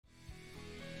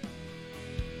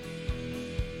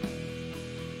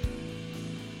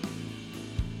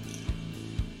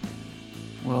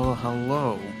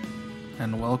hello,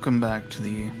 and welcome back to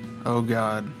the Oh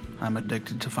God, I'm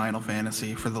addicted to Final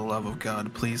Fantasy. For the love of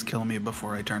God, please kill me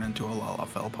before I turn into a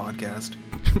Lalafell podcast.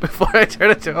 Before I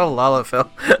turn into a Lalafell.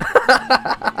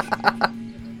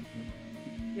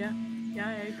 Yeah,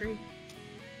 I agree.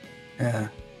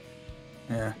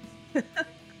 Yeah.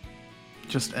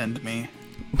 Just end me.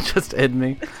 Just end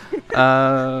me.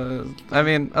 I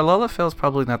mean, a Lalafell is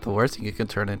probably not the worst thing you can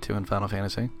turn into in Final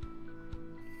Fantasy.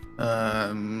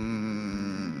 The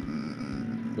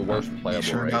worst playable You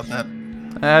sure race. about that?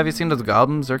 Have you seen those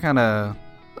goblins? They're kind of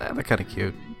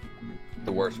cute.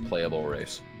 The worst playable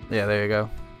race. Yeah, there you go.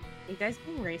 You guys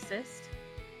being racist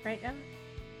right now?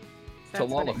 To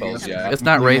Lalafells, yeah. It's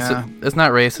not Yeah. racist. It's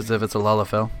not racist if it's a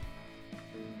Lalafell.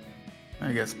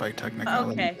 I guess by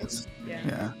technicality. Okay. It's, Yeah.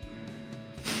 yeah.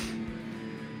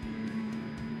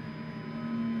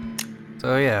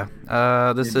 So yeah,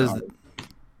 this You is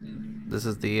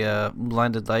know. the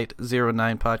Blinded Light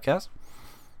 09 podcast.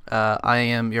 I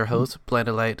am your host,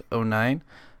 Blinded Light 09,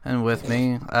 and with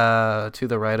me, to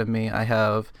the right of me, I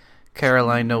have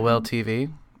Caroline Noel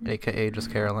TV, aka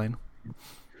just Caroline.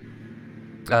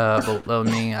 Below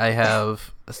me, I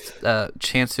have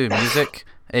Chansu Music,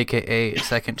 aka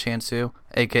Second Chansu,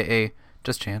 aka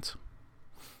just Chance.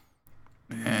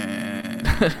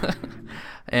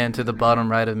 And to the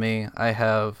bottom right of me, I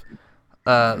have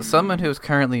someone who's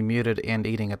currently muted and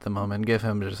eating at the moment. Give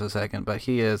him just a second, but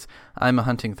he is I'm a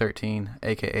Hunting 13,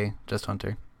 aka Just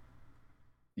Hunter.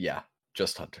 Yeah,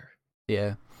 just Hunter.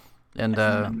 Yeah. And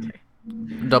Okay.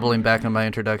 doubling back on my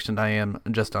introduction, I am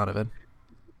Just Donovan.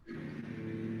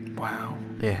 Wow.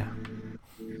 Yeah.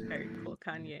 Very cool,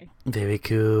 Kanye. Very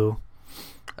cool.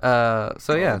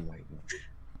 So yeah, Oh my God.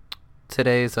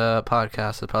 today's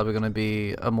podcast is probably going to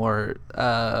be a more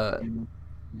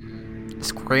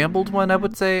scrambled one, I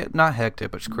would say. Not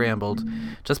hectic, but scrambled.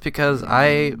 Just because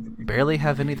I barely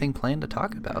have anything planned to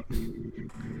talk about.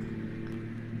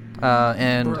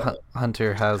 And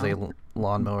Hunter has a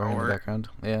lawnmower in the background.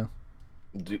 Yeah.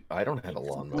 Dude, I don't have a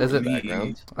lawnmower Is in the it-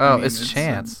 background. Oh, I mean, it's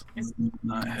Chance.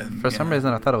 Not him. For some yeah.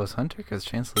 reason, I thought it was Hunter because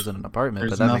Chance lives in an apartment,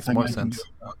 There's but that makes nothing more I can sense. do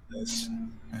about this.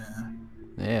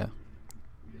 Yeah.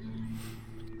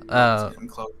 Yeah. It's getting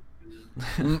close.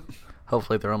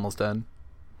 Hopefully they're almost done.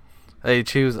 They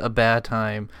choose a bad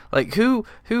time. Like who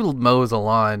mows a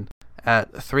lawn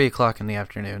at 3:00 in the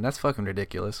afternoon? That's fucking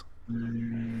ridiculous.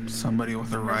 Somebody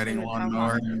with a riding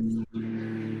lawnmower.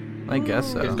 I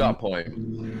guess He's so. got point.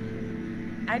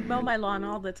 I'd mow my lawn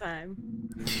all the time.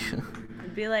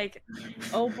 I'd be like,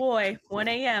 oh boy, 1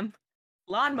 a.m.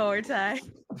 lawnmower time.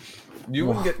 You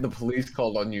wouldn't get the police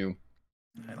called on you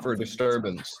I don't for think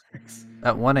disturbance.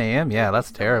 At 1 a.m. Yeah,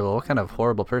 that's terrible. What kind of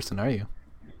horrible person are you?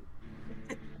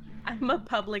 I'm a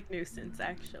public nuisance,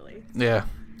 actually. Yeah,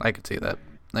 I could see that.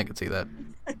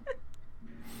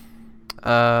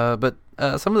 But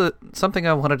something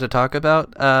I wanted to talk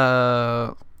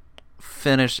about.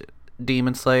 Finish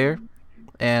Demon Slayer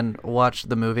and watch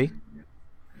the movie.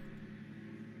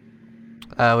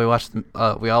 We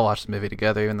all watched the movie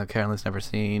together, even though Carolyn's never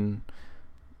seen.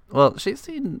 Well, she's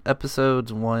seen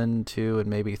episodes 1, 2, and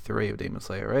maybe 3 of Demon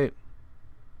Slayer, right?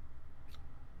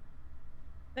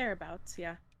 Thereabouts,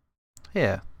 yeah.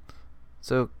 Yeah.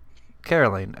 So,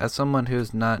 Caroline, as someone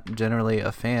who's not generally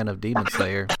a fan of Demon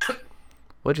Slayer,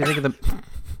 what do you think of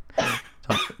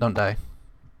the? Don't die.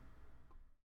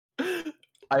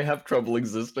 I have trouble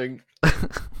existing.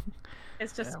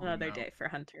 It's just Yeah, another no. day for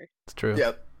Hunter. It's true.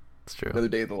 Yep. It's true. Another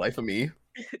day in the life of me.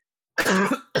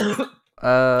 I'll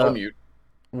Uh, mute.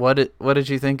 what did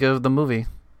you think of the movie?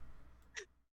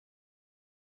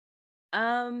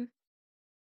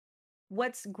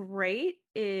 What's great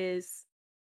is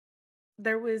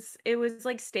it was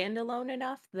like standalone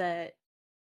enough that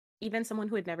even someone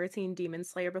who had never seen Demon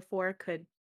Slayer before could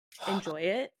enjoy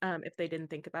it, if they didn't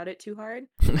think about it too hard.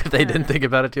 If they didn't think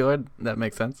about it too hard, that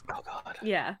makes sense. Oh God.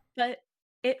 Yeah, but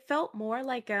it felt more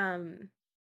like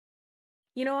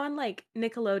you know, on like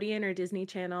Nickelodeon or Disney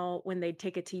Channel when they'd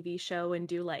take a TV show and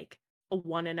do like a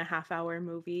 1.5 hour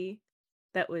movie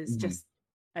that was Mhm. just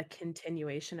a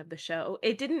continuation of the show.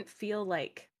 It didn't feel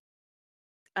like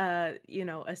you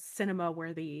know, a cinema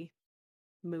worthy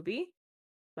movie,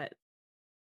 but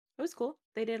it was cool.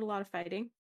 They did a lot of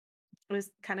fighting. It was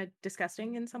kind of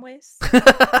disgusting in some ways.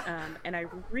 And I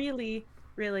really,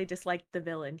 really disliked the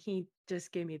villain. He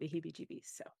just gave me the heebie-jeebies.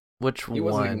 So Which He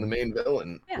wasn't even the one? main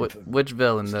villain. Yeah. Which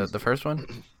villain? The first one?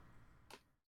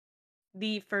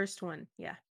 the first one,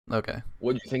 yeah. Okay.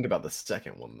 What do you think about the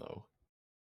second one, though?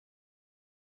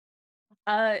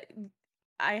 Uh,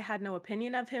 I had no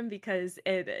opinion of him because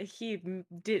he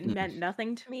meant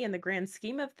nothing to me in the grand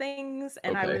scheme of things,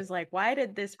 and I Okay. was like, why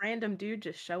did this random dude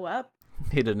just show up?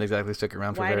 He didn't exactly stick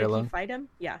around for Why very did he long. fight him?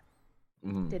 Yeah,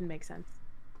 Mhm. didn't make sense.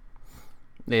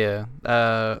 Yeah.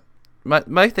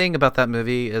 My thing about that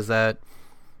movie is that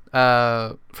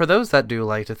for those that do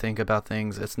like to think about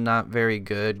things, it's not very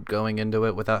good going into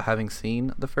it without having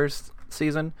seen the first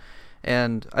season.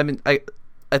 And I mean, I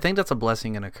think that's a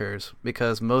blessing and a curse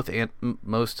because most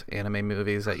anime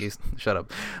movies that you shut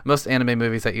up, most anime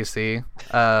movies that you see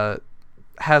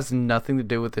has nothing to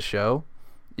do with the show.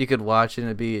 You could watch it and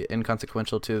it'd be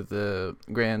inconsequential to the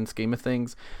grand scheme of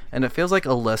things, and it feels like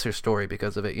a lesser story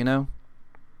because of it, you know?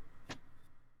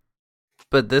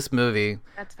 But this movie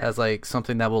That's fair. has like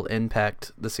something that will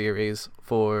impact the series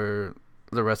for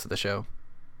the rest of the show.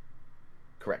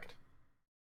 Correct.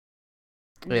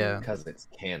 Yeah. Because it's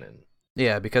canon.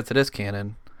 Yeah, because it is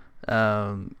canon.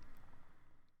 And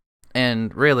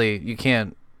really you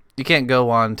can't go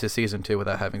on to season 2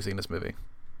 without having seen this movie.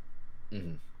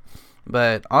 Mhm.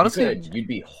 But honestly, You'd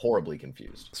be horribly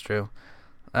confused. it's true.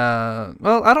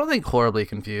 Well, I don't think horribly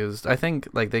confused. I think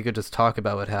like they could just talk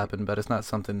about what happened, but it's not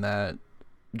something that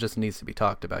just needs to be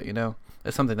talked about, you know?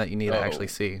 It's something that you need to actually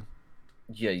see.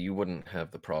 Yeah, you wouldn't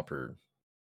have the proper.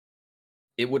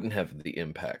 It wouldn't have the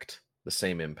impact, the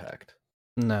same impact.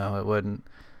 No, it wouldn't.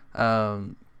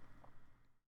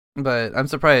 But I'm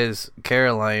surprised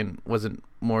Caroline wasn't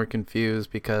more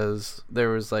confused because there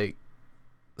was like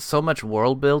so much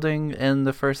world building in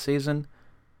the first season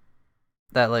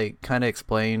that like kind of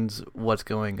explains what's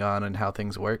going on and how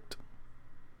things worked.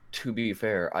 To be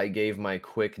fair, I gave my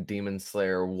quick Demon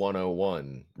Slayer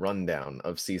 101 rundown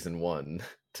of season 1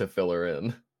 to fill her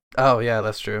in. Oh yeah,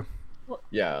 that's true.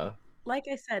 Yeah. Like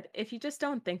I said, if you just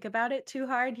don't think about it too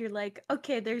hard, you're like,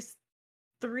 okay, there's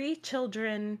 3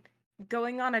 children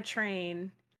going on a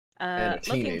train, And a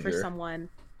looking for teenager. someone,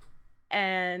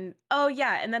 and oh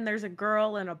yeah, and then there's a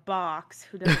girl in a box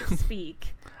who doesn't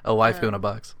speak. A waifu in a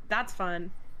box. That's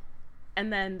fun.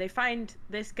 And then they find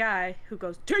this guy who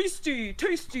goes, tasty,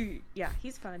 tasty. Yeah,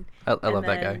 he's fun. I And love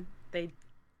that guy.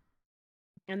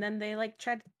 then they like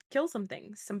try to kill some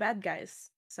bad guys.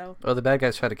 So Oh, the bad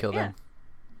guys try to kill Yeah. them.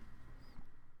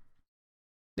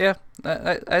 Yeah,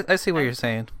 I see what I- you're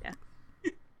saying. yeah.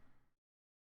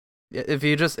 Yeah, if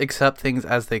you just accept things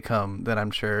as they come, then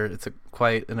I'm sure it's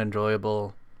quite an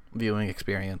enjoyable viewing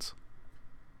experience.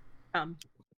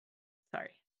 Sorry.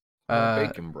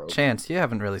 Bacon, bro. Chance, you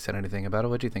haven't really said anything about it.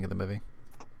 What do you think of the movie?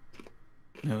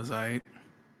 It was aight.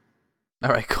 All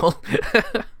right, cool.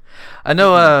 I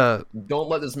know. Don't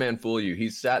let this man fool you.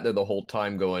 He's sat there the whole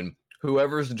time going,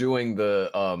 whoever's doing the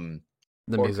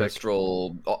Music.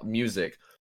 orchestral music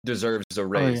deserves a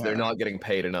raise. yeah. They're not getting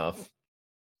paid enough.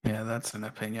 Yeah, that's an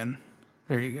opinion.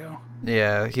 There you go.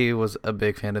 Yeah, he was a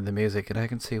big fan of the music, and I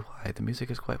can see why. The music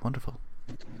is quite wonderful.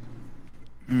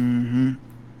 Mm-hmm.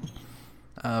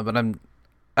 But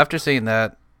after seeing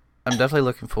that, I'm definitely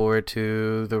looking forward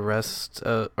to the rest.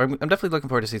 I'm definitely looking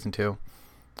forward to season 2.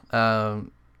 I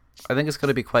think it's going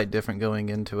to be quite different going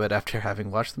into it after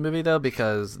having watched the movie, though,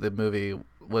 because the movie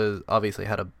was obviously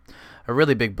had a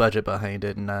really big budget behind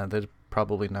it, and they're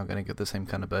probably not going to get the same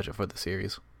kind of budget for the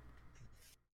series.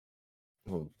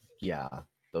 Well, yeah,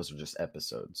 those are just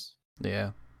episodes.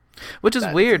 Yeah, which is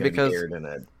That weird gonna be because aired in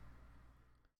a-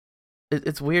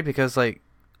 it's weird because like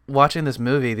watching this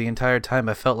movie the entire time,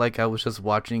 I felt like I was just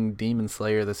watching Demon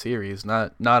Slayer the series,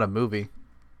 not a movie.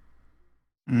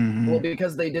 Mm-hmm. Well,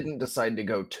 because they didn't decide to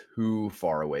go too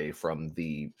far away from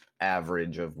the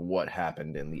average of what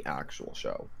happened in the actual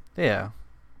show. Yeah,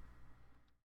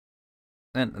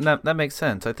 and that makes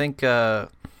sense. I think that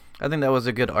was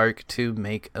a good arc to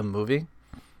make a movie,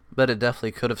 but it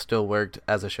definitely could have still worked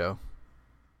as a show.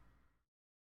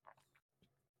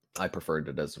 I preferred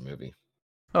it as a movie.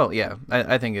 Oh yeah,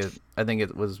 I think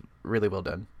it was really well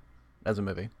done as a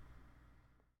movie.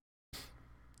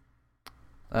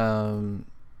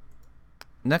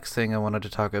 Next thing I wanted to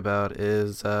talk about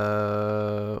is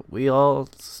we all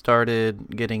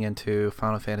started getting into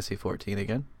Final Fantasy XIV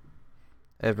again.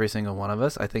 Every single one of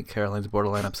us. I think Caroline's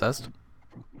borderline obsessed.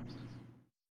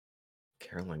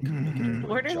 Caroline can make it into a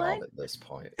Borderline? job at this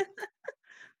point.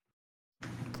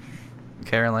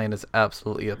 Caroline is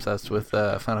absolutely obsessed with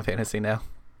Final Fantasy now.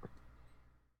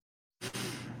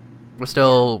 We're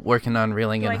still working on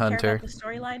reeling Do in I care Hunter. about the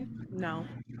storyline? No.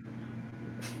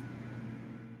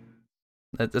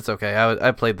 It's okay.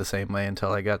 I played the same way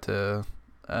until I got to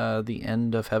the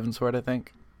end of Heavensward, I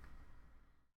think.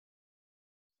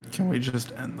 Can we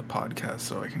just end the podcast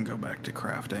so I can go back to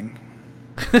crafting?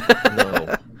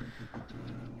 No.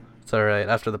 It's all right.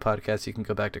 After the podcast, you can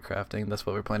go back to crafting. That's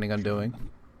what we're planning on doing.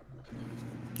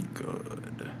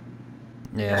 Good.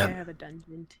 I Yeah. have a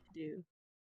dungeon to do.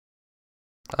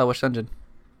 Oh, which dungeon?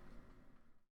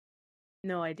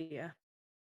 No idea.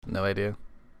 No idea.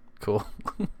 Cool.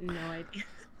 No idea.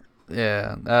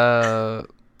 Yeah.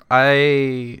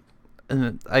 I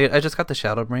just got the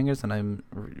Shadowbringers, and I'm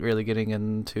really getting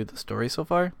into the story so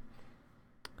far.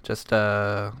 Just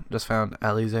found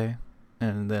Alize,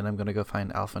 and then I'm gonna go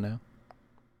find Alpha now.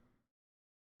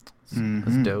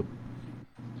 It's dope.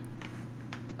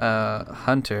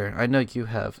 Hunter, I know you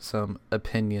have some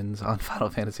opinions on Final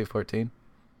Fantasy XIV.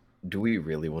 Do we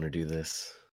really want to do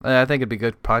this? I think it'd be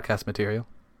good podcast material.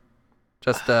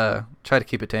 Just try to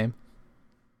keep it tame.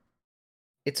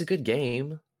 It's a good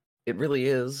game. It really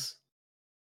is.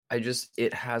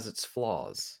 It has its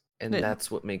flaws, and Yeah. that's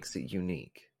what makes it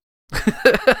unique.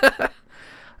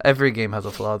 Every game has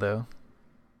a flaw, though.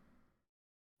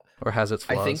 Or has its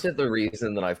flaws. I think that the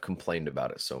reason that I've complained about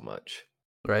it so much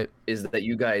Right? is that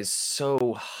you guys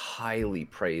so highly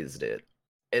praised it.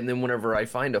 And then whenever I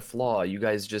find a flaw, you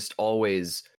guys just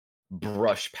always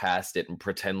brush past it and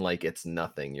pretend like it's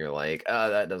nothing. You're like,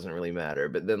 that doesn't really matter.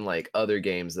 But then like other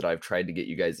games that I've tried to get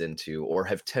you guys into or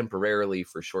have temporarily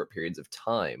for short periods of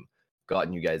time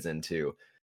gotten you guys into,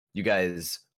 you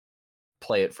guys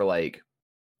play it for like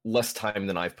less time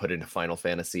than I've put into Final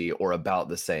Fantasy or about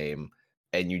the same,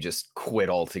 and you just quit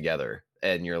altogether.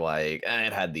 And you're like,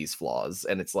 it had these flaws.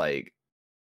 And it's like,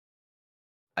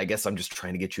 I guess I'm just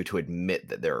trying to get you to admit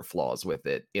that there are flaws with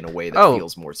it in a way that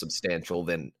feels more substantial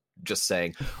than just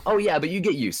saying, oh yeah, but you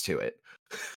get used to it.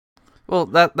 Well,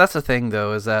 that's the thing,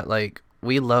 though, is that, like,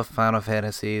 we love Final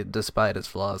Fantasy despite its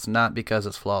flaws, not because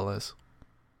it's flawless.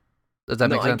 Does that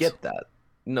make sense? I get that.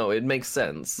 No, it makes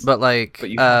sense. But, like... But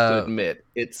you have to admit,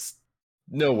 it's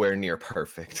nowhere near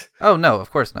perfect. Oh, no, of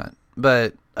course not.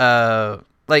 But,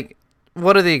 like,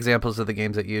 what are the examples of the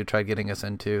games that you tried getting us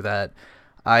into that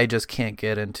I just can't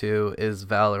get into is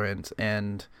Valorant,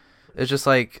 and it's just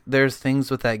like there's things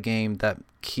with that game that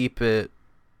keep it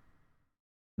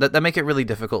that make it really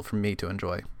difficult for me to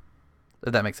enjoy.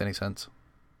 If that makes any sense.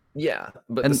 Yeah,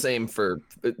 but the same for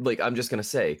like I'm just gonna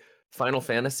say Final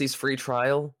Fantasy's free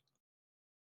trial,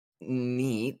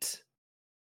 neat,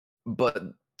 but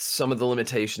some of the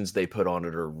limitations they put on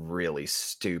it are really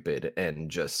stupid and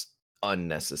just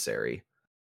unnecessary.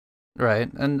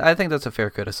 Right, and I think that's a fair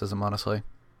criticism, honestly.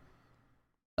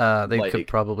 They could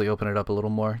probably open it up a little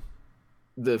more.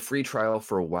 The free trial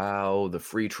for WoW, the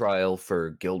free trial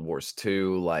for Guild Wars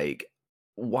 2, like,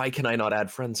 why can I not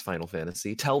add friends, Final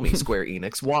Fantasy? Tell me, Square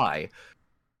Enix, why?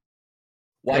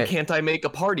 Why can't I make a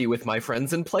party with my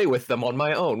friends and play with them on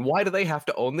my own? Why do they have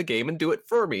to own the game and do it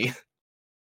for me?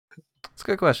 It's a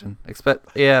good question.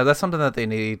 Yeah, that's something that they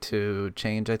need to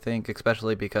change, I think,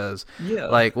 especially because,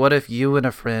 like, what if you and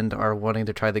a friend are wanting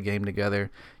to try the game together?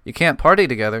 You can't party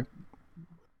together.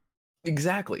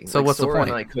 Exactly. So like, what's Sora the point?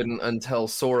 And I couldn't until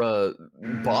Sora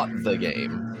bought the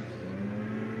game.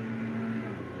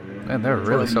 Man, they're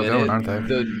really still going, aren't they?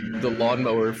 The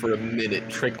lawnmower for a minute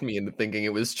tricked me into thinking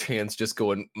it was Chance just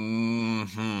going,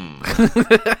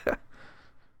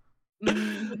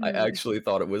 I actually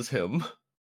thought it was him.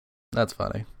 That's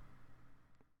funny.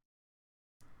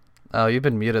 Oh, you've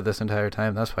been muted this entire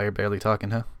time. That's why you're barely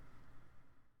talking, huh?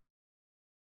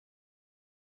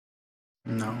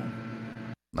 No.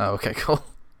 Oh, okay, cool.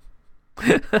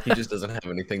 He just doesn't have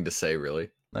anything to say, really.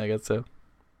 I guess so.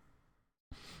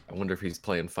 I wonder if he's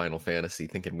playing Final Fantasy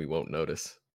thinking we won't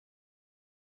notice.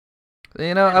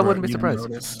 You know, I wouldn't be surprised.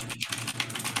 Notice.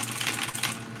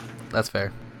 That's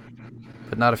fair.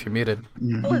 But not if you're muted.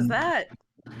 What was that?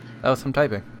 That was some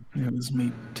typing. It was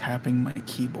me tapping my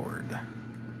keyboard.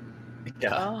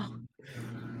 Yeah. Oh.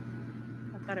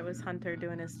 I thought it was Hunter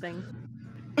doing his thing.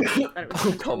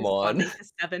 Oh, come on. To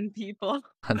 7 people.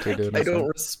 Hunter doing I his don't thing.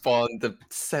 respond to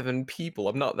 7 people.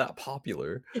 I'm not that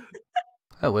popular.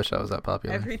 I wish I was that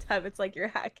popular. Every time it's like you're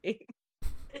hacking.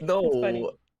 No. It's funny.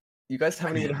 You guys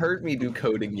haven't even heard me do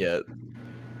coding yet.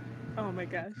 Oh my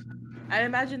gosh. I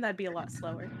imagine that'd be a lot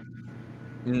slower.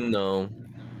 No.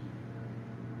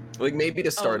 Like, maybe to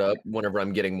start okay. up whenever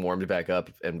I'm getting warmed back up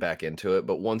and back into it,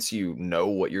 but once you know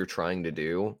what you're trying to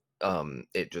do,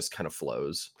 it just kind of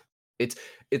flows.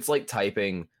 It's like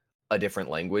typing a different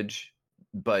language,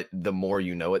 but the more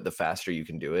you know it, the faster you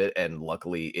can do it, and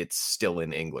luckily it's still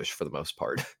in English for the most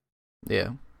part.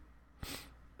 Yeah.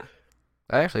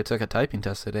 I actually took a typing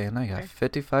test today, and I got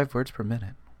 55 words per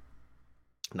minute.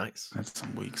 Nice. That's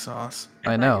some weak sauce. I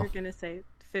thought know. You were gonna say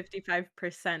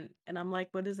 55%, and I'm like,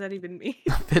 what does that even mean?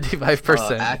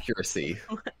 55%. Accuracy.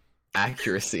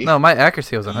 Accuracy. No, my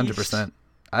accuracy was 100%.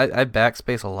 I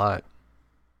backspace a lot.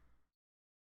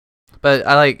 But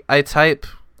I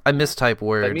mistype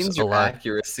words That means a your lot.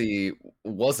 accuracy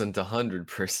wasn't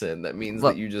 100%. That means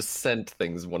Well- that you just sent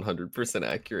things 100%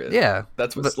 accurate. Yeah.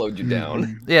 That's what but- slowed you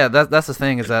down. Yeah, that's the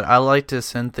thing, is that I like to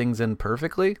send things in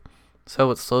perfectly,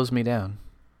 so it slows me down.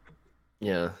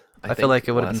 Yeah. I feel think like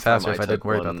it would've been last time faster if I took didn't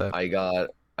worry about one, that.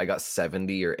 I got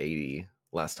 70 or 80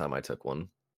 last time I took one.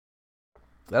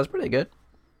 That was pretty good.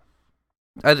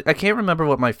 I can't remember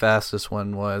what my fastest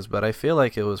one was, but I feel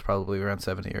like it was probably around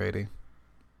 70 or 80.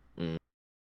 Mm.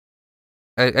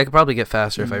 I could probably get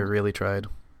faster if I Mm. really tried.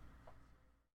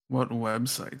 What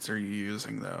websites are you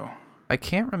using though? I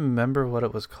can't remember what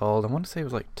it was called. I want to say it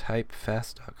was like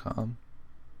typefast.com.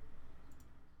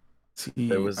 See,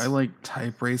 There was- I like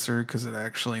TypeRacer because it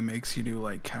actually makes you do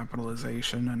like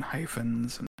capitalization and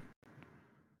hyphens and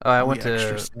Oh, I all went the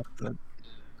extra to stuff that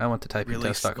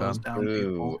really slows typingtest.com. down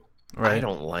people. Ooh, I Right.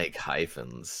 don't like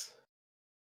hyphens.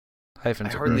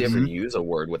 Hyphens I are hardly gross. ever use a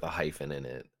word with a hyphen in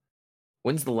it.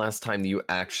 When's the last time you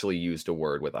actually used a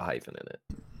word with a hyphen in it?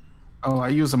 Oh, I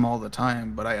use them all the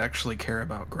time, but I actually care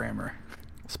about grammar.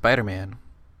 Spider-Man.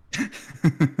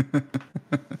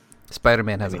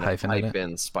 Spider-Man has I mean, a hyphen in type it.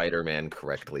 in Spider-Man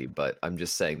correctly, but I'm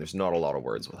just saying there's not a lot of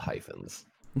words with hyphens.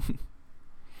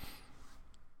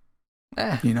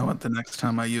 You know what? The next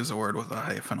time I use a word with a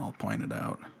hyphen, I'll point it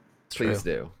out. It's true. Please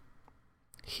do.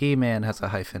 He-Man has a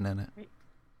hyphen in it.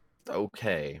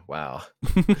 Okay, wow.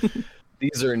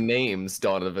 These are names,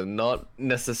 Donovan, not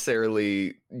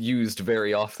necessarily used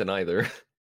very often either.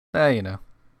 You know.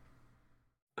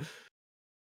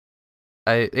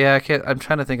 I can't. I'm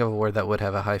trying to think of a word that would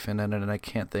have a hyphen in it, and I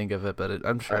can't think of it, but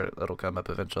I'm sure it'll come up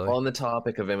eventually. On the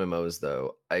topic of MMOs,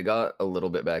 though, I got a little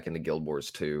bit back into Guild Wars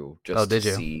 2 just Oh, did to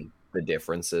you? see the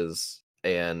differences,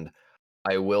 and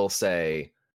I will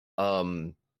say,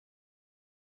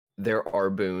 there are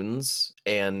boons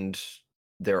and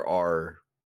there are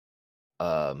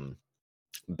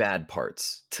bad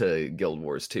parts to Guild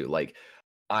Wars 2. Like,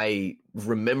 I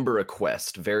remember a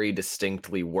quest very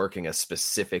distinctly working a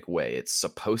specific way. It's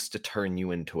supposed to turn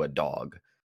you into a dog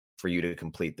for you to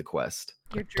complete the quest.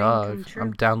 Your dream Dog. come true.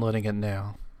 I'm downloading it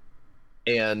now.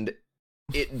 And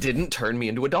it didn't turn me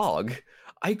into a dog.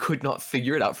 I could not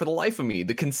figure it out for the life of me.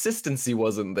 The consistency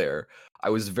wasn't there. I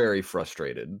was very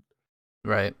frustrated.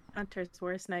 Right. Hunter's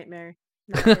worst nightmare.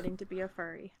 Not getting to be a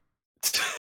furry.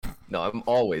 No, I'm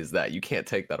always that. You can't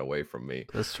take that away from me.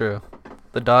 That's true.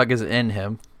 The dog is in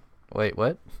him. Wait,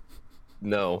 what?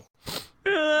 No.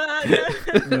 No.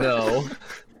 No.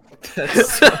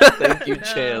 Thank you, No.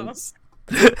 Chance.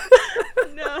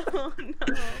 No,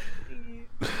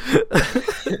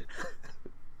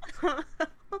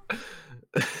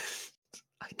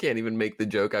 I can't even make the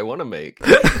joke I want to make.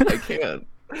 I can't.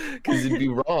 Because it'd be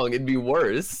wrong. It'd be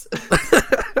worse.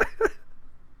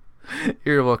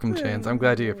 You're welcome, Chance. I'm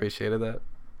glad you appreciated that.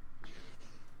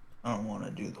 I don't want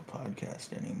to do the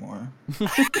podcast anymore.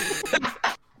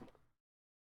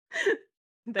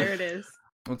 There it is.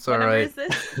 It's What all number right. is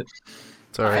this?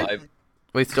 It's all right. 5.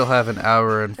 We still have an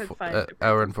hour and Took 5 to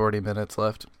hour and 40 minutes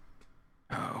left.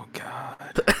 Oh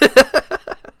God.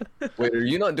 Wait, are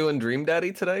you not doing Dream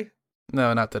Daddy today?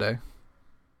 No, not today.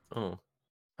 Oh.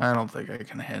 I don't think I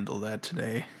can handle that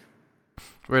today.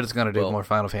 We're just gonna do Well- more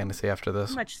Final Fantasy after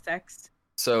this. Too much sex.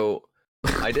 So,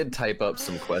 I did type up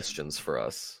some questions for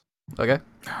us. Okay.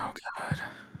 Oh God.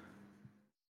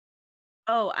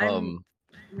 Oh, I'm Um.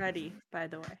 ready, by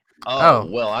the way. Oh, Oh.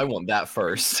 well, I want that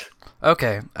first.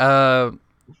 Okay.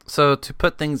 So to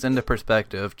put things into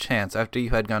perspective, Chance, after you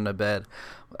had gone to bed,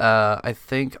 I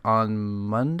think on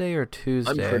Monday or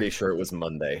Tuesday. I'm pretty sure it was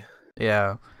Monday.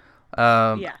 Yeah.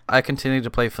 Yeah. I continued to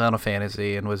play Final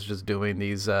Fantasy and was just doing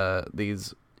these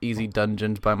easy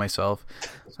dungeons by myself.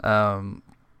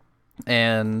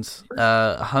 And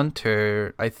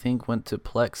Hunter, I think, went to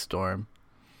Plexstorm.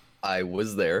 I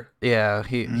was there. Yeah,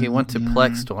 he went to Mhm.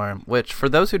 Plexstorm, which, for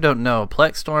those who don't know,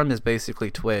 Plexstorm is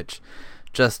basically Twitch.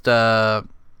 Just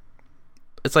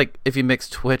it's like if you mix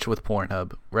Twitch with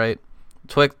Pornhub, right?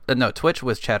 Twitch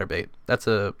was Chatterbait. That's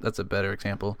a better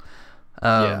example.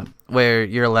 Yeah. Where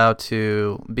you're allowed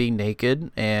to be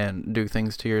naked and do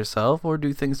things to yourself or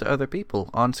do things to other people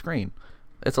on screen.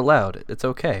 It's allowed. It's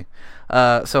okay.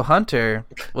 So Hunter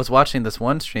was watching this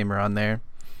one streamer on there,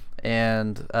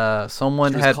 and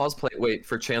someone She was had wait,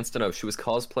 for Chance to know, she was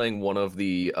cosplaying one of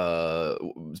the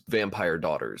vampire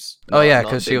daughters. Oh, yeah, not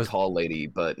 'cause she big was- tall lady,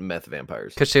 but meth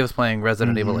vampires. because she was playing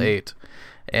Resident Evil Mhm. 8,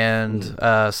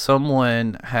 and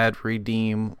someone had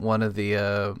redeemed one of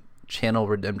the channel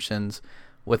redemptions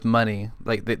with money.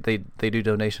 Like they do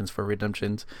donations for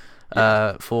redemptions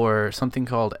for something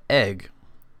called Egg.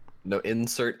 No,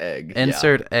 insert egg.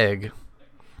 Insert egg.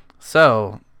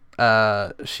 So,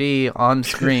 she on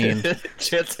screen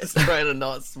Chance is trying to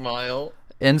not smile.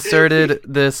 inserted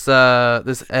this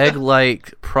this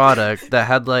egg-like product that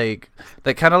had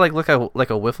that kind of looked like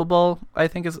a wiffle ball, I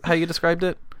think is how you described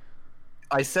it.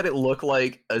 I said it looked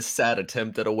like a sad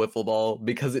attempt at a wiffle ball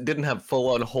because it didn't have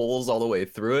full-on holes all the way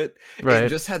through it. Right. It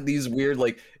just had these weird,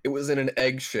 it was in an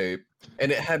egg shape, and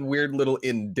it had weird little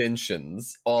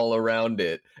indentions all around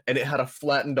it, and it had a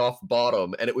flattened off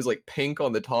bottom, and it was pink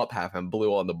on the top half and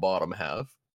blue on the bottom half.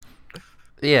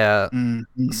 Yeah.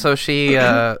 Mhm. So she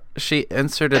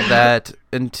inserted that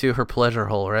into her pleasure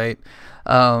hole, right?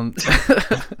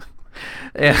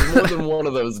 There's more than one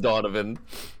of those, Donovan.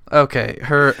 Okay,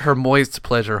 her moist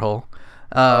pleasure hole.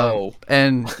 Oh.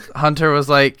 And Hunter was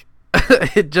like,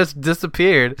 it just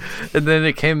disappeared, and then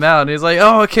it came out, and he's like,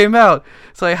 oh, it came out.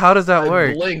 It's like, how does that I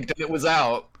work? blinked and it was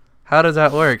out. How does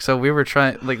that work? So we were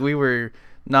we were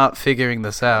not figuring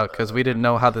this out because we didn't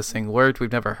know how this thing worked.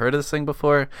 We've never heard of this thing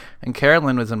before. And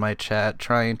Carolyn was in my chat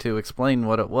trying to explain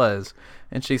what it was,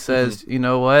 and she says, "You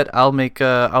know what? I'll make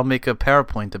a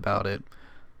PowerPoint about it."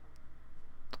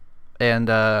 And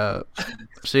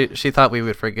she thought we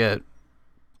would forget,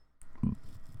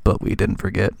 but we didn't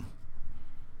forget.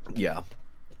 Yeah.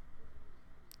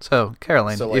 So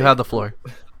Caroline, So, you have the floor.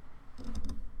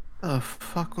 The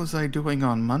fuck was I doing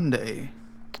on Monday?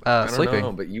 I don't Sleeping.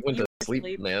 know, but you went You to were sleep,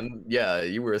 asleep. man. Yeah,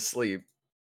 you were asleep.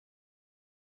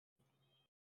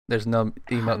 There's no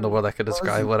emote in the world that could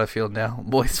describe Wasn't- what I feel now.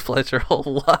 Moist pleasure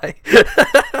hole. Why?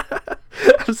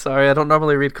 I'm sorry. I don't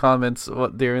normally read comments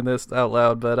during this out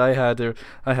loud, but I had to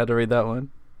read that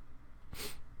one.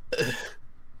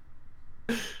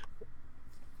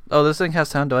 Oh, this thing has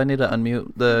sound. Do I need to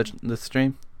unmute the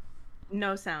stream?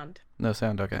 No sound. No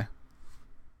sound. Okay.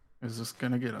 Is this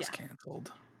gonna get us Yeah.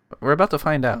 canceled? We're about to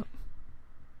find out.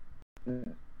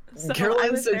 So I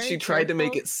Caroline was said very she tried to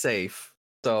make careful. it safe.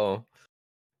 So,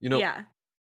 Yeah.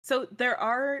 So there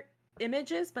are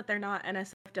images, but they're not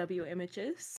NSFW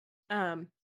images. And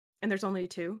there's only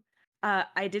 2.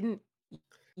 I didn't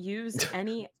use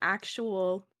any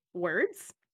actual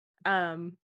words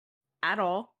at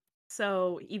all.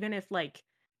 So even if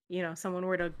someone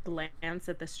were to glance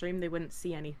at the stream, they wouldn't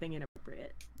see anything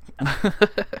inappropriate.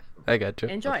 I got you.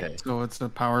 Enjoy. Okay. So it's a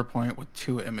PowerPoint with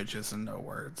 2 images and no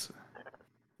words.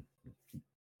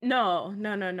 No.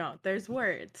 There's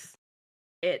words.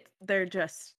 They're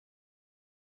just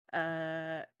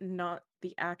not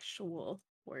the actual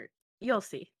word. You'll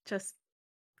see. Just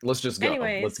let's just go.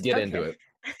 anyways. Let's get into okay.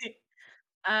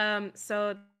 it.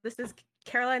 So this is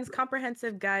Caroline's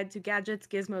comprehensive guide to gadgets,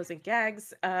 gizmos, and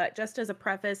gags. Just as a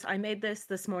preface, I made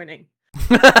this morning.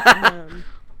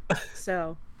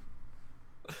 So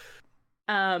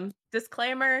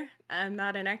disclaimer, I'm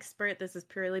not an expert. This is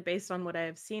purely based on what I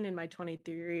have seen in my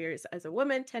 23 years as a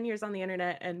woman, 10 years on the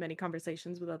internet, and many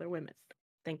conversations with other women.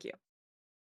 Thank you.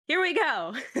 Here we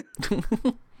go.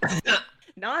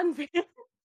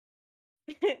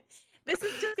 This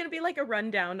is just going to be like a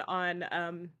rundown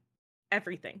on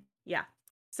everything. Yeah.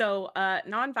 So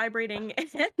non-vibrating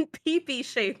and pee-pee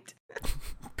shaped.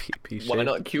 PP Why shape.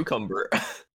 not cucumber?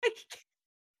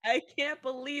 I can't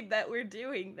believe that we're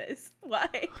doing this. Why?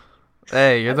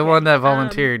 Hey, you're the Okay, one that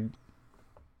volunteered.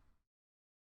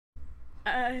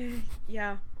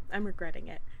 Yeah, I'm regretting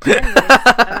it.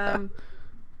 Anyways,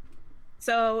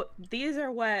 so these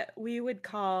are what we would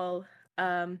call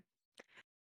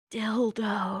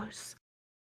dildos.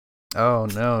 Oh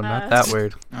no, not Uh, that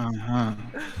word. Uh-huh.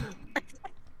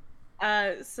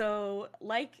 So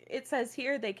like it says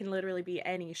here, they can literally be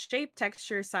any shape,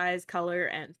 texture, size, color,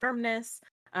 and firmness.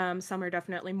 Some are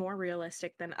definitely more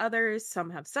realistic than others. Some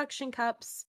have suction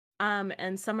cups.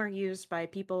 And some are used by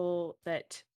people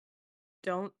that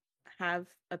don't have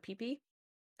a pee-pee,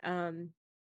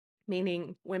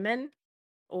 meaning women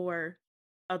or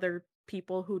other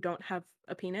people who don't have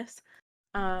a penis.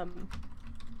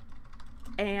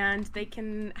 And they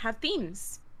can have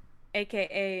themes,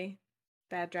 aka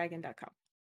baddragon.com.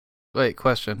 Wait,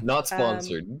 question. Not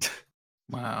sponsored.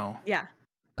 Wow. Yeah,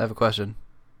 I have a question.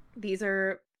 these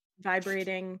are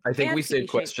vibrating. I think and we pee-pee saved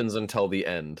shaped. questions until the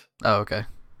end. Oh, okay.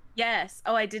 Yes.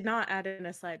 Oh, I did not add in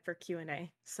a slide for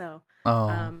Q&A. So,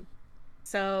 Oh,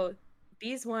 so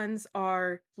these ones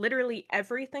are literally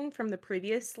everything from the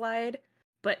previous slide,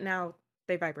 but now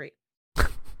they vibrate.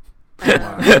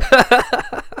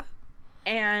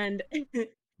 And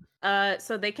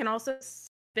so they can also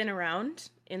spin around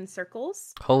in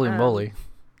circles. holy moly!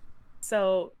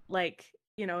 So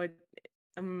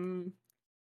I'm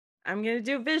gonna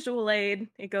do visual aid.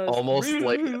 It goes Almost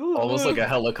like a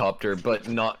helicopter, but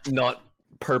not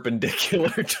perpendicular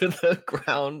to the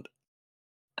ground.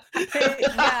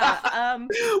 Yeah.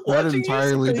 That Watching you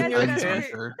entirely spin your depends, hand.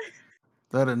 Hunter.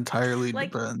 That entirely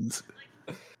Like- depends.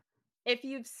 If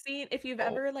you've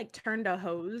ever like turned a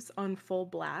hose on full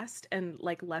blast and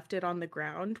like left it on the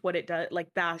ground, what it does, like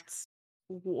that's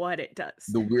what it does.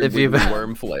 The weird If you've- wiggly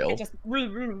worm flail. It just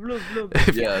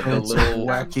Yeah, the It's little. a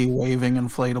wacky waving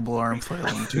inflatable arm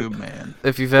flailing tube, man.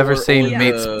 If you've ever Or- seen or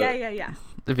meat, the- yeah.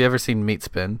 if you ever seen meat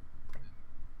spin,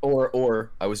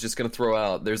 Or I was just gonna throw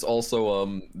out. There's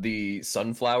also the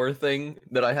sunflower thing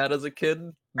that I had as a kid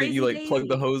that you Crazy like plug the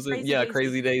Daisy. hose in. Crazy Yeah, Daisy.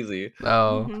 Crazy Daisy.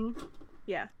 oh, Mhm.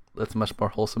 Yeah. that's much more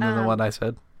wholesome than the one I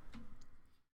said.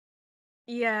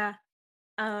 Yeah.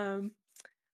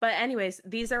 But anyways,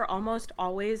 these are almost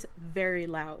always very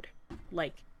loud.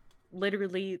 Like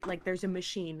literally like there's a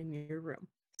machine in your room.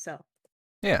 So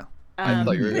Yeah. I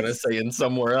thought you were gonna say in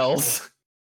somewhere else.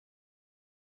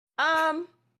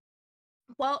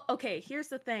 well, okay, here's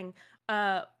the thing.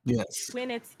 Yes. When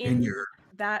it's In in your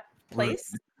that room.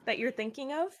 place that you're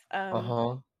thinking of,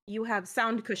 huh. you have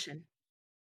sound cushion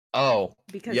Oh,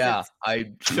 because yeah. it's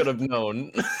I should have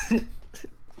known.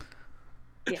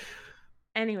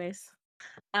 anyways.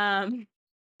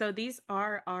 So these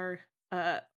are our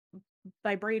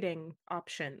vibrating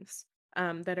options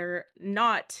that are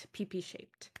not PP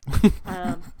shaped.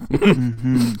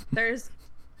 Mhm. There's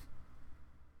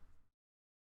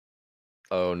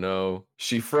Oh no,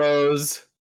 she froze.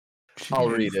 I'll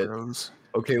She read it. froze.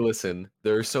 Okay, listen.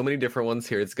 There are so many different ones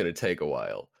here. It's gonna take a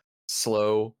while.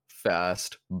 Slow,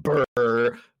 fast,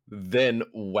 burr, then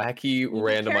wacky did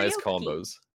randomized karaoke.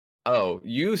 combos. Oh,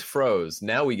 you froze.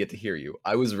 Now we get to hear you.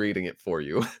 I was reading it for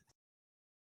you.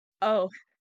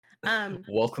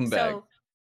 Welcome back.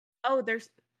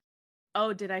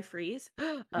 Did I freeze?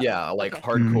 Yeah, like okay.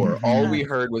 hardcore. All we Mhm.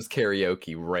 heard was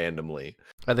karaoke randomly.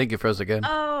 I think you froze again.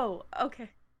 Oh, okay.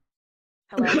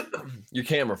 Hello. Your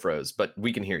camera froze, but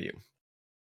we can hear you.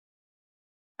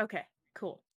 Okay,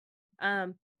 cool.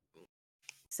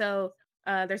 So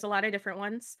there's a lot of different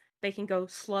ones. They can go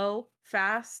slow,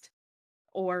 fast,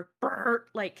 or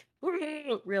like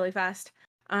really fast.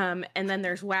 And then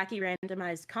there's wacky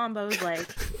randomized combos like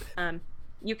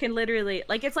you can literally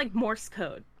like it's like Morse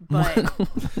code, but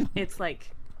it's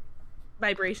like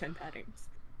vibration patterns.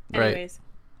 Right. Anyways,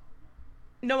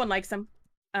 no one likes them.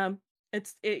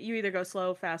 You either go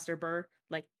slow, fast, or burr.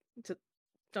 Like,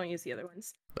 don't use the other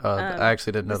ones. I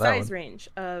actually didn't know The that size one. range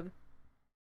of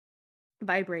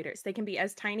vibrators. They can be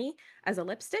as tiny as a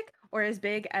lipstick or as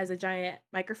big as a giant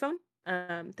microphone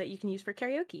that you can use for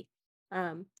karaoke.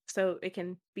 So it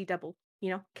can be double,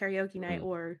 karaoke night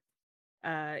or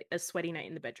a sweaty night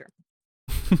in the bedroom.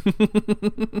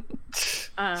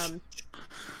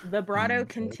 Vibrato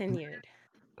continued.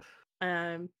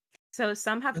 So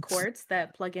some have That's- cords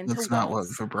that plug into That's not what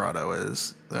walls. vibrato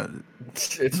is.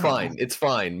 It's No. fine. It's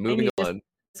fine. Moving this- on.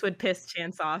 This would piss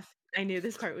Chance off. I knew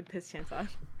this part would piss Chance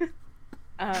off.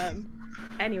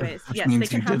 Anyways, Which yes, means they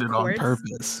can you have did it cords. on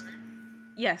purpose.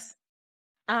 Yes.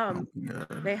 Oh my God.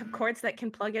 They have cords that can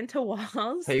plug into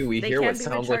walls. Hey, we They hear can what be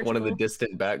sounds like one of the rechargeable.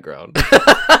 distant background.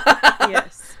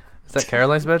 Yes. Is that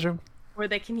Caroline's bedroom? Or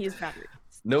they can use batteries.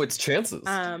 No, it's Chance's.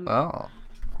 Oh,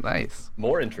 nice.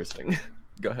 More interesting.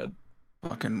 Go ahead.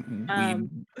 Fucking Um,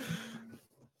 weed.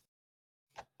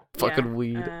 Fucking yeah,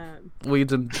 weed.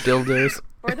 Weeds and dildos.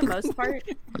 For the most part.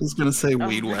 I was gonna say Oh.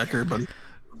 weed whacker, but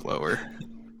lower.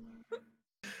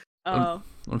 Oh,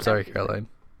 I'm sorry, Okay. Caroline.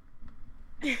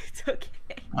 it's okay.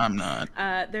 I'm not.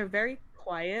 They're very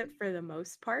quiet for the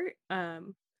most part.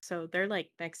 So they're like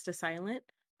next to silent.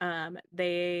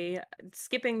 They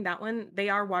skipping that one, they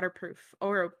are waterproof,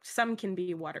 or some can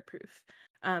be waterproof.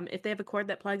 If they have a cord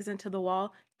that plugs into the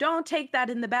wall, don't take that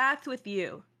in the bath with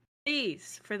you.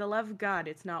 Please, for the love of God,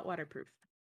 it's not waterproof.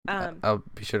 I'll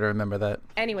be sure to remember that.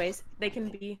 Anyways, they can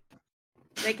be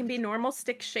normal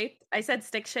stick shaped. I said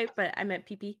stick shaped, but I meant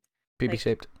PP. BB Like-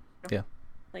 shaped.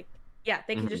 Yeah,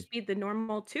 they can Mhm. just be the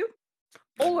normal too.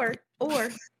 Or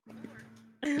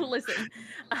listen,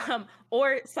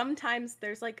 or sometimes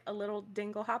there's like a little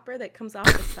dingle hopper that comes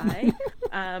off the side.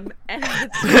 And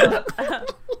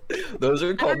it's Those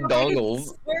are called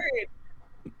dongles.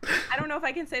 I don't know if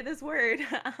I can say this word.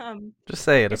 Just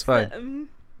say it. It's fine.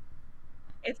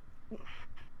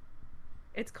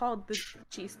 It's called the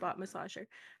G-spot massager.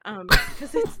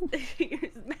 Because it's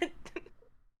meant.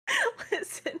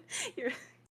 Listen, you're.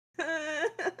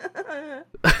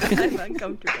 I'm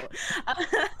uncomfortable.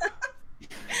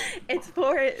 It's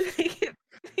for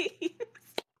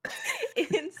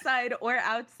inside or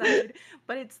outside,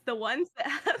 but it's the ones that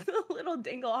have the little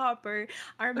dingle hopper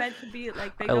are meant to be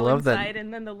like they I go love that- inside,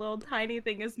 and then the little tiny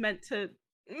thing is meant to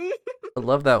I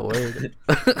love that word.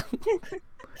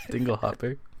 Dingle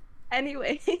hopper.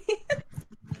 Anyway,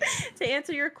 to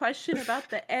answer your question about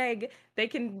the egg, they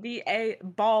can be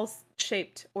ball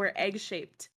shaped or egg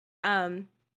shaped.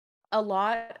 A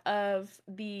lot of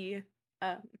the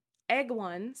egg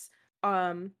ones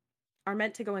are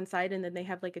meant to go inside, and then they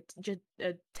have like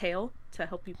a tail to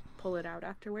help you pull it out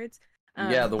afterwards.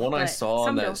 Yeah, the one I But saw on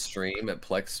some that don't. stream at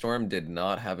Plex Storm did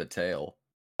not have a tail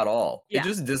at all. It Yeah,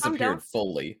 just some disappeared don't.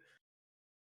 fully.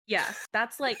 Yeah,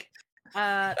 that's like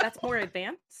that's more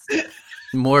advanced.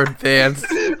 More advanced.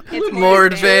 It's More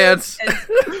advanced.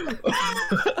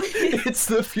 It's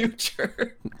the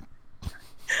future.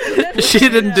 She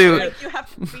didn't do it. Like, you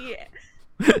have to be.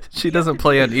 She You doesn't have to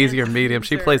play be on an easy or advanced medium.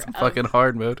 She user plays in of- fucking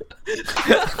hard mode.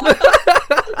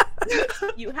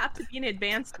 You have to be an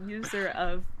advanced user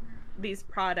of these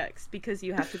products because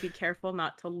you have to be careful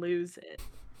not to lose it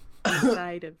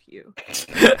inside of you.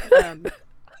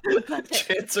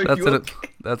 Chance, are That's you an okay?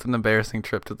 that's an embarrassing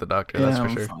trip to the doctor. That's Yeah, for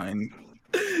I'm sure. fine.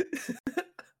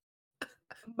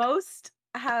 Most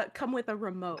come with a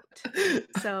remote,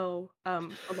 so a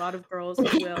lot of girls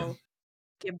will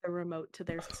give the remote to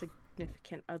their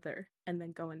significant other and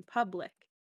then go in public.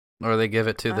 Or they give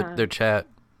it to their Um, chat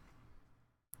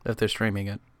if they're streaming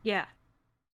it. Yeah.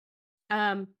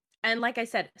 And like I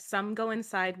said, some go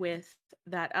inside with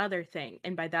that other thing,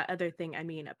 and by that other thing I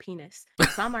mean a penis.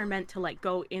 Some are meant to like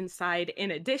go inside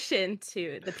in addition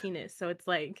to the penis, so it's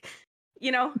like,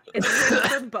 it's good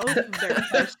for both of their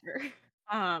pleasure.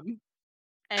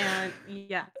 And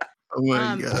yeah. Oh my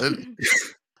Um, god.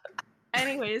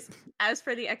 Anyways, as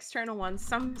for the external ones,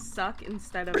 some suck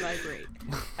instead of vibrate.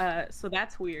 So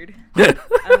that's weird.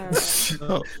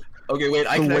 So, Okay, wait.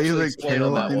 I the can way actually that explain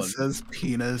on that Caroline one. says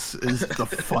penis is the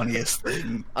funniest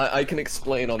thing. I can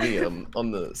explain on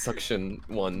the suction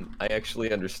one. I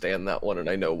actually understand that one, and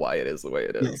I know why it is the way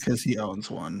it Yeah, is. because he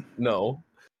owns one. No,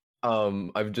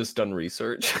 I've just done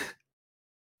research.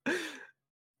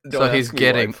 So Don't he's ask me why,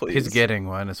 getting please.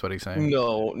 one, is what he's saying.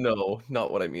 No,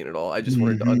 not what I mean at all. I just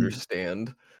wanted to Mhm.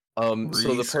 understand. So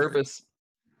Research.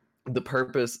 the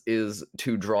purpose is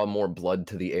to draw more blood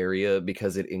to the area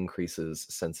because it increases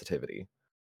sensitivity.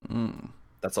 Mm.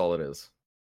 That's all it is.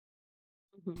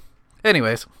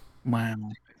 Anyways, Wow.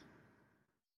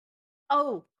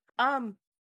 Oh,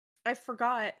 I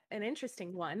forgot an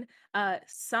interesting one.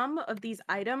 Some of these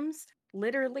items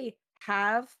literally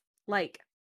have like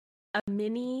a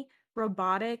mini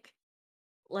robotic,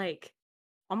 like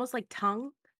almost like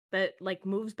tongue that like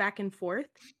moves back and forth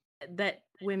that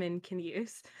women can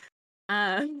use.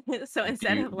 So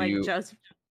instead you- of do like you- just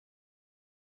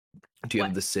Do you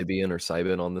have What? the Sibian or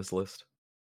Cybin on this list?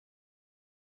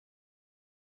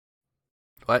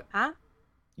 what? huh?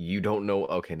 You don't know.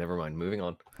 Okay, never mind. Moving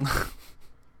on.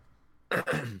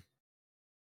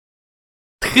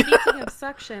 Speaking of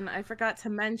suction, I forgot to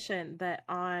mention that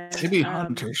on Maybe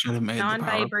Hunter should have made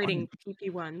non-vibrating the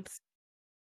PP ones,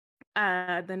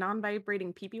 the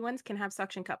non-vibrating PP ones can have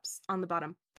suction cups on the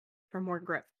bottom for more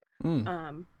grip.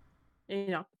 Mm.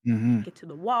 Mm-hmm. Get to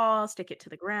the wall, stick it to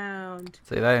the ground.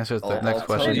 See, that answers the I'll next tell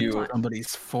question. you-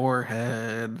 Somebody's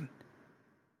forehead.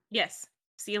 Yes,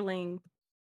 ceiling.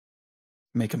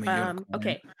 Make him a unicorn.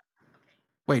 Okay.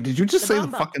 Wait, did you just The say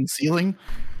bum the bum. fucking ceiling?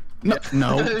 No,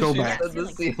 no, go She back. said the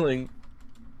ceiling.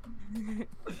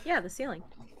 Yeah, the ceiling.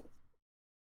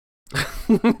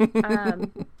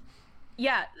 Um,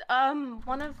 Yeah,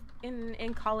 one of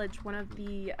in college, one of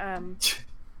the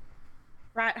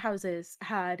frat houses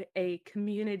had a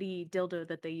community dildo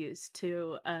that they used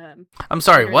to I'm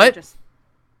sorry, literally what? just-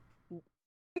 Did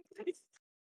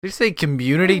you say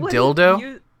community They wouldn't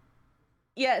dildo?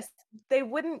 Yes, they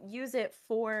wouldn't use it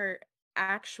for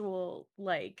actual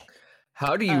like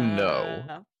How do you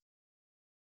know?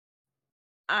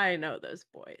 I know those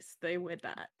boys. They would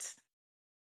not.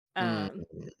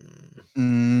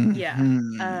 Mm, Yeah.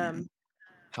 Mhm.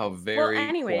 How very Well,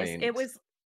 anyways, quaint. it was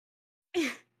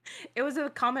it was a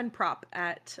common prop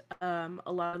at a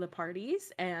lot of the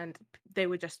parties, and they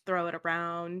would just throw it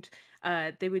around.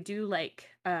 They would do like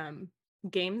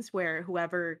games where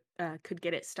whoever could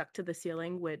get it stuck to the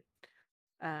ceiling would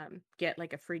get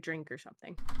like a free drink or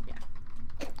something. Yeah,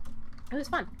 it was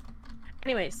fun.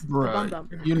 Anyways, the bum Bruh, bum.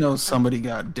 you know somebody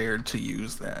got dared to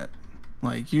use that.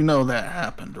 Like, you know that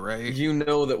happened, right? You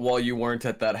know that while you weren't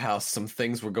at that house, some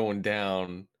things were going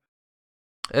down.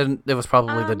 And it was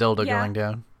probably the dildo yeah. going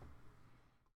down.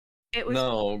 It was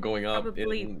No, going up,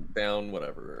 probably- in, down,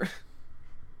 whatever.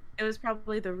 It was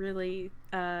probably the really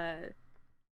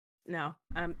no.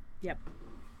 Yep.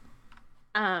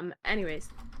 Anyways,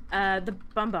 the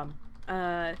bum bum.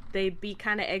 They'd be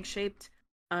kind of egg shaped.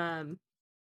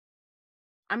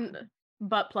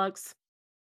 butt plugs.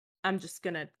 I'm just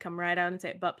gonna come right out and say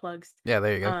it, butt plugs. Yeah,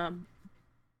 there you go.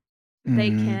 They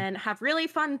can have really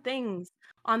fun things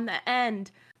on the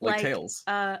end, Like tails.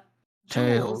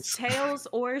 Jewels, tails,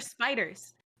 or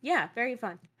spiders. Yeah, very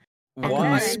fun.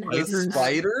 Why then- a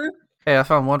spider? Hey, I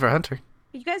found one for Hunter.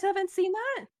 You guys haven't seen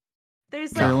that?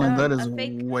 There's like Carolyn, that a is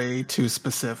fake. way too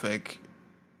specific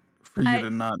for you I- to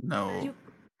not know. you-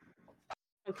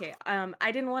 Okay,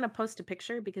 I didn't want to post a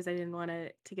picture because I didn't want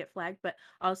to get flagged, but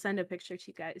I'll send a picture to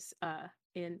you guys.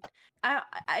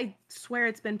 I swear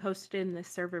it's been posted in this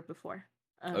server before.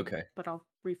 Okay. But I'll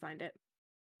re-find it.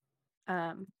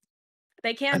 They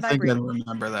I can think I vibrate.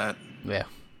 remember that. Yeah.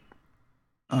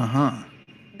 Uh-huh.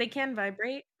 They can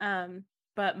vibrate,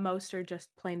 but most are just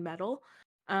plain metal.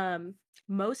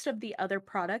 Most of the other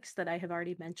products that I have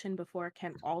already mentioned before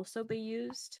can also be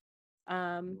used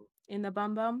in the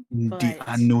bum bum. The But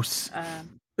anus.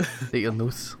 The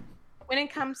anus. when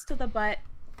it comes to the butt,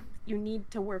 you need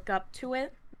to work up to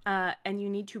it, and you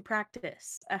need to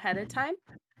practice ahead of time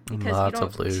because Lots you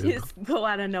of don't lube. just go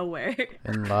out of nowhere.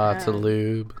 And lots of Um,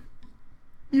 lube.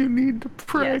 You need to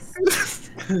practice.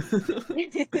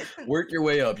 Work your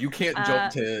way up. You can't Uh,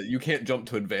 jump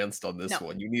to advanced on this no.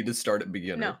 one. You need to start at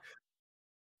beginner. No.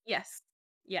 Yes.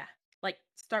 Yeah. Like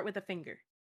start with a finger,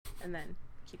 and then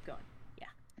keep going.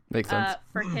 Makes sense.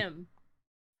 For him,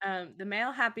 the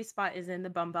male happy spot is in the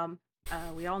bum bum.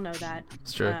 We all know that.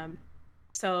 It's true.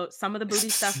 So some of the booty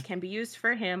stuff can be used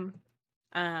for him.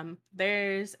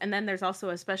 There's also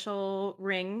a special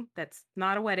ring that's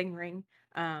not a wedding ring.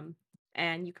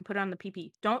 And you can put it on the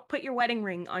PP. Don't put your wedding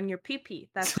ring on your PP.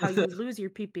 That's how you lose your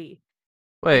PP.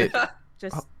 Wait,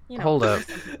 Just hold up.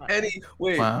 something about Any it.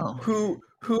 wait, Wow. who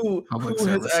Public has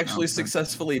service actually announcement.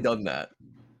 successfully done that?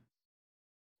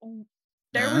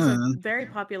 There was a Uh. very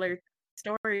popular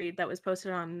story that was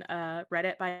posted on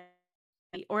Reddit by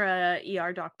a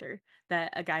ER doctor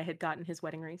that a guy had gotten his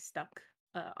wedding ring stuck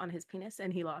on his penis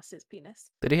and he lost his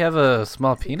penis. Did he have a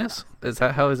small Yes, he penis? Is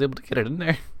that how he was able to get it in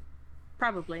there?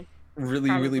 Probably. Really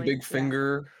Probably, big yeah.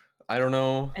 finger. I don't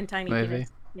know. And tiny Maybe.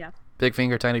 penis. Yeah. Big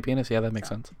finger, tiny penis? Yeah, that makes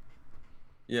So. sense.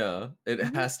 Yeah, it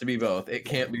Mhm. has to be both. It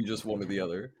can't be just one or the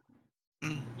other.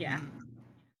 Yeah.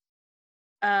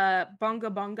 Bonga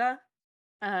bonga,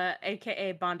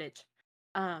 aka bondage.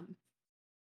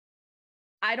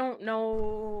 I don't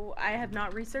know. I have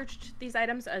not researched these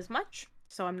items as much,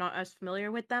 so I'm not as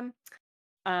familiar with them.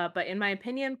 But in my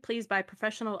opinion, please buy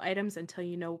professional items until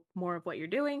you know more of what you're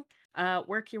doing.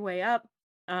 Work your way up.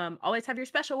 Always have your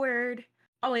special word.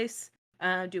 Always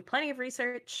do plenty of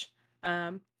research.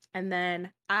 And then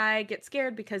I get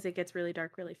scared because it gets really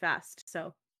dark really fast.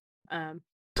 So,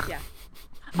 yeah.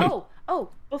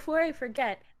 Oh, before I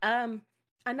forget,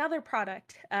 another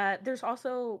product. There's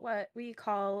also what we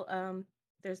call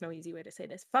there's no easy way to say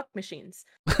this. Fuck machines.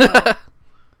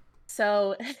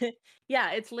 So,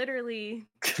 yeah, it's literally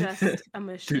just a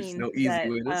machine no easy that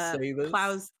way to say this.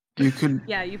 plows. You could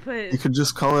Yeah, you put you could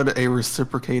just call it a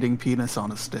reciprocating penis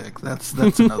on a stick. That's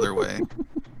another way.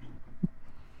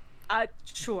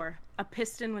 sure, a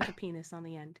piston with a penis on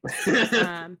the end.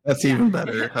 That's Yeah. even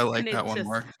better. I like And that it one just-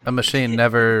 more. A machine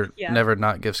never Yeah. never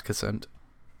not gives consent.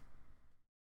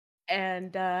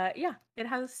 And yeah, it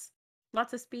has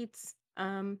lots of speeds.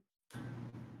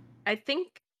 I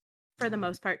think for the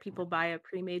most part, people buy a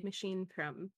pre-made machine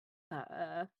from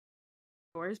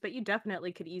stores, but you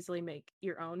definitely could easily make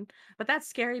your own. But that's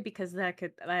scary because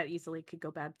that easily could go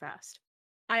bad fast.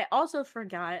 I also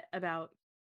forgot about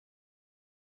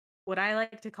what I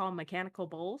like to call mechanical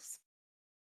bowls.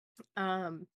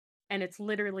 And it's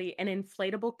literally an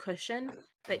inflatable cushion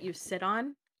that you sit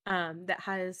on that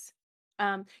has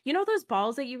you know those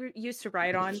balls that you used to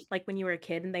ride on like when you were a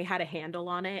kid and they had a handle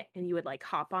on it and you would like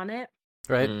hop on it?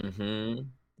 Right?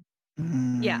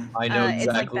 Mm-hmm. Yeah. I know It's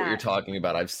exactly like what you're that. talking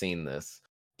about. I've seen this,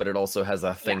 but it also has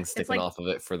a thing it's sticking like- off of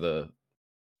it for the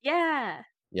Yeah.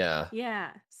 yeah.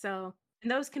 Yeah. So,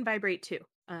 and those can vibrate too.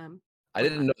 I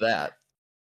didn't know that.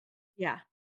 Yeah.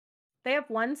 They have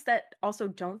ones that also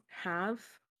don't have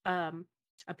a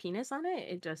penis on it.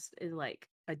 It just is like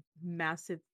a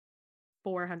massive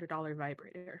 $400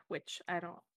 vibrator, which I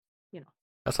don't,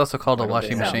 That's also called a Why don't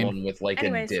washing they have machine. one with like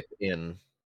Anyways. a dip in.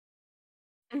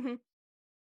 Mhm.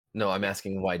 No, I'm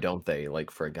asking why don't they like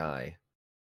for a guy?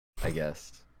 I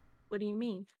guess What do you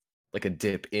mean? like a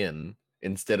dip in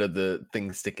instead of the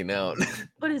thing sticking out.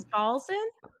 Put his balls in?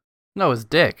 No, it's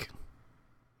dick.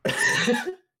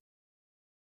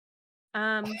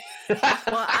 Well,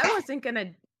 I wasn't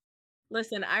gonna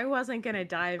listen. I wasn't gonna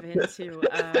dive into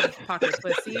pocket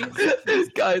pussies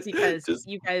Guys, because just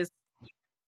you guys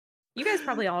You guys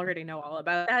probably already know all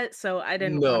about that, so I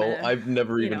didn't want No, to, I've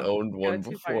never even owned go one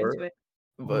too far before. into it.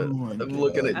 But Oh my I'm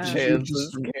looking at God. Did you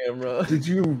Chance's just- camera. Did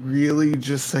you really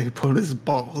just say put his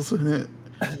balls in it?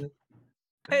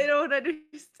 I don't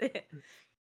understand.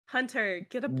 Hunter,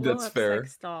 get a blow That's up fair.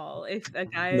 sex doll. If a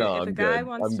guy, No, if I'm a guy good.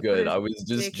 wants I'm to good. put I his was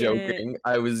just dick in it, joking.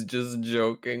 I was just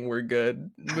joking. We're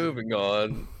good. Moving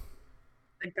on.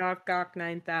 the Gawk Gawk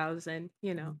 9000,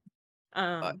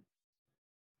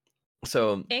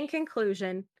 So In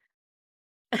conclusion,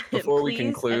 before we please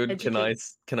conclude, educate.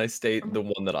 can I state Mhm. the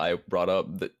one that I brought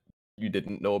up that you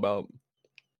didn't know about?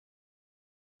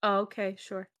 Oh, okay,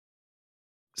 sure.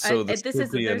 So the There's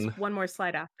Scorpion. one more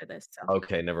slide after this, so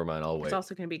Okay, never mind. I'll it's wait.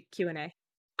 also going to be Q&A.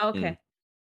 Okay.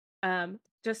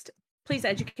 Just please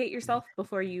educate yourself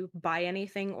before you buy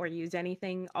anything or use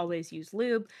anything. Always use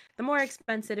lube. The more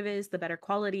expensive it is, the better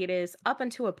quality it is. Up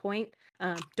until a point,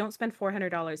 don't spend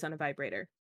 $400 on a vibrator.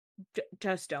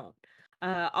 Just don't.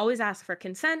 Always ask for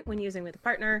consent when using with a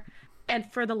partner.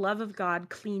 And for the love of God,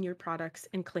 clean your products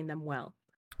and clean them well.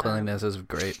 Cleanliness is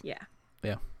great. Yeah.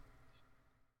 Yeah.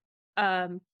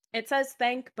 It says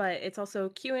thank, but it's also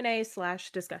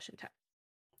Q&A/discussion time.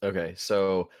 Okay,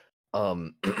 so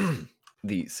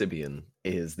the Sybian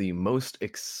is the most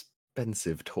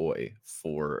expensive toy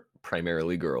for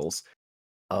primarily girls.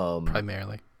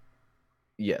 Primarily.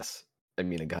 Yes. I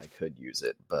mean, a guy could use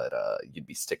it, but you'd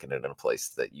be sticking it in a place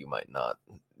that you might not,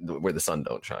 where the sun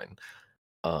don't shine.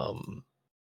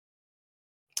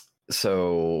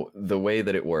 So the way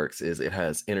that it works is it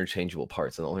has interchangeable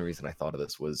parts, and the only reason I thought of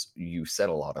this was you said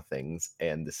a lot of things,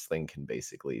 and this thing can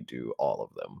basically do all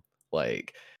of them.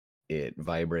 Like, it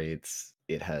vibrates.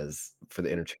 It has, for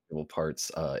the interchangeable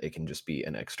parts, it can just be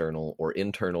an external or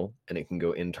internal, and it can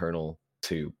go internal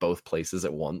to both places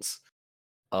at once.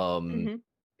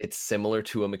 It's similar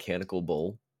to a mechanical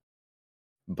bull,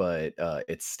 but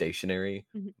it's stationary.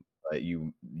 Mhm.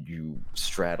 You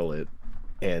straddle it,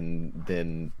 and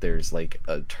then there's like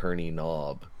a turny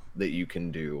knob that you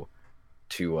can do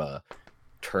to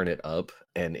turn it up,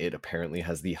 and it apparently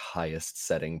has the highest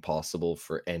setting possible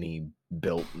for any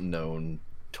built known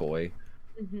toy.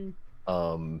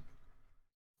 And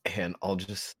I'll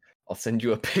send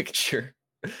you a picture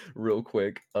real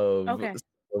quick of Okay.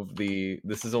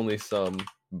 this is only some,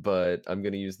 but I'm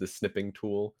gonna use the snipping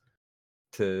tool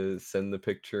to send the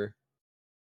picture.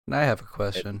 And I have a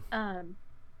question.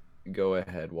 Go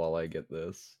ahead while I get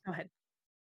this. Go ahead.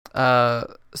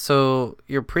 So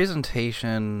your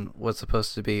presentation was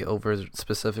supposed to be over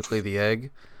specifically the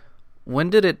egg. When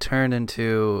did it turn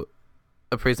into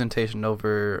a presentation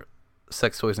over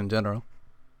sex toys in general?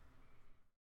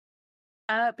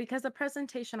 Because the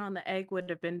presentation on the egg would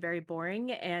have been very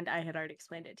boring, and I had already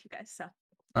explained it to you guys, so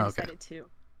I decided to.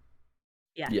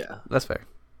 Yeah, that's fair.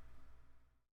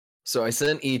 So I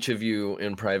sent each of you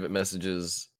in private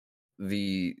messages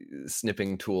the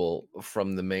snipping tool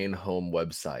from the main home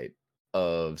website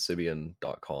of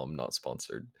Sybian.com, not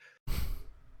sponsored.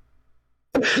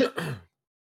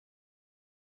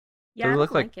 Yeah, They I look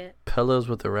don't like it. pillows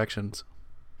with erections.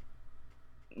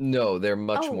 No, they're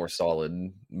much Oh. more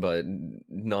solid, but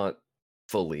not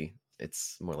fully.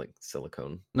 It's more like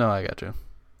silicone. No, I got you.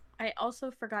 I also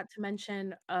forgot to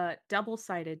mention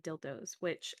double-sided dildos,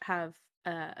 which have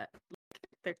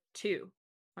they're two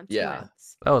on two Yeah.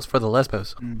 ends. That was for the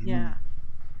lesbos. Mhm. Yeah.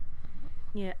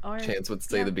 Yeah. Or Chance would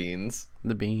say yeah. the beans.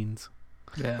 The beans.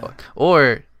 Yeah.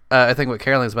 Or I think what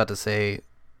Caroline's about to say,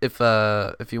 if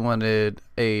you wanted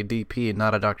a DP and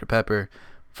not a Dr. Pepper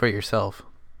for yourself.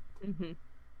 Mm-hmm.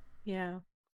 Yeah.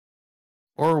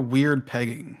 Or weird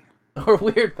pegging. Or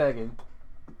weird pegging.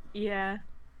 Yeah.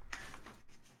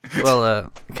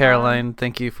 Well, Caroline,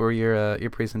 thank you for your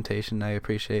presentation. I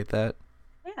appreciate that.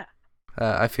 Yeah.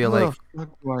 I feel How like the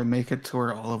fuck do I make it to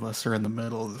where all of us are in the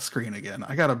middle of the screen again?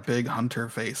 I got a big hunter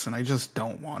face, and I just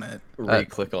don't want it.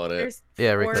 Right-click on it. There's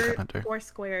right-click four, on Hunter. 4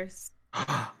 squares.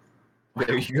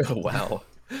 There you go. Wow.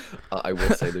 I will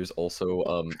say there's also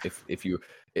if you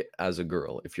as a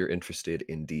girl, if you're interested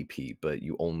in DP but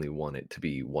you only want it to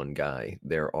be one guy,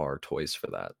 there are toys for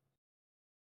that.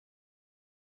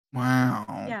 Wow.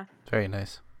 Yeah. Very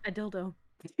nice. A dildo.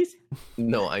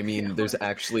 No, I mean Yeah. there's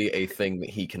actually a thing that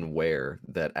he can wear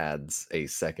that adds a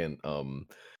second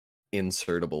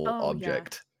insertable Oh, yeah.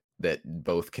 object that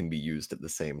both can be used at the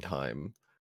same time.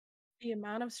 The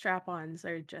amount of strap-ons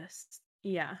are just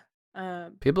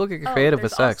People get creative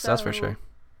with there's sex, that's for sure.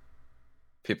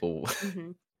 People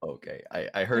Mhm. Okay,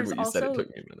 I heard There's what you said. It also-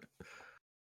 took me a minute.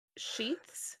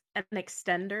 sheaths and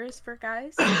extenders for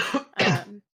guys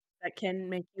that can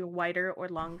make you wider or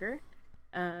longer.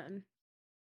 And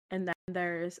then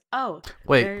there's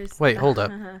Wait, hold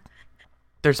up.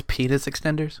 There's penis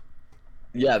extenders?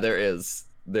 Yeah, there is.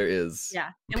 There is. Yeah,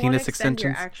 it Penis won't extend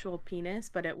your extensions? actual penis,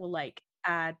 but it will like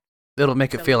add. It'll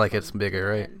make it feel like it's silicone bigger, to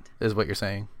the right? end. Is what you're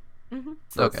saying. Mhm.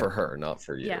 Okay. For her, not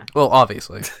for you. Yeah, Well,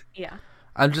 obviously. yeah.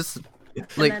 I'm just And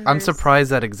like then I'm there's-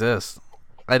 surprised that exists.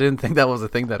 I didn't think that was a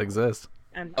thing that exists.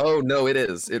 And Oh no, it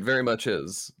is. It very much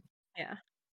is. yeah,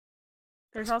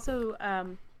 there's also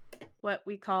what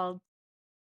we call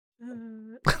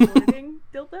squirting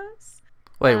dildos,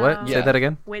 Wait, what? Say Yeah. that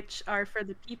again. which are for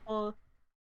the people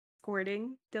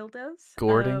squirting dildos,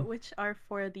 Squirting? which are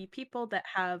for the people that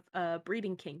have a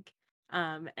breeding kink,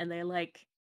 and they like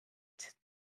to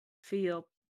feel.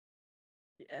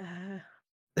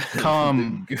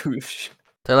 Come. The goosh.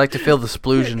 They like to feel the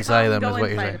splooge inside come of them, go is what you're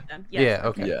inside saying. of them. Yes, Yeah,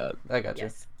 okay. Yeah. I got you.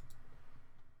 Yes.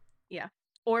 Yeah.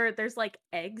 Or there's like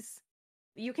eggs.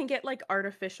 You can get like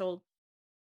artificial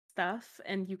stuff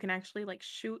and you can actually like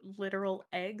shoot literal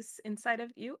eggs inside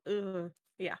of you. Ugh.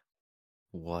 Yeah.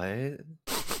 What?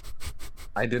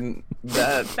 I didn't.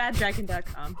 That.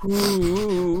 Baddragon.com.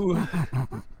 Ooh.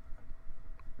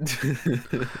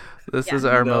 This Yeah. is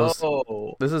our most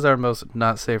No. this is our most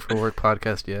not safe for work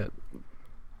podcast yet.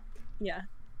 Yeah.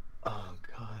 Oh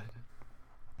god.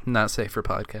 Not safe for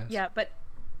podcast. Yeah, but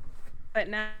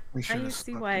now We you should've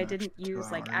see slept why I an didn't extra 2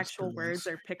 use like hours actual for words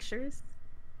this. or pictures.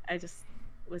 I just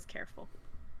was careful.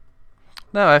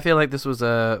 No, I feel like this was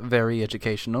very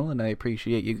educational, and I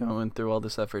appreciate you going through all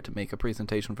this effort to make a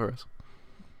presentation for us.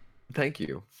 Thank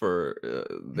you for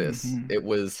this. Mhm. It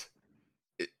was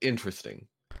interesting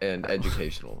and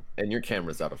educational, and your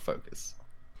camera's out of focus.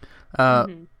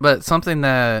 Mhm. But something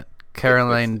that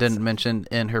Caroline sense. didn't mention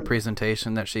in her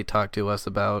presentation that she talked to us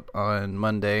about on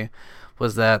Monday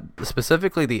was that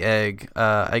specifically the egg,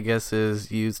 I guess, is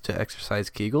used to exercise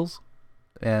Kegels,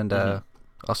 and Mhm.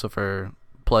 also for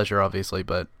pleasure, obviously,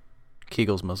 but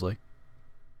Kegels mostly.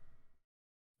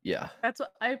 Yeah. That's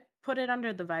what I put it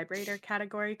under the vibrator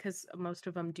category because most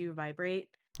of them do vibrate.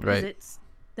 'Cause Right. it's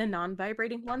the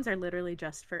non-vibrating ones are literally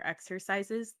just for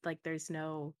exercises. Like there's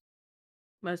no,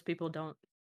 most people don't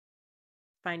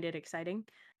find it exciting.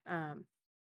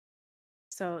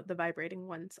 So the vibrating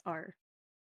ones are,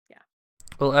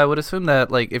 Well, I would assume that,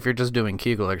 like, if you're just doing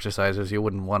Kegel exercises, you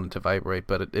wouldn't want it to vibrate,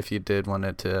 but if you did want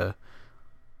it to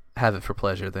have it for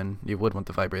pleasure, then you would want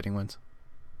the vibrating ones.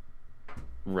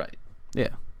 Right.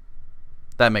 Yeah.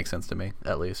 That makes sense to me,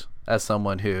 at least, as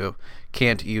someone who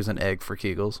can't use an egg for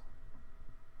Kegels.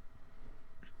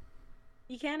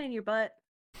 you can in your butt.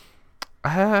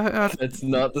 It's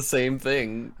not the same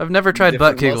thing. I've never tried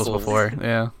butt Different Kegels muscles. before,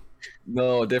 yeah.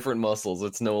 No, different muscles.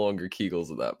 It's no longer Kegels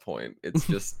at that point. It's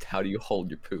just how do you hold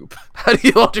your poop? How do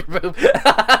you hold your poop?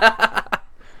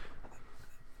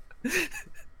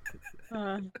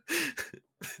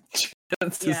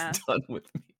 Chance Yeah. is done with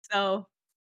me. So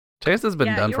Chase has been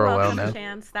yeah, done you're for a while welcome, now.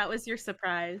 Chance. That was your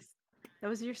surprise. That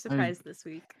was your surprise this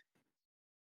week.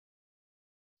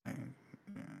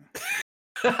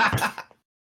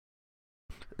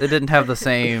 It didn't have the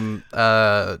same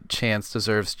Chance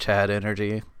deserves Chad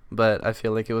energy, but I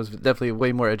feel like it was definitely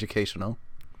way more educational.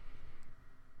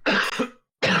 I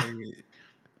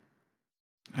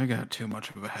got too much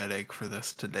of a headache for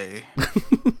this today.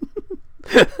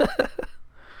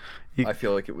 I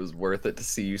feel like it was worth it to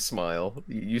see you smile.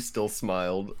 You still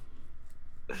smiled.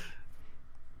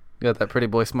 Got that pretty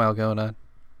boy smile going on.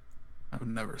 I've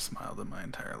never smiled in my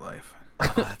entire life.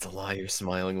 Oh, that's a lie. You're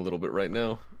smiling a little bit right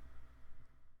now.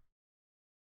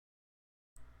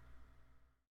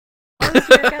 What was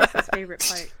your guys' favorite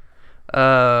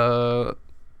part?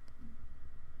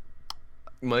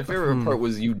 My favorite part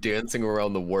was you dancing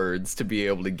around the words to be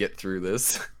able to get through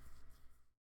this.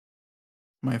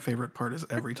 My favorite part is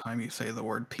every time you say the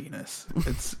word penis.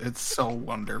 It's so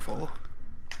wonderful.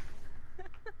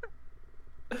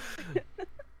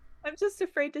 I'm just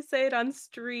afraid to say it on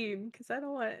stream because I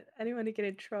don't want anyone to get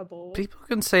in trouble. People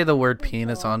can say the word Oh,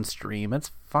 penis God. on stream. It's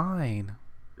fine.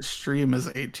 Stream is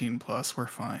 18 plus. We're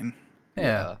fine.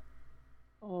 Yeah.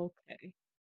 Okay.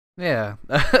 Yeah.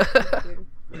 Thank you.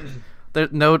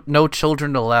 There's no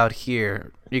children allowed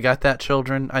here. You got that,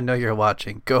 children? I know you're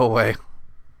watching. Go away.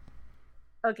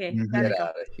 Okay, Mhm. gotta Get go.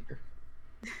 out of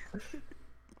here.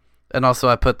 And also,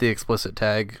 I put the explicit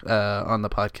tag on the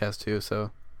podcast too, so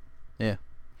yeah,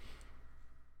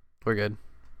 we're good.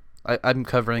 I'm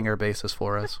covering our bases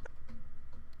for us.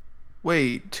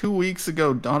 Wait, 2 weeks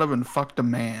ago, Donovan fucked a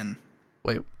man.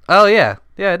 Wait. Oh yeah,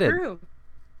 I did. True.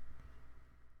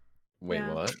 Wait,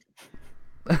 Yeah. what?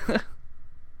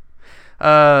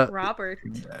 Robert.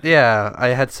 Yeah, I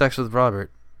had sex with Robert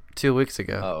 2 weeks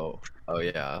ago. Oh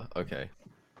yeah. Okay.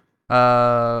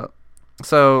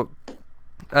 So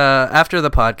after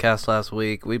the podcast last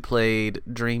week, we played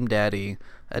Dream Daddy,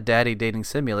 a daddy dating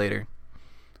simulator,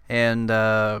 and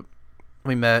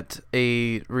we met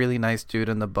a really nice dude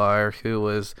in the bar who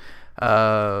was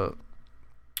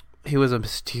he was a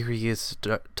mysterious,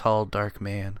 tall, dark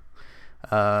man,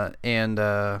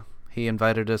 and he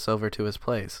invited us over to his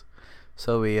place,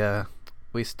 so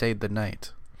we stayed the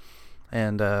night,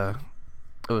 and it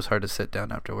was hard to sit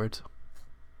down afterwards.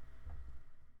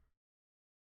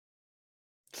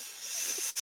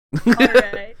 All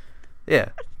right. Yeah.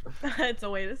 That's a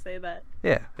way to say that.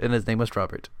 Yeah, and his name was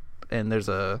Robert. And there's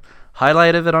a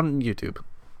highlight of it on YouTube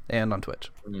and on Twitch.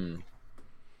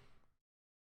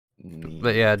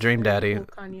 But yeah, Dream Daddy. Cool,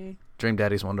 Kanye. Dream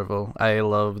Daddy's wonderful. I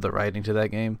love the writing to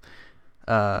that game.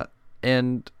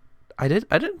 And I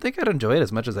didn't think I'd enjoy it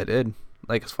as much as I did.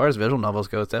 Like, as far as visual novels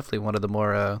go, it's definitely one of the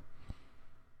more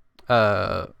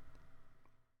I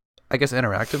guess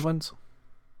interactive ones.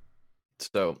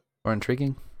 So, or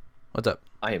intriguing. What's up?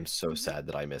 I am so sad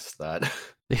that I missed that.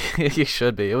 You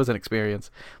should be. It was an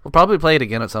experience. We'll probably play it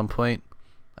again at some point.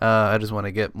 I just want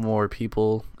to get more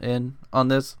people in on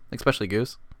this, especially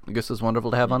Goose. Goose is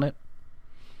wonderful to have on it.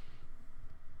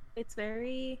 It's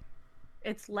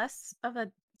less of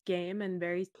a game and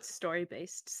very story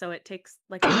based, so it takes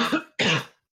like a lot of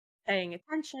paying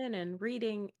attention and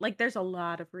reading. Like, there's a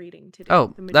lot of reading to do.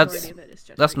 Oh, the majority of it is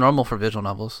just that's reading. normal for visual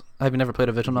novels. Have you never played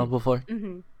a visual novel before?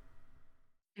 Mm-hmm.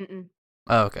 Mm-mm.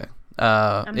 Oh, okay.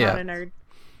 I'm yeah. not a nerd.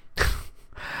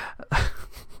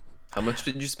 How much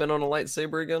did you spend on a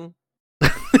lightsaber again?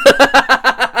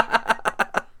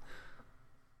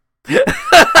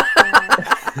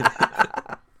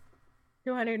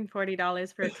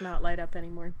 $240 for it to not light up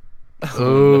anymore.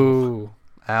 Ooh,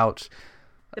 ouch.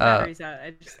 The battery's out.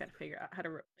 I just gotta figure out how to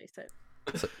replace it.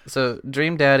 So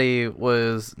Dream Daddy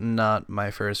was not my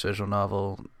first visual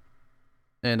novel,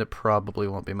 and it probably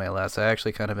won't be my last. I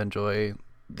actually kind of enjoy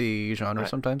the genre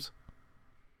sometimes.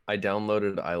 I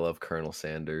downloaded I Love Colonel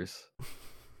Sanders.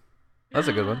 That's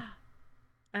a good one.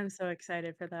 I'm so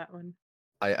excited for that one.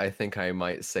 I think I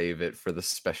might save it for the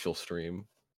special stream.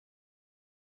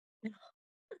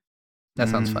 That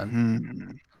sounds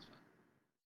fun.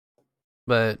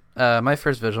 But my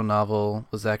first visual novel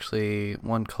was actually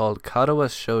one called Kadowa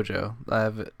Shoujo.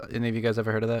 Have any of you guys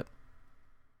ever heard of that?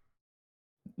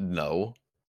 No.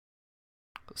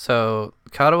 So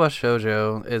Kadowa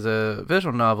Shoujo is a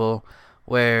visual novel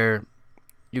where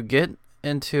you get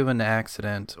into an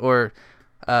accident, or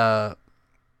it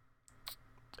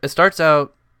starts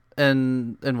out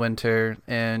in winter,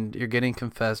 and you're getting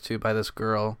confessed to by this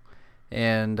girl,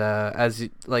 and as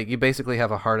you basically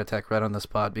have a heart attack right on the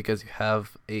spot because you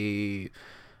have a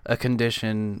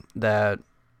condition that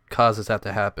causes that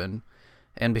to happen,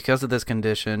 and because of this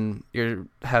condition, you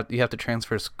have to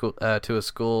transfer school to a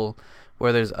school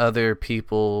where there's other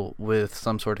people with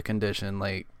some sort of condition,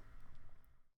 like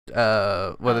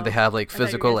whether they have like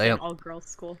physical all girls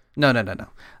school. No.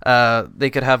 They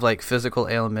could have like physical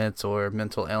ailments or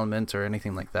mental ailments or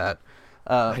anything like that.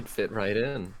 I'd fit right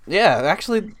in. Yeah,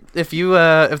 actually, if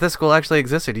this school actually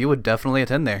existed, you would definitely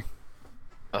attend there.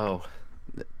 Oh.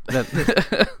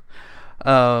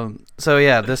 So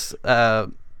yeah, this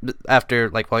after,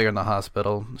 like, while you're in the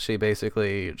hospital, she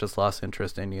basically just lost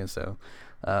interest in you. So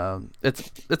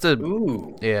it's a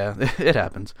Ooh. Yeah, it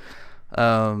happens.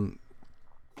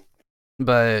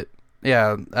 But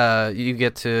yeah, you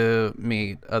get to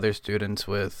meet other students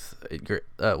with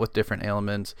different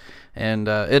ailments, and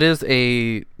it is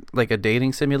a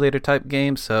dating simulator type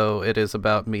game. So it is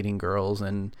about meeting girls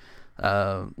and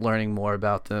learning more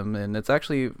about them, and it's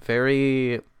actually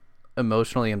very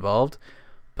emotionally involved.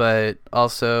 But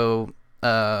also,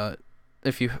 there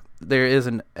is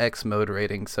an X mode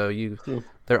rating, so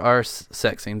there are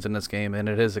sex scenes in this game, and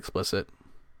it is explicit.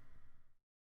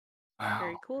 Wow.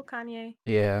 Very cool, Kanye.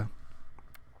 Yeah.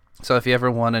 So if you ever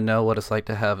want to know what it's like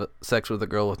to have sex with a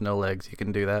girl with no legs, you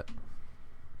can do that.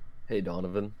 Hey,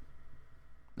 Donovan.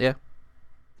 Yeah.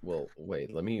 Well,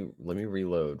 wait. Let me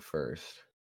reload first.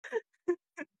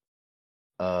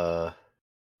 Yeah,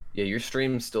 your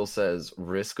stream still says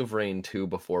Risk of Rain 2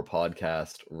 before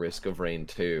podcast, Risk of Rain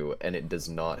 2, and it does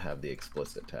not have the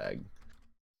explicit tag.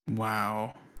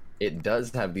 Wow. It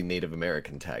does have the Native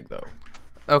American tag, though.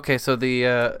 Okay, so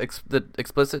the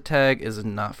explicit tag is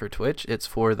not for Twitch; it's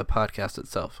for the podcast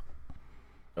itself.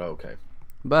 Oh, okay.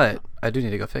 But I do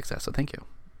need to go fix that, so thank you.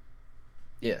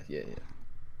 Yeah.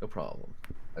 No problem.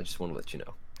 I just want to let you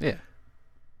know. Yeah.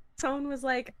 Someone was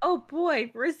like, "Oh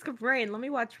boy, Risk of Rain. Let me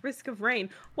watch Risk of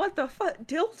Rain." What the fuck,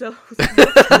 dildos?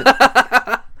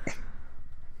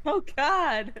 Oh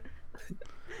God.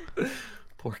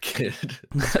 Poor kid.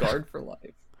 Scarred for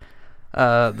life.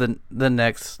 The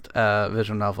next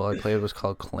visual novel I played was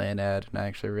called Clanad, and I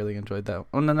actually really enjoyed that.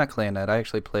 Oh no, not Clanad. I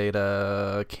actually played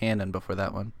Canon before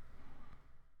that one.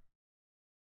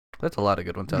 There's a lot of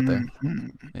good ones out there.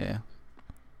 Mhm. Yeah,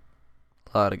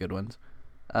 a lot of good ones.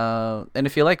 And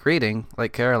if you like reading,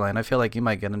 like Caroline, I feel like you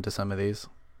might get into some of these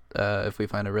if we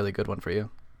find a really good one for you.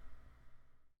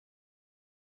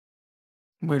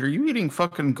 Wait, are you eating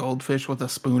fucking goldfish with a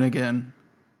spoon again?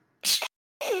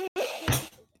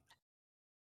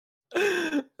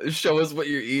 Show us what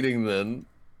you're eating then.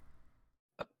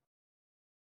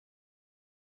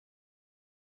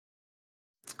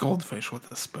 It's goldfish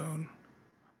with a spoon.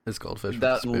 It's goldfish with a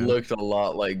That spoon. looked a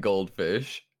lot like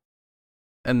goldfish.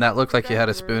 And that looked like you had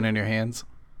a spoon in your hands.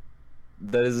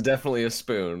 That is definitely a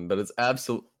spoon. That is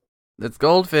absolute. It's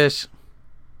goldfish.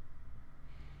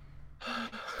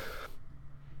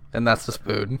 And that's the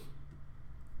spoon.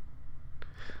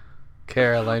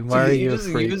 Caroline, why are you a just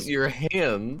freak? use your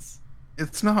hands?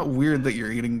 It's not weird that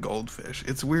you're eating goldfish.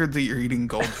 It's weird that you're eating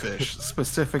goldfish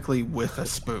specifically with a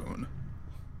spoon.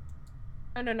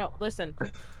 No. Listen,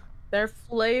 they're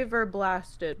flavor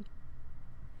blasted.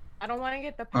 I don't want to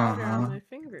get the powder on my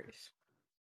fingers.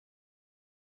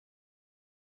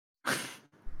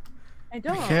 I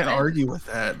don't. I can't argue with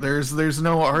that. There's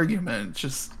no argument.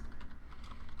 Just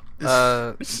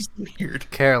it's just weird.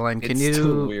 Caroline, It's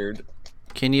too weird.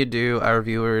 can you do our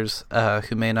viewers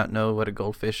who may not know what a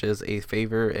goldfish is a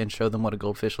favor and show them what a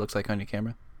goldfish looks like on your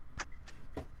camera?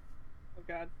 Oh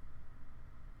God.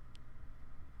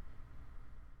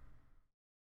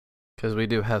 Because we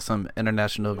do have some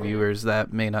international viewers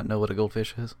that may not know what a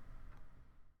goldfish is.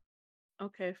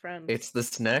 Okay, friends. It's the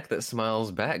snack that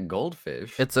smiles back.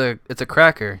 Goldfish. It's a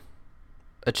cracker,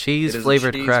 a cheese It is a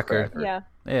flavored cheese cracker. cracker.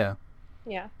 Yeah.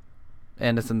 Yeah,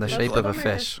 and it's in the Most shape of a them are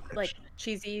fish. just, like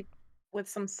cheesy with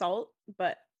some salt,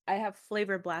 but I have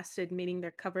flavor blasted, meaning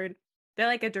they're covered. They're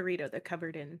like a Dorito. They're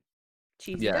covered in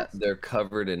cheesy Yeah, dust. they're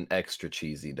covered in extra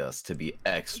cheesy dust to be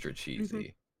extra Mm-hmm.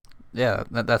 cheesy. Yeah,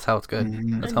 that's how it's good.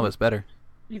 Mhm. That's how it's better.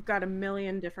 You've got a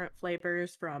million different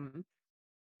flavors from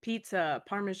pizza,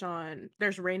 Parmesan.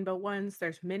 There's rainbow ones.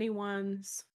 There's mini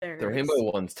ones. There's The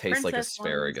rainbow ones taste like princess ones.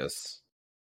 asparagus.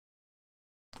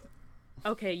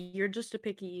 Okay, you're just a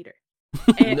picky eater.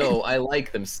 And- No, I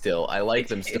like them still. I like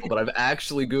them still, but I've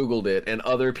actually Googled it, and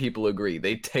other people agree.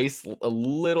 They taste a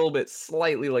little bit,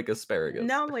 slightly like asparagus.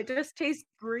 No, it just tastes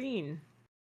green.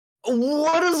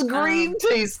 What does green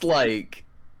taste like?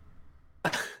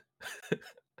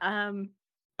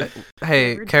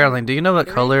 Hey, Never Caroline, do you know what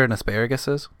Really? color an asparagus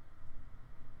is?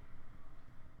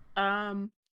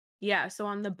 Yeah, so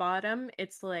on the bottom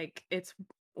it's like it's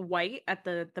white at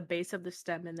the base of the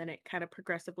stem, and then it kind of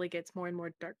progressively gets more and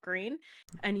more dark green,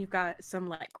 and you've got some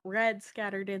like red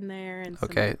scattered in there and some,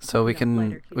 Okay, so we lighter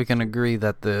can hues too. agree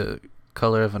that the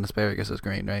color of an asparagus is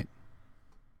green, right?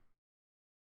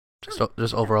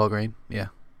 Just overall green. Yeah,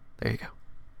 there you go.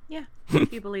 Yeah,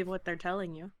 if you believe what they're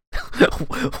telling you.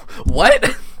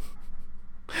 What?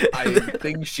 I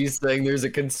think she's saying there's a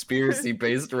conspiracy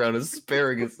based around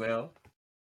asparagus now.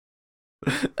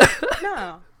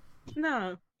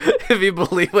 No. If you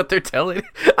believe what they're telling,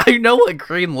 I know what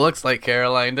green looks like,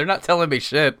 Caroline. They're not telling me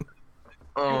shit.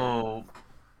 Oh.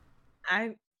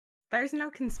 There's no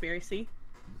conspiracy.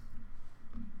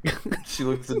 She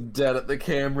looks dead at the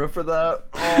camera for that.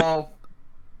 Oh.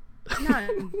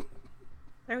 None.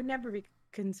 There would never be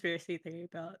conspiracy theory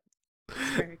about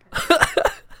asparagus.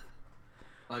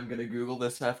 I'm gonna Google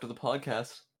this after the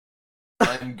podcast.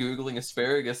 I'm Googling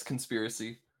asparagus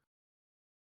conspiracy.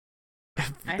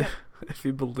 If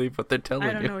you believe what they're telling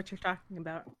I don't you. know what you're talking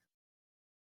about.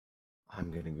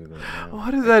 I'm gonna Google it now.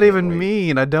 What does I that can't even wait.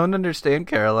 mean? I don't understand,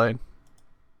 Caroline.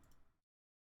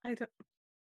 I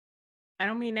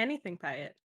don't mean anything by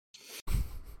it.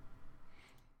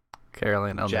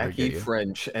 Caroline, I'll never Jackie get you.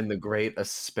 French and the Great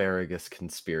Asparagus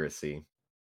Conspiracy.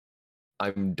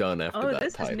 I'm done after Oh, that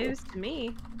this title. is news to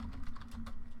me.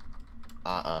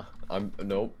 I'm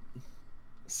nope.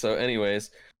 So,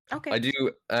 anyways, Okay. I do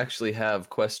actually have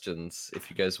questions if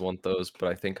you guys want those, but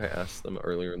I think I asked them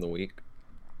earlier in the week.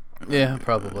 Yeah,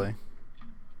 probably.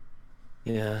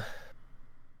 Yeah.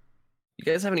 You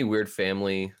guys have any weird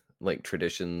family like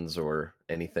traditions or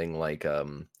anything like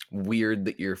weird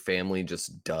that your family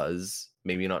just does?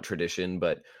 Maybe not tradition,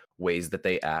 but ways that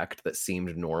they act that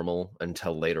seemed normal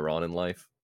until later on in life?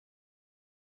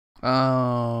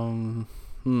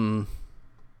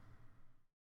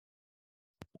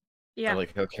 Yeah, I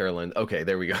like how Caroline. Okay,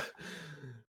 there we go.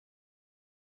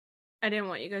 I didn't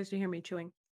want you guys to hear me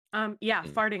chewing. Yeah, Mm.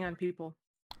 farting on people.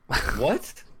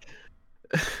 What?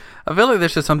 I feel like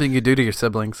this is something you do to your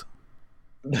siblings.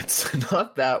 That's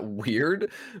not that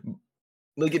weird.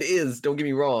 Like, it is, don't get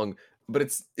me wrong, but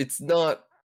it's not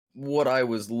what I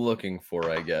was looking for,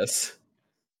 I guess.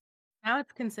 Now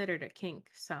it's considered a kink,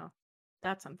 so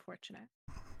that's unfortunate.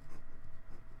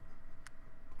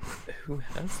 Who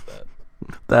has that?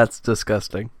 That's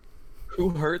disgusting. Who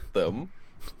hurt them?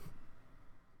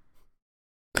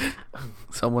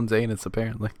 Someone's anus,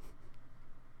 apparently.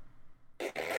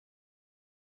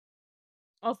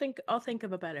 I'll think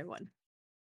of a better one.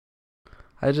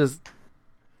 I just...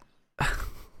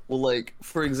 Well, like,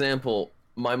 for example,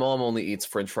 my mom only eats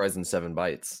french fries in 7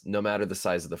 bites, no matter the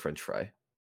size of the french fry.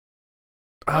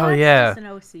 Oh, That's yeah. just an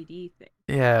OCD thing.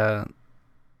 Yeah.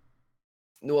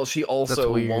 Well, she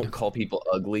also weird. won't call people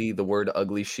ugly. The word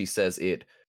ugly, she says it,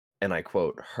 and I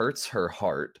quote, hurts her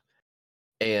heart.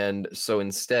 And so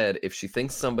instead, if she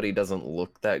thinks somebody doesn't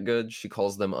look that good, she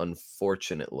calls them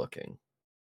unfortunate looking.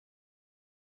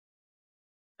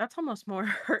 That's almost more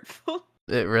hurtful.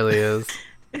 It really is.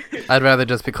 I'd rather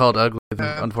just be called ugly than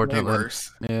Way unfortunately.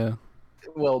 worse. Yeah.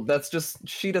 Well, that's just,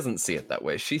 she doesn't see it that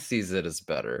way. She sees it as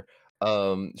better.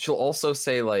 She'll also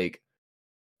say, like,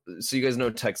 so you guys know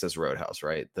Texas Roadhouse,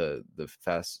 right? The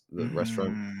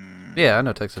restaurant. Yeah, I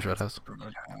know Texas Roadhouse.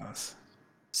 Roadhouse.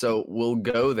 So we'll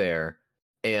go there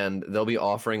and they'll be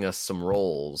offering us some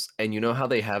rolls. And you know how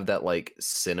they have that, like,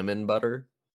 cinnamon butter?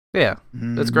 Yeah,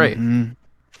 that's great. Mhm.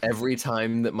 Every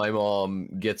time that my mom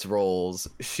gets rolls,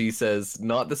 she says,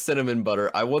 not the cinnamon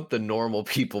butter, I want the normal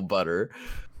people butter.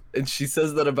 And she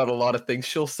says that about a lot of things.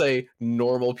 She'll say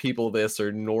normal people this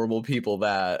or normal people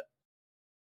that.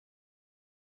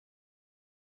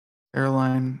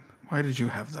 Caroline, why did you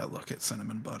have that look at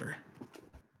cinnamon butter?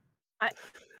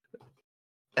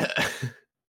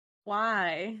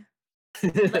 Why?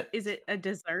 Like, is it a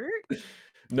dessert?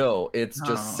 No, it's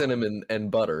just No. cinnamon and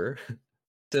butter.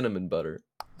 Cinnamon butter.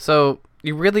 So,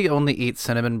 you really only eat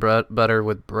cinnamon butter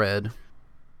with bread.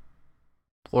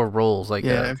 Or rolls like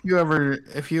Yeah, that.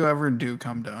 if you ever do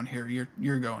come down here,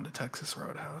 you're going to Texas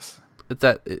Roadhouse. It's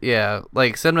that, yeah,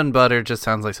 like cinnamon butter just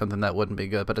sounds like something that wouldn't be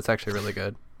good, but it's actually really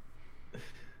good.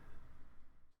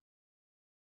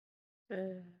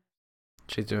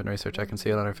 She's doing research. I can see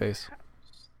it on her face.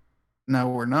 Now,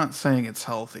 we're not saying it's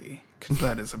healthy, because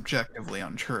that is objectively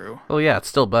untrue. Oh yeah, it's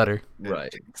still butter.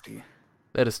 Right. Tasty.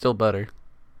 It is still butter.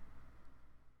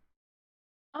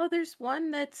 Oh, there's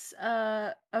one that's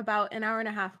about an hour and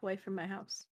a half away from my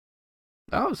house.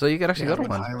 Oh, so you could actually Yeah, I go to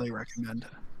would one. highly recommend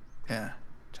it. Yeah,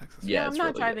 Texas. Yeah, I'm it's not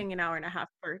really good. driving an hour and a half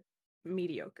for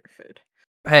mediocre food.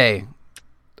 Hey,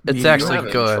 it's You You actually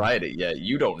haven't good. tried it yet.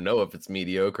 You don't know if it's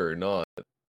mediocre or not.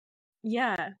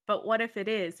 Yeah, but what if it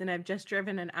is, and I've just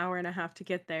driven an hour and a half to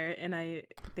get there, and I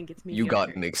think it's You mediocre?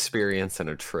 got an experience and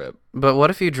a trip. But what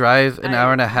if you drive an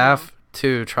hour and a I half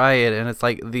to try it and it's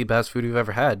like the best food you've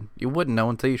ever had? You wouldn't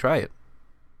know until you try it.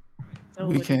 So We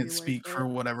would it be can't worth speak it? for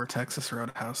whatever Texas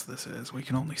Roadhouse this is. We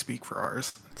can only speak for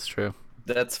ours. It's true.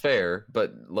 That's fair,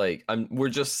 but like we're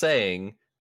just saying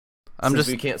since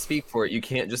we can't speak for it, you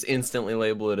can't just instantly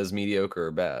label it as mediocre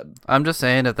or bad. I'm just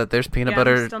saying that there's peanut Yeah, I'm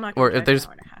butter still not gonna or drive if there's an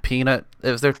hour and a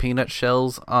half. peanut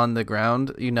shells on the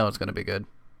ground, you know it's going to be good.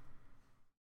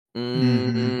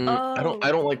 Mhm.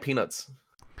 I don't like peanuts.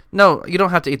 No, you don't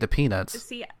have to eat the peanuts.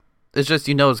 See, It's just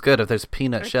you know it's good if there's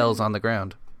peanut I shells can- on the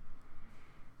ground.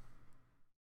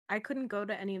 I couldn't go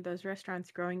to any of those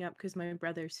restaurants growing up because my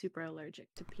brother's super allergic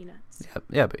to peanuts.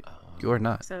 Yeah, but you're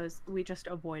not. So we just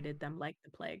avoided them like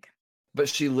the plague. But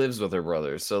she lives with her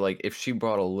brother, so like if she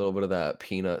brought a little bit of that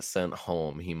peanut scent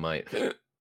home, he might.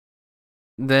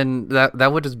 Then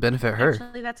that would just benefit her.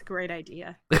 Actually, that's a great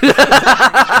idea.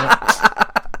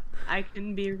 I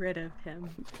can be rid of him.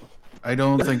 I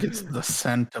don't think it's the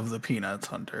scent of the peanuts,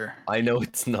 Hunter. I know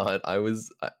it's not. I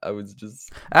was just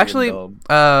being Actually, dumb.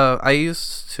 I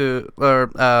used to,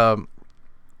 or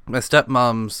my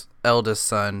stepmom's eldest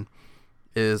son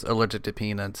is allergic to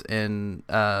peanuts, and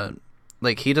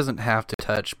like he doesn't have to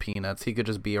touch peanuts. He could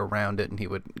just be around it, and he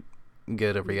would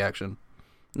get a reaction.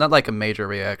 Not like a major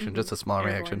reaction, just a small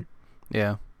reaction.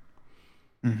 Yeah.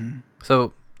 Mm-hmm.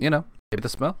 So maybe the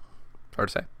smell. Hard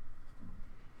to say.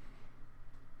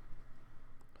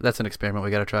 That's an experiment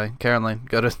we gotta try. Caroline,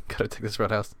 go to Texas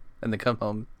Roadhouse and then come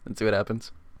home and see what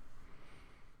happens.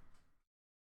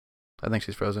 I think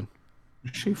she's frozen.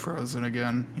 Is she frozen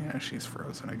again? Yeah, she's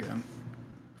frozen again.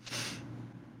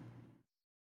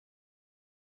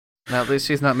 Now at least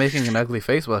she's not making an ugly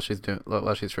face while she's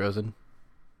frozen.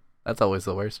 That's always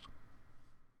the worst.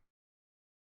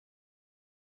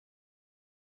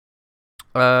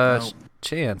 No.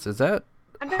 Chance, is that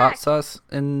I'm hot back. sauce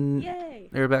in Yay!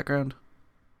 your background?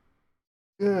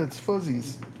 Yeah, it's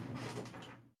fuzzies.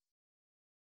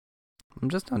 I'm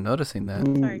just not noticing that.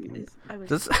 Sorry, guys. I was.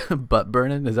 Just butt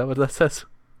burning? Is that what that says?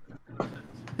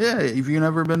 Yeah, have you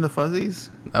never been to Fuzzy's?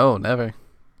 Oh, never.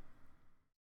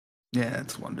 Yeah,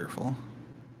 it's wonderful.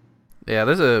 Yeah,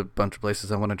 there's a bunch of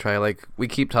places I want to try. Like, we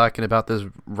keep talking about this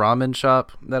ramen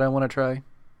shop that I want to try.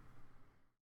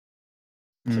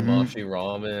 Tamashi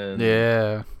ramen.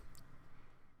 Yeah.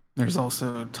 There's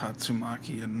also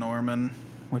Tatsumaki in Norman,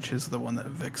 which is the one that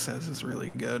Vic says is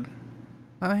really good.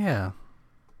 Oh, yeah.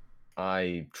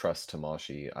 I trust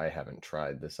Tamashi. I haven't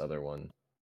tried this other one.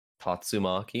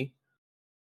 Tatsumaki?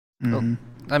 Mm-hmm.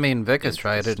 I mean, Vic has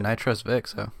tried it, and I trust Vic,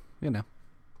 so, you know.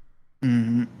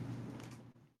 Mm-hmm.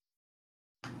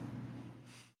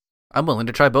 I'm willing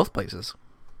to try both places.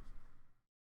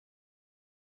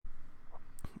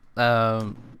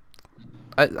 I'm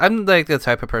like the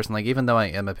type of person, like, even though I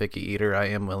am a picky eater, I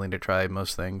am willing to try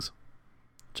most things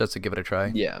just to give it a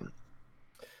try. Yeah.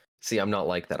 See, I'm not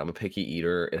like that. I'm a picky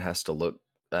eater. It has to look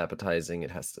appetizing.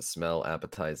 It has to smell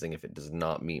appetizing. If it does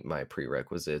not meet my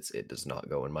prerequisites, it does not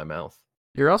go in my mouth.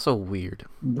 You're also weird.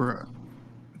 Bruh.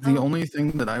 The only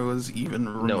thing that I was even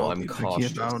No, I'm remotely picky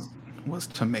cautious. about was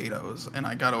tomatoes, and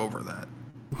I got over that.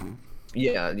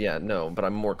 Yeah, no, but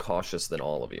I'm more cautious than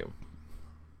all of you.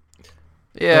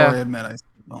 Yeah. Though I admit I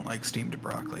don't like steamed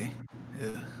broccoli.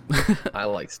 Yeah. I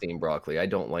like steamed broccoli. I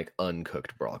don't like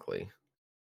uncooked broccoli.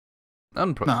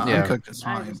 Uncooked is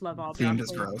I fine. just love all Steamed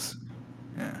is broccoli. gross.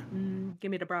 Yeah.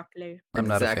 Give me the broccoli. I'm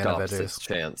not a Exact fan of opposites, veggies.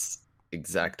 Chance.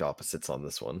 Exact opposites on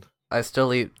this one. I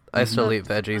still eat Mhm.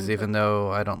 veggies, even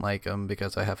though I don't like them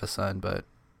because I have a son, but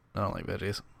I don't like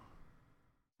veggies.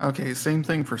 Okay, same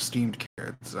thing for steamed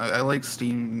carrots. I like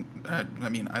steamed.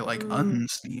 I like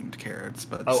unsteamed carrots,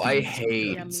 but Oh, I steamed is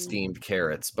hate Yummy. steamed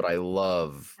carrots, but I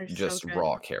love They're so just good.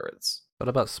 raw carrots. What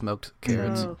about smoked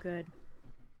carrots? Oh, good.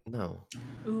 No.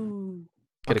 Ooh.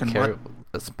 Get a Fucking carrot.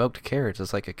 A smoked carrot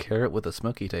is like a carrot with a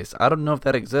smoky taste. I don't know if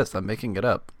that exists. I'm making it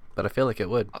up, but I feel like it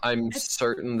would. I'm It's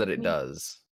certain that it me.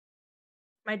 does.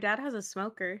 My dad has a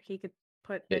smoker. He could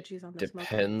put It veggies on the smoker.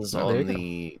 Depends Oh, there on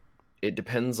you go. it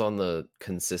depends on the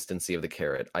consistency of the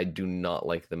carrot. I do not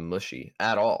like them mushy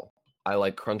at all. I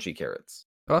like crunchy carrots.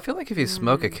 Well, I feel like if you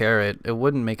smoke a Mm. carrot, it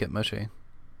wouldn't make it mushy.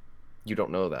 You don't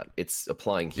know that. It's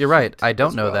applying heat. You're right. I don't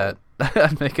as know well. that.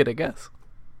 I'd make it a guess.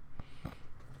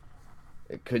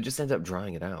 It could just end up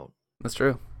drying it out. That's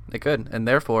true. It could, and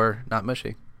therefore not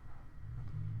mushy.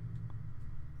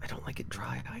 I don't like it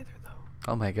dry either, though.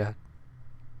 Oh my god.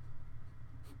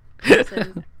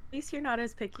 Listen, at least you're not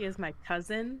as picky as my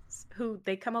cousins, who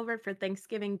they come over for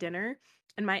Thanksgiving dinner,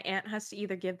 and my aunt has to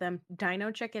either give them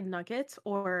dino chicken nuggets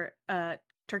or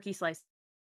turkey slice.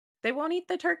 They won't eat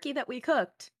the turkey that we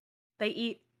cooked. They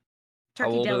eat How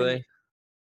turkey old are deli.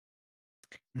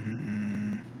 they?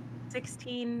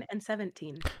 16 and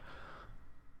 17.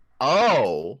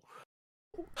 Oh.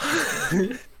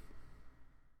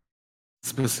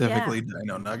 Specifically,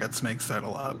 Dino Nuggets makes that a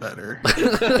lot better.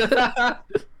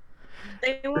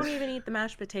 They won't even eat the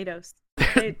mashed potatoes.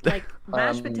 They, like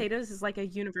mashed Um, potatoes is like a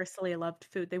universally loved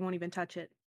food. They won't even touch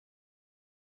it.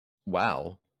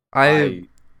 Wow. I'm They won't eat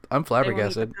the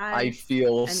flabbergasted. pie. I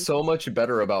feel and- so much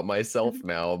better about myself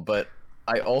now, but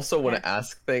I also want to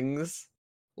ask things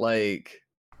like,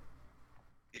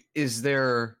 is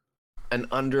there an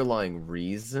underlying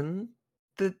reason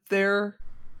that they're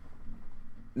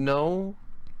no?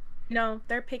 No,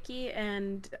 they're picky,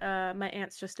 and my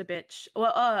aunt's just a bitch.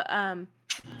 Well,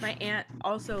 my aunt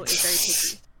also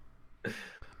is very picky,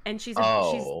 and she's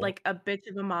Oh. like a bitch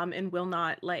of a mom and will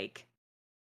not like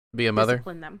Be a mother?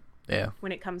 discipline them Yeah.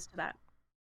 when it comes to that.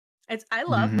 I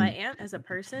love my Mhm. aunt as a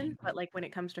person, but like when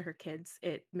it comes to her kids,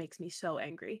 it makes me so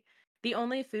angry. The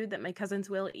only food that my cousins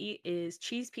will eat is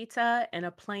cheese pizza and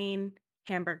a plain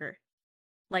hamburger.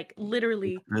 Like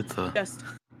literally just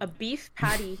a beef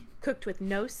patty cooked with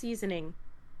no seasoning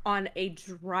on a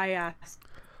dry ass.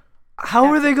 How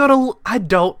are That's they it. gonna? I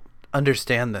don't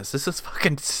understand this. This is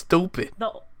fucking stupid.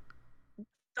 The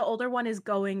older one is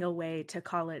going away to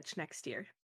college next year.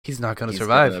 He's not gonna He's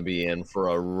survive. gonna be in for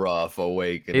a rough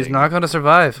awakening. He's not gonna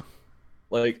survive.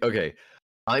 Like, okay,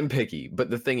 I'm picky, but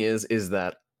the thing is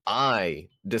that I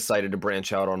decided to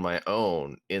branch out on my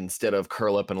own instead of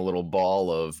curl up in a little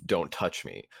ball of don't touch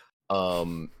me.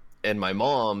 And my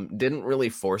mom didn't really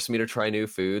force me to try new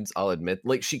foods, I'll admit.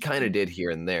 Like, she kind of did here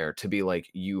and there to be like,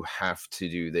 you have to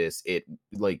do this. It,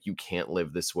 like, you can't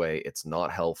live this way. It's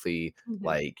not healthy. Mhm.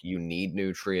 Like, you need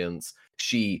nutrients.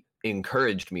 She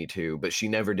encouraged me to, but she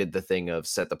never did the thing of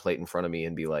set the plate in front of me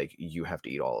and be like, you have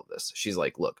to eat all of this. She's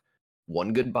like, look,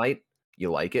 one good bite, you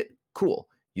like it, cool.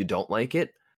 You don't like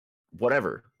it,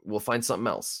 whatever. We'll find something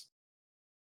else.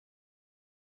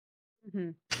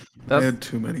 Mhm. I had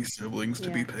too many siblings to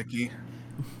be Yeah. picky.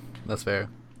 That's fair.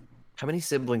 How many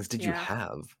siblings did you Yeah.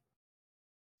 have?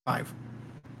 5.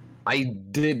 I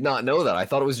did not know that. I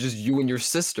thought it was just you and your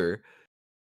sister.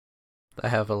 I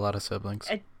have a lot of siblings.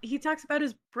 And he talks about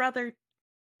his brother.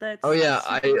 That's Oh yeah,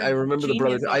 super I remember the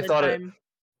brother. genius all I the thought time.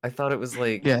 I thought it was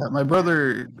like Yeah, my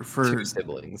brother, 2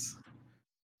 siblings.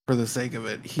 for the sake of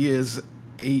it, he is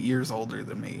 8 years older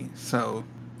than me, so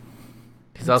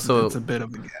He's also it's a bit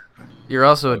of a gap. You're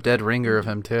also a dead ringer of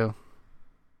him too.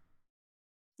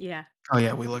 Yeah. Oh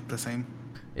yeah, we look the same.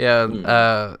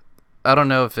 Yeah, I don't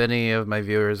know if any of my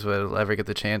viewers will ever get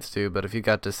the chance to, but if you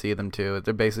got to see them too,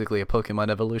 they're basically a Pokemon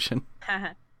evolution.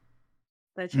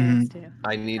 The chance to.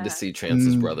 I need to see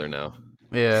Chance's brother now.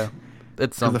 Yeah,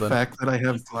 it's For something. the fact that I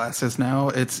have glasses now,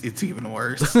 it's even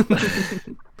worse. Oh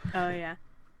yeah.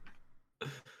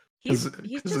 He's 'Cause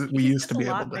just we he's used to just be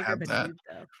a lot able to bigger have of a that. dude,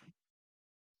 though.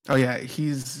 Oh yeah,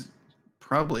 he's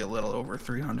probably a little over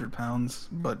 300 pounds,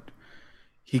 but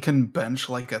he can bench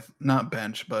like not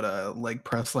bench, but leg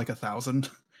press like 1,000.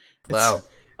 Wow.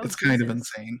 Oh, It's kind of Jesus.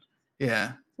 insane.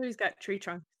 Yeah. So he's got tree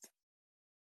trunks.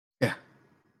 Yeah.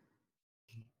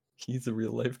 He's a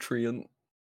real life treant.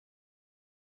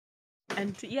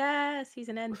 And yes, he's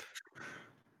an end.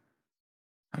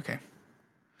 Okay.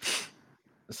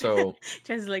 So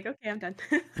Chance is like, okay, I'm done.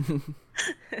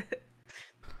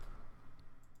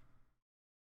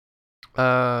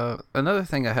 Another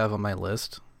thing I have on my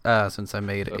list, since I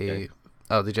made Okay.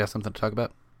 Oh, did you have something to talk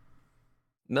about?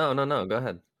 no, go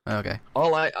ahead. Okay.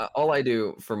 All I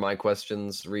do for my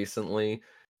questions recently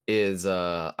is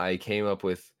I came up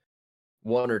with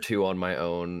 1 or 2 on my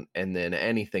own, and then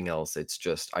anything else, it's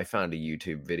just I found a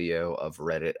YouTube video of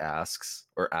Reddit asks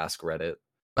or Ask Reddit.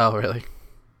 Oh, really?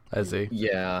 I see.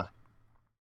 Yeah.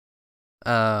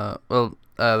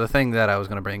 The thing that I was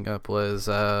going to bring up was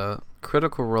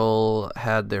Critical Role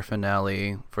had their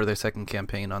finale for their second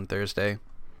campaign on Thursday,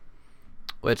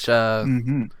 which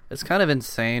it's kind of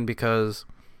insane because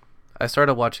I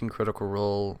started watching Critical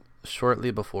Role shortly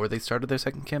before they started their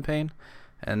second campaign,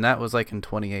 and that was like in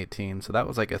 2018, so that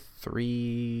was like a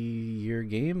 3-year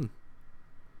game.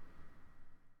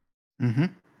 Mm-hmm.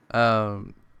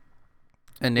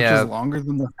 And Which yeah, is longer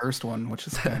than the first one, which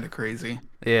is kind of crazy.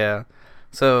 yeah.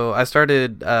 So I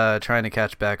started trying to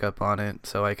catch back up on it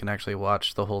so I can actually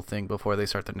watch the whole thing before they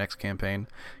start their next campaign.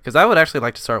 Because I would actually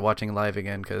like to start watching live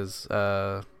again because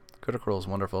Critical Role is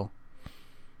wonderful.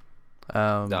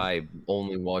 I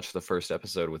only watched the first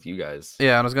episode with you guys.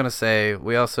 Yeah, I was going to say,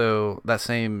 we also, that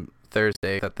same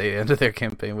Thursday that they ended their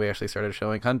campaign, we actually started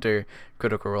showing Hunter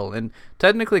Critical Role. And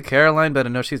technically Caroline, but I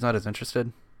know she's not as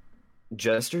interested.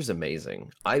 Jester's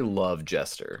amazing. I love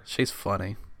Jester. She's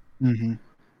funny. Mm-hmm.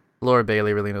 Laura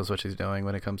Bailey really knows what she's doing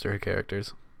when it comes to her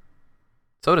characters.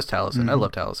 So does Taliesin. I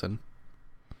love Taliesin.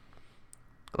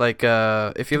 Like,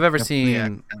 if you've ever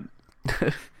seen...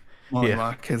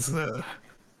 Mollywock is a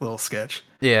little sketch.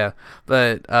 Yeah,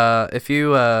 but if you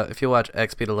watch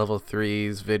XP to Level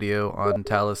 3's video on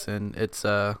Taliesin, it's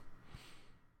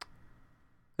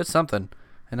something.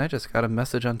 And I just got a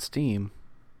message on Steam.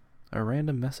 A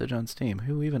random message on Steam.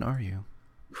 Who even are you?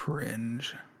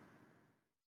 Cringe.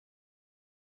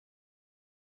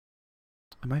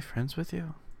 Am I friends with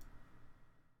you?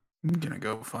 I'm gonna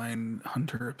go find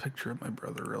Hunter a picture of my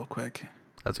brother real quick.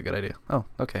 That's a good idea. Oh,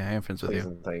 okay, I am friends with Please you.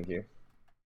 and thank you.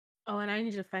 Oh, and I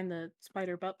need to find the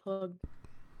spider butt plug.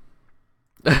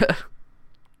 You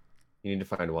need to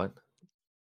find what?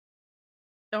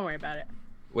 Don't worry about it.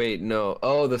 Wait, no.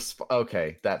 Oh,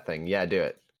 okay, that thing. Yeah, do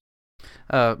it.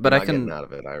 But I'm I not can getting out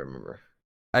of it. I remember.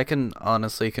 I can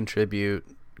honestly contribute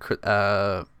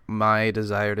my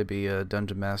desire to be a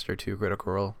dungeon master to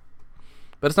Critical Role.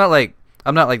 But it's not like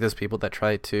I'm not like those people that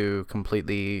try to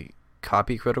completely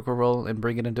copy Critical Role and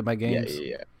bring it into my games.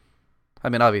 Yeah. I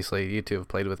mean, obviously, you two have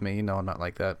played with me. You know I'm not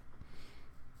like that.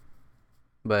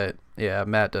 But yeah,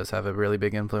 Matt does have a really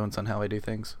big influence on how I do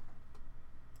things.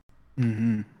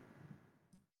 Mm-hmm.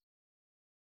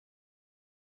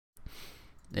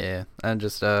 Yeah, I'm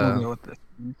just We'll go with this.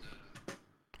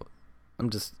 I'm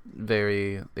just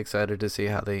very excited to see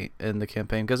how they end the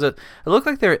campaign because it looked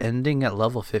like they're ending at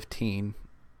level 15,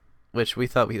 which we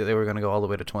thought they were going to go all the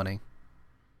way to 20.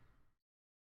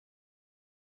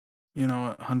 You know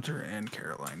what? Hunter and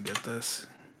Caroline get this.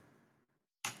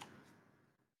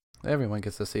 Everyone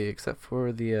gets to see except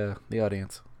for the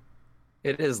audience.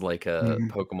 It is like a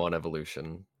Mhm. Pokemon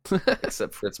evolution,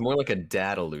 except for it's more like a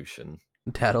Datalution.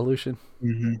 Datalution.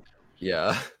 Mm-hmm.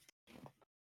 Yeah.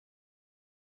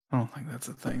 I don't think that's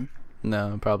a thing.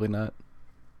 No, probably not.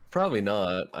 Probably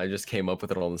not. I just came up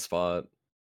with it on the spot.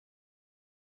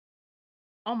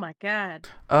 Oh my god.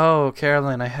 Oh,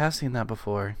 Caroline, I have seen that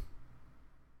before.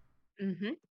 Mm-hmm.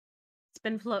 It's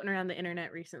been floating around the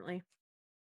internet recently.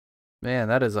 Man,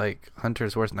 that is like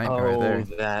Hunter's worst nightmare right Oh, there.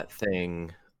 that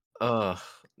thing. Ugh,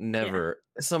 never.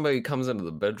 Somebody comes into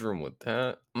the bedroom with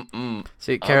that.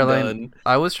 See, I'm Caroline, done.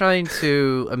 I was trying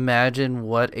to imagine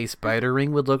what a spider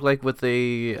ring would look like with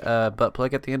the butt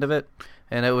plug at the end of it,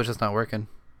 and it was just not working.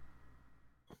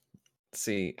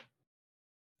 See,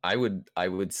 I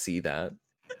would see that,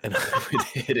 and I would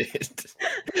hit it.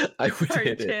 I would Hard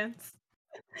hit it. chance.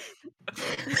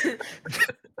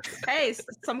 Hey,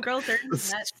 some girls are into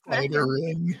The that. spider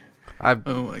ring. I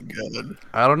Oh my god.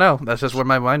 don't know. That's just where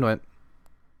my mind went.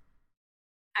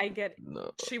 I get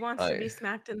No, she wants to be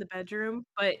smacked in the bedroom,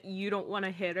 but you don't want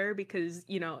to hit her because,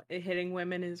 hitting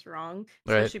women is wrong.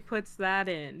 So Right. she puts that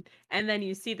in, and then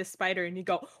you see the spider and you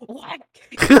go, what?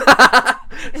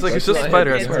 It's like it's just not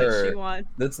spider. hitting I swear. her. She wants.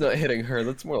 That's not hitting her.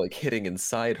 That's more like hitting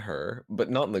inside her, but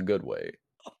not in the good way.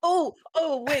 Oh,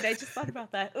 wait, I just thought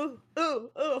about that.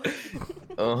 Oh.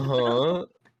 Uh-huh.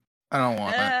 I don't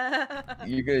want it.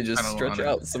 You're gonna I just don't stretch want it.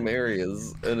 out some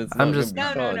areas, and it's I'm not just-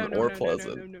 gonna be No, fun or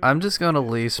pleasant. I'm just gonna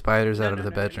leave spiders No, out of no, the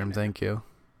no, no, no, bedroom. no. Thank you.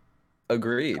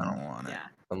 Agreed. I don't want it. Yeah.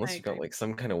 Unless I you got agree. like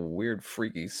some kind of weird,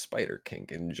 freaky spider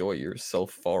kink, enjoy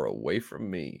yourself far away from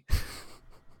me.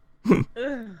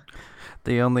 Ugh.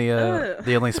 The only Ugh.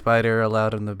 the only spider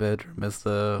allowed in the bedroom is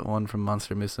the one from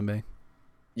Monster Musume.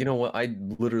 You know what? I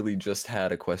literally just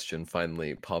had a question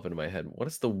finally pop into my head. What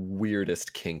is the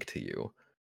weirdest kink to you?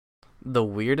 The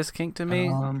weirdest kink to me?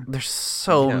 Um, There's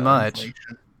so yeah, much.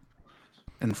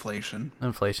 Inflation.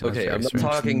 Inflation is Okay, very I'm not strange.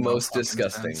 talking No most fucking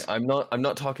disgusting. sense. I'm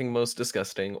not talking most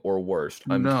disgusting or worst.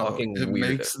 I'm No, talking it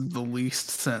weirdest. makes the least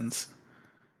sense.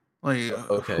 Like,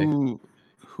 Okay.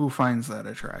 who finds that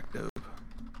attractive?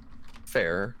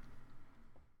 Fair.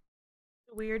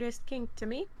 Weirdest kink to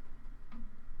me?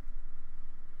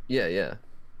 Yeah.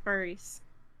 Furries.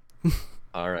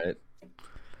 All right.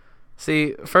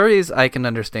 See, furries I can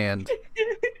understand.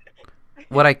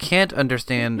 What I can't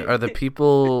understand are the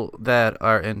people that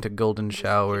are into golden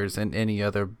showers and any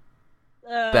other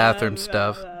bathroom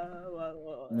stuff.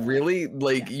 Really?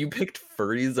 Like you picked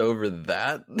furries over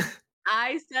that?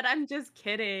 I said I'm just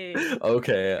kidding.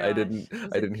 Okay, I Gosh, didn't it was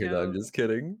I a didn't hear that. I'm joke. just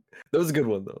kidding. That was a good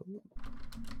one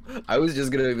though. I was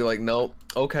just gonna be like, no,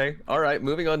 okay, all right,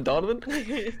 moving on, Donovan.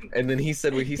 And then he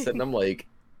said what he said, and I'm like,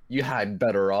 you had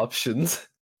better options.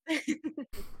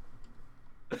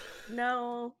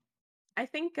 No, I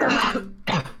think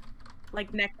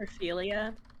like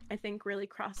necrophilia, I think really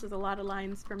crosses a lot of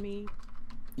lines for me.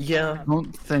 Yeah. I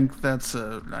don't think that's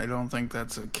a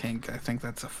kink. I think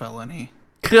that's a felony.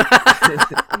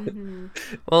 Mhm.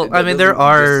 Well, That I mean, there doesn't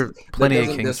are plenty that of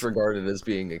doesn't kinks. disregard it as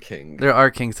being a king. There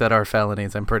are kinks that are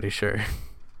felonies, I'm pretty sure.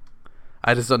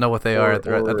 I just don't know what they are at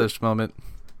Or- this moment.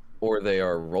 Or they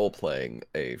are role playing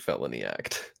a felony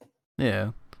act.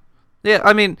 Yeah. Yeah,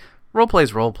 I mean,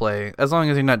 roleplay's roleplay. As long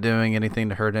as you're not doing anything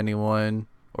to hurt anyone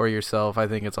or yourself, I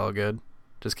think it's all good.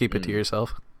 Just keep it to Mm.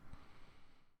 yourself.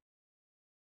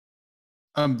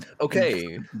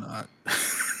 Okay. Not.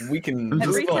 We can move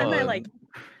Every time on.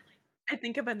 I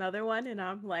think of another one and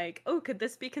I'm like, oh, could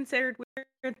this be considered weird?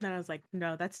 And then I was like,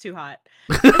 no, that's too hot.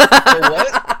 what?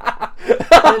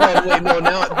 Hold on, wait, no,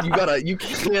 now you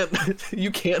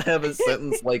can't have a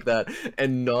sentence like that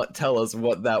and not tell us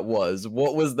what that was.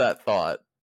 What was that thought,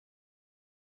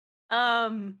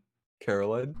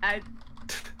 Caroline?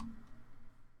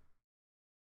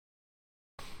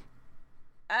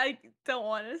 I don't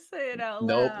want to say it out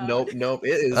loud. Nope. It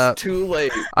is too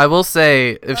late. I will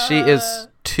say, if she is Uh.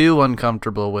 too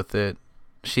uncomfortable with it,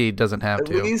 she doesn't have At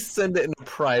to. least send it in a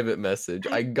private message.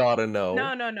 I gotta know.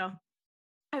 No.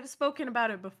 I've spoken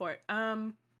about it before.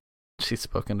 She's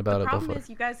spoken about The it problem before. is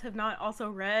you guys have not also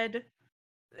read.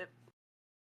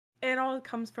 It all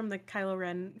comes from the Kylo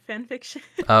Ren fanfiction.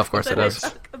 Of course it that I does.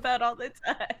 talk about all the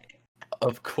time.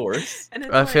 Of course. And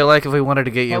it's I feel like if we wanted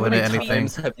to get you How into many anything,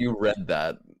 times have you read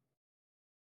that?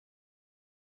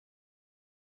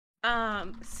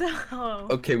 So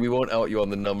Okay, we won't out you on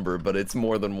the number, but it's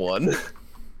more than one.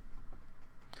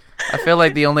 I feel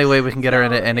like the only way we can get her So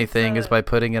into it's, anything is by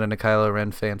putting it in a Kylo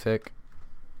Ren fanfic.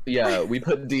 Yeah, we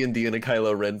put D&D in a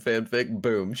Kylo Ren fanfic.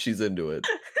 Boom, she's into it.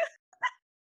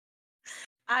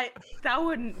 that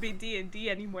wouldn't be D&D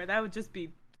anymore. That would just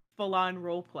be full on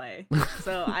role play.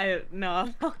 So I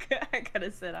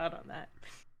gotta sit out on that.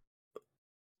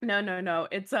 No.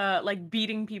 It's like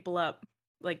beating people up,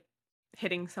 like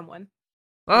hitting someone.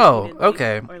 Oh, repeatedly,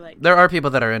 okay. Or like There are people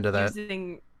that are into that.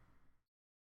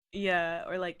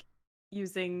 or like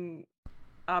using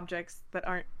objects that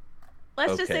aren't.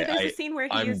 Let's just say Okay, there's a scene where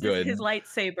he I'm uses good. his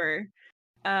lightsaber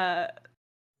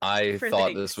I for thought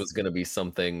things. this was going to be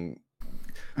something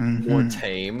Mhm. more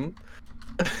tame.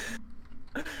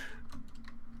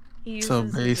 He So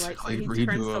uses his basically, he redo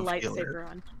turns the of lightsaber Healer.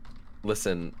 on.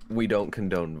 Listen, we don't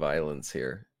condone violence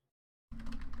here.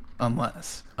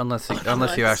 Unless. Unless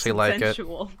you actually like it.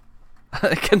 Consensual.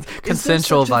 Consensual Is there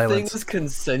such a thing violence. as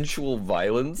consensual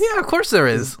violence? Yeah, of course there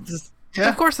is. Yeah.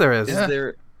 Of course there is.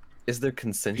 Yeah. Is there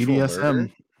consensual BDSM.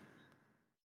 murder?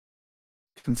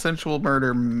 Consensual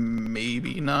murder,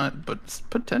 maybe not, but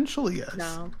potentially yes.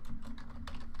 No.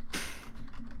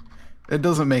 It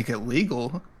doesn't make it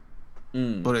legal,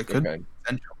 Mm, but it could okay. be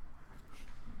consensual.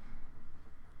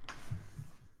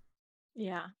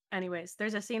 Yeah. Anyways,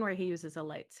 there's a scene where he uses a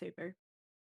lightsaber.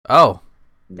 Oh.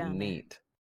 Down there. Neat.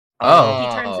 Oh.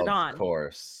 He turns it on. Of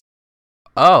course.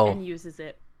 Oh. And uses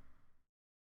it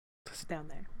down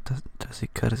there. Does he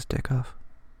cut his dick off?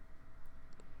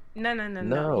 No.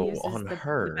 No, He uses on the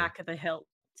her. back of the hilt.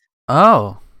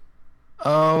 Oh.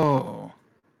 Oh.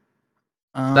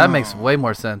 That makes way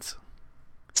more sense.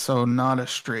 So not a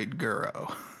straight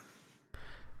Guro.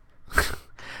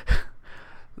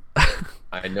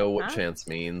 I know what Huh? chance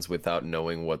means without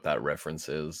knowing what that reference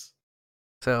is.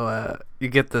 So you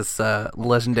get this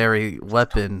legendary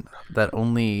weapon that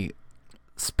only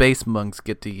space monks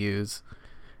get to use,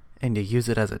 and you use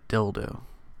it as a dildo.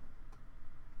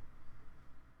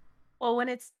 Well, when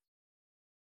it's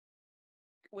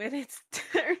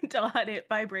turned on, it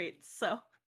vibrates. So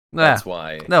That's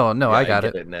why. No, Yeah, I got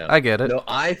it. now. I get it. No,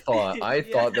 I thought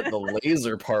Yeah. that the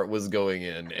laser part was going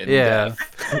in and Yeah.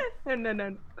 death.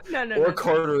 no. Or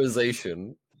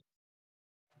cauterization.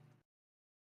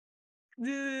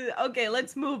 Okay,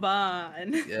 let's move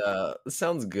on. Yeah,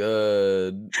 sounds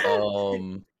good.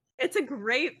 It's a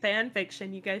great fan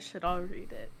fiction. You guys should all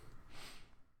read it.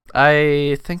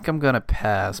 I think I'm gonna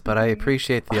pass, but I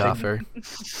appreciate the offer.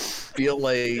 Feel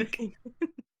like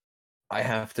I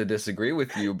have to disagree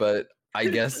with you, but I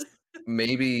guess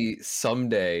maybe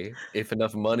someday, if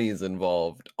enough money is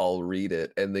involved, I'll read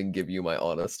it and then give you my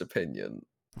honest opinion.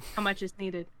 How much is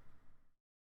needed?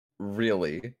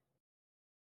 Really?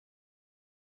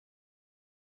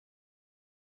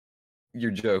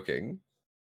 You're joking.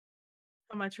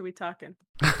 How much are we talking?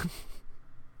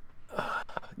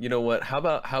 You know what? How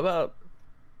about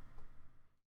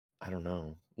I don't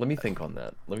know. Let me think on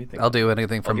that. I'll do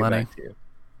anything for I'll get money. back to you.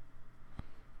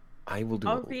 I will do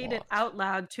I'll a read it lot. out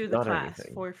loud to the Not class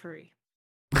anything. for free.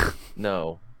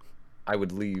 No. I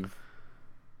would leave.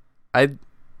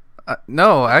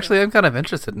 No, actually, I'm kind of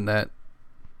interested in that.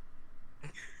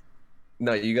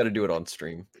 No, you got to do it on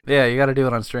stream. Yeah, you got to do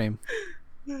it on stream.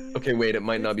 Okay, wait, it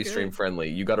might not be It's stream good. friendly.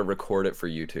 You got to record it for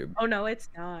YouTube. Oh no, it's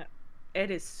not. It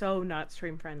is so not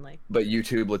stream friendly. But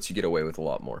YouTube lets you get away with a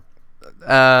lot more.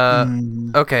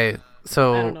 Okay, I don't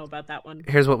so know about that one.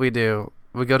 here's what we do: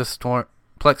 we go to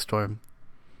Plexstorm,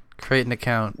 create an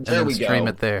account, and There then we stream go.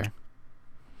 it there.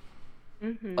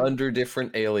 Mm-hmm. Under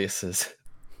different aliases.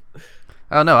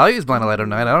 Oh no, I'll use Blind Light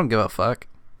 09. I don't give a fuck.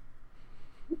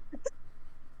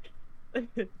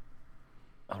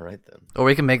 All right then. Or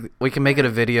we can make it a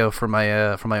video for my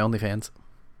OnlyFans.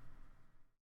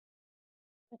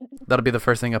 That'll be the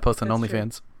first thing I post on That's true.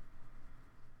 OnlyFans.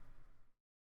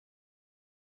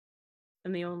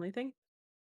 And the only thing.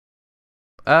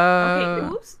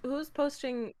 Okay, who's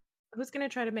posting? Who's gonna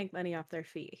try to make money off their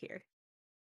feet here?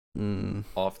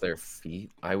 Off their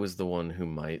feet. I was the one who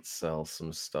might sell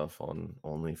some stuff on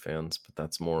OnlyFans, but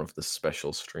that's more of the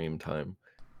special stream time.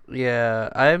 Yeah,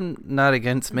 I'm not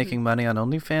against Mhm. making money on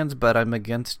OnlyFans, but I'm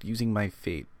against using my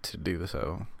feet to do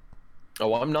so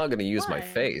Oh, I'm not going to use my Why?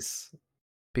 face.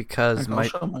 because I'll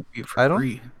show my feet for I don't-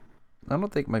 free. I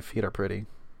don't think my feet are pretty.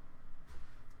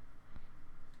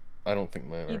 I don't think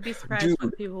mine are. You'd be surprised what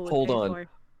Dude, people would hold pay on. for.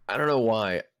 I don't know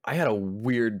why. I had a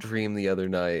weird dream the other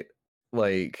night.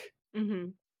 Like, Mm-hmm.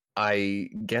 I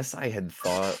guess I had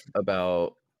thought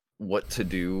about what to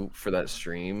do for that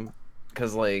stream.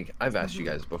 Because, like, I've asked you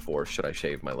guys before, should I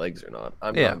shave my legs or not?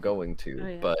 I'm Yeah. not going to. Oh,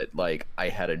 yeah. But, like, I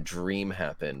had a dream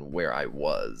happen where I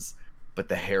was, but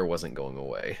the hair wasn't going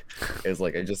away. It was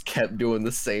like I just kept doing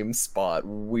the same spot.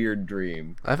 Weird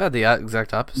dream. I've had the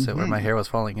exact opposite where my Mhm. hair was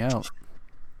falling out.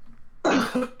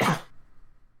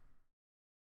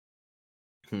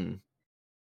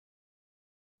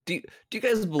 Do you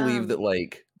guys believe that Um,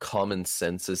 like common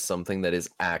sense is something that is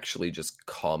actually just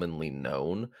commonly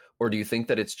known, or do you think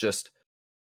that it's just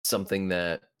something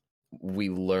that we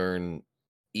learn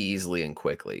easily and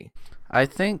quickly? I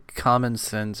think common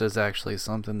sense is actually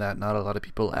something that not a lot of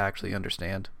people actually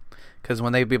understand. Because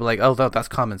when they be like, oh, that's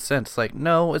common sense. Like,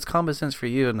 no, it's common sense for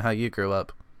you and how you grew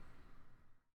up.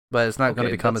 But it's not going to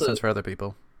Okay, be common that's a- sense for other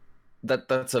people.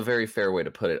 That's a very fair way to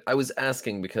put it. I was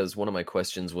asking because one of my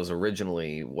questions was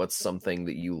originally, what's something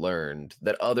that you learned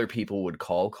that other people would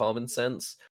call common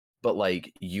sense, but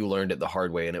like you learned it the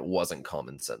hard way and it wasn't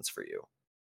common sense for you.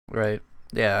 Right.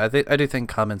 Yeah, I do think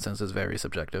common sense is very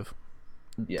subjective,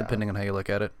 depending on how you look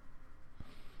at it.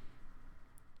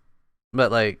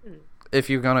 But like, if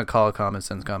you're gonna call common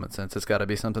sense, it's got to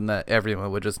be something that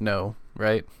everyone would just know,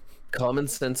 right? Common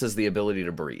sense is the ability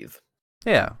to breathe.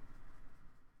 Yeah.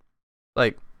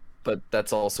 Like, but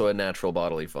that's also a natural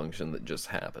bodily function that just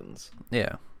happens.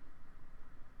 Yeah.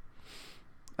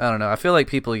 I don't know. I feel like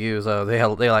people use they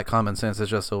like common sense as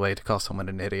just a way to call someone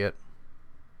an idiot.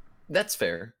 That's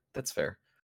fair. That's fair.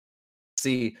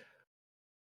 See,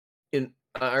 I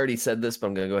already said this, but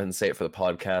I'm going to go ahead and say it for the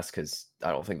podcast because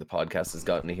I don't think the podcast has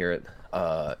gotten to hear it.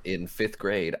 In 5th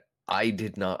grade, I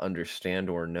did not understand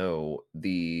or know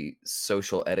the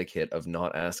social etiquette of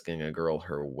not asking a girl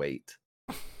her weight.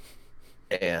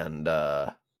 And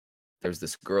there's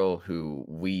this girl who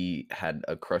we had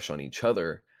a crush on each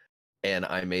other, and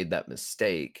I made that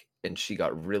mistake, and she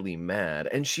got really mad.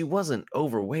 And she wasn't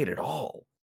overweight at all,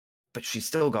 but she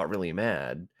still got really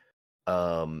mad.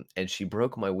 And she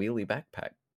broke my wheelie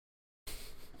backpack.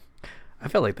 I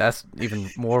feel like that's even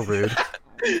more rude.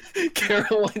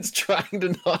 Caroline's trying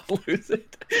to not lose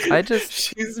it.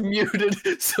 She's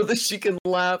muted so that she can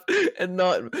laugh and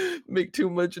not make too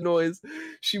much noise.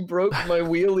 She broke my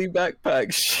wheelie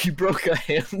backpack. She broke a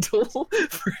handle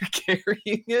for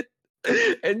carrying it,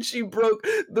 and she broke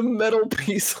the metal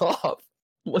piece off.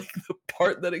 Like the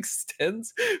part that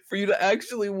extends for you to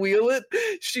actually wheel it.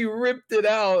 She ripped it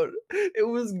out. It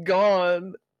was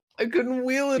gone. I couldn't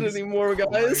wheel it anymore,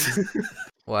 guys.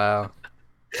 Wow.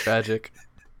 Tragic.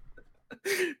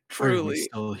 Truly.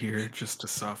 Still here just to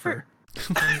suffer.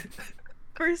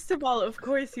 First of all, of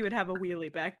course you would have a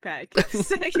wheelie backpack.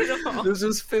 Second of all, this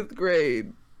was 5th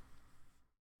grade.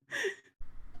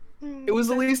 It was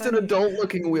at least an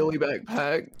adult-looking wheelie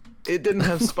backpack. It didn't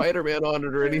have Spider-Man on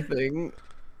it or anything.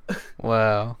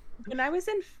 Wow. When I was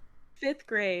in 5th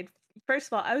grade, first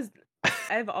of all,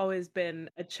 I've always been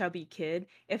a chubby kid.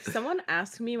 If someone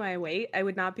asked me my weight, I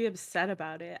would not be upset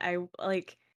about it.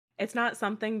 It's not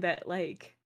something that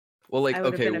like. Well, like, I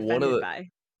would have been offended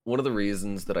by. One of the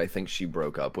reasons that I think she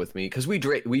broke up with me, because we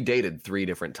dated 3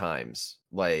 different times,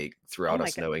 like throughout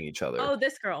us knowing each other. Oh,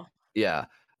 this girl. Yeah.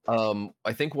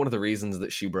 I think one of the reasons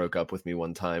that she broke up with me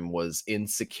one time was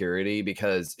insecurity,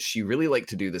 because she really liked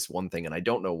to do this one thing, and I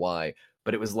don't know why,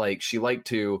 but it was like she liked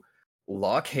to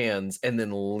lock hands and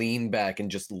then lean back and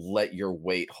just let your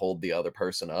weight hold the other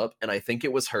person up. And I think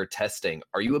it was her testing.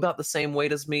 Are you about the same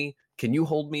weight as me? Can you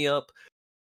hold me up?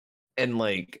 And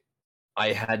like,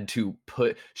 I had to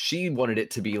she wanted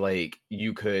it to be like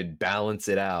you could balance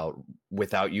it out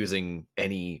without using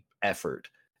any effort.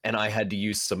 And I had to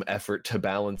use some effort to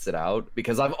balance it out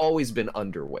because I've always been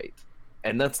underweight.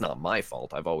 And that's not my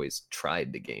fault. I've always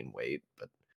tried to gain weight, but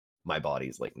my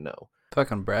body's like, no.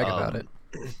 Fucking brag about it.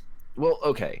 Well,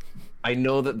 okay. I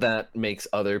know that makes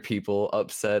other people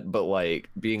upset, but like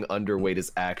being underweight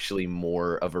is actually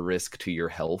more of a risk to your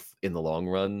health in the long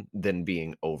run than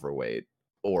being overweight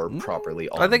or properly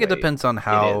on I think weight. it depends on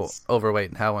how overweight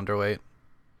and how underweight.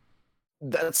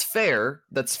 That's fair.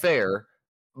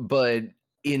 But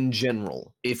in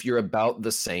general, if you're about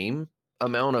the same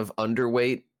amount of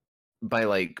underweight by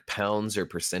like pounds or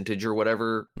percentage or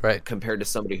whatever, right, compared to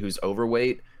somebody who's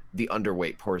overweight, the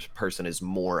underweight person is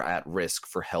more at risk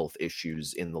for health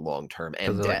issues in the long term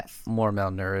and death. Like more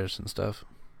malnourished and stuff.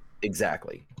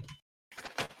 Exactly.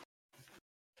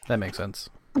 That makes sense.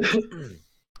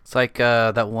 It's like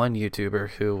that one YouTuber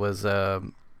who was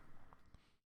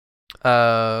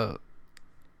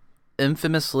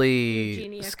infamously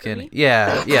Eugenia skinny. Cooney?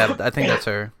 Yeah, I think that's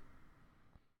her.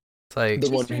 It's like the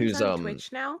She one streams who's on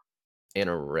Twitch now.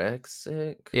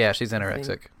 anorexic. Yeah, she's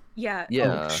anorexic. Yeah.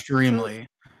 Yeah. Extremely.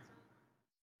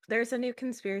 There's a new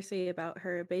conspiracy about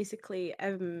her. Basically,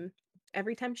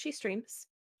 every time she streams,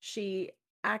 she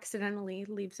accidentally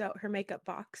leaves out her makeup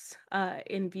box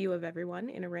in view of everyone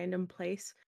in a random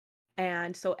place.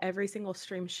 And so every single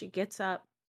stream she gets up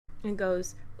and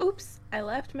goes, oops, I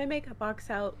left my makeup box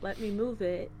out. Let me move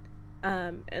it.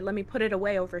 And let me put it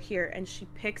away over here. And she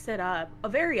picks it up,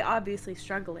 very obviously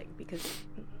struggling because,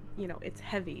 it's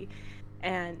heavy.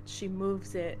 And she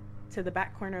moves it to the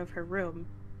back corner of her room.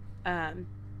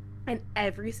 And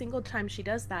every single time she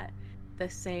does that, the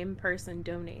same person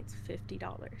donates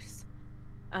 $50.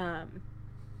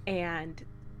 And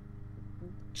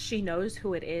she knows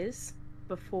who it is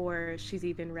before she's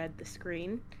even read the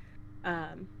screen.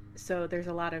 So there's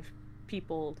a lot of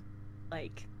people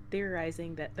like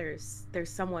theorizing that there's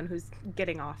someone who's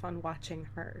getting off on watching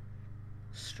her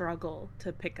struggle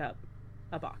to pick up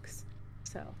a box.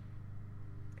 So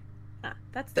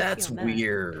that's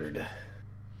weird.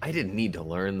 I didn't need to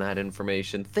learn that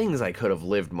information. Things I could have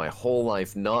lived my whole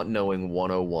life not knowing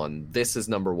 101. This is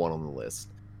number 1 on the list.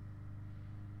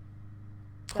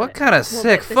 What kind of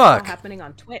sick this fuck? Is all happening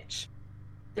on Twitch.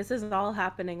 This is all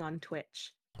happening on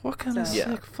Twitch. What kind of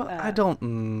Yeah. sick fuck? I don't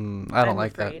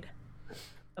like that. afraid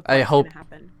of I what's hope- gonna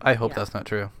happen. I hope Yeah. that's not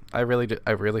true. I really do.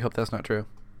 I really hope that's not true.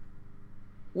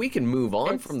 We can move on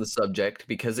It's- from the subject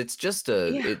because it's just a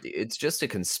Yeah. it's just a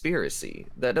conspiracy.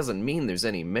 That doesn't mean there's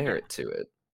any merit to it.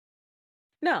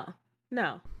 No.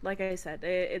 Like I said,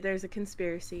 there's a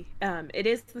conspiracy. It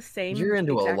is the same. You're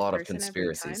into a exact lot of person every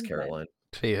conspiracies, time, but Caroline.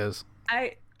 She is.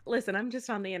 listen. I'm just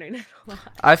on the internet a lot.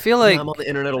 I feel Yeah, like I'm on the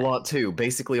internet a lot too,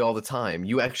 basically all the time.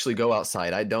 You actually go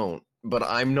outside, I don't. But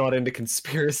I'm not into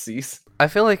conspiracies.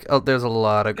 there's a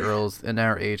lot of girls in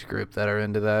our age group that are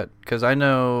into that, because I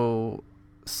know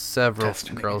several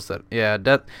Destiny. girls that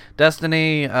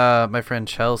Destiny, my friend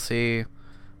Chelsea,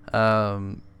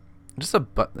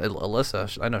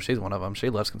 Alyssa. I know she's one of them. She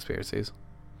loves conspiracies.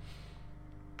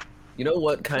 You know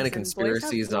what kind of Listen, boys have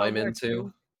conspiracies World I'm War into?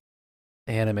 II.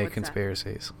 Anime What's that?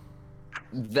 conspiracies.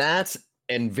 That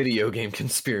and video game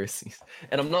conspiracies.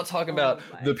 And I'm not talking about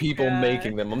my the people God.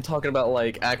 making them. I'm talking about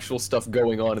like actual stuff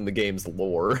going on in the game's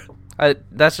lore.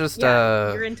 That's just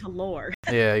Yeah, you're into lore.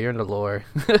 yeah, you're into lore.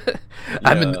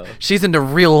 Yeah. She's into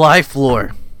real life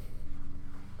lore.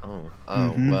 Oh,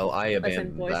 Mhm. well, I Listen,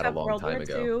 abandoned boys that a have long World time War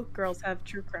ago. II, girls have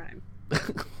true crime. It's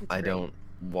I great. don't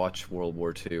watch World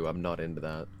War II. I'm not into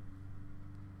that.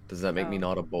 Does that make me Oh.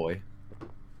 not a boy?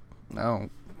 No.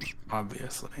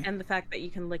 Obviously. And the fact that you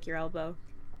can lick your elbow.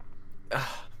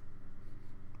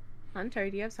 Hunter,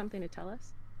 do you have something to tell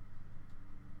us?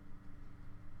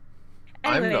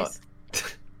 I'm not.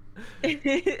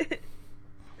 Anyways.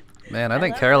 Man, I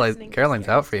think love Caroline's listening to Caroline's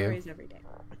scary out for you. stories every day.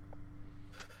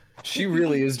 She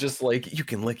really is just like, you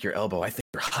can lick your elbow. I think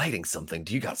you're hiding something.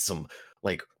 Do you got some,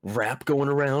 like, rap going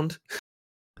around?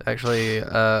 Actually,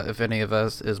 if any of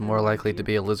us is more likely to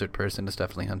be a lizard person, it's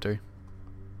definitely Hunter.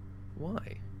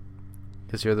 Why?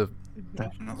 Because you're the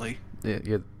Definitely.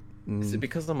 you're. Is it Mm,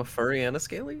 because I'm a furry and a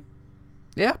scaly?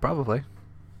 yeah, probably.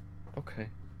 Okay.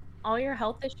 All your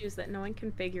health issues that no one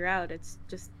can figure out, it's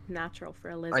just natural for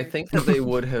a lizard. I think that they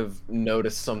would have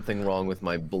noticed something wrong with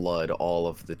my blood all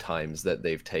of the times that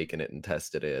they've taken it and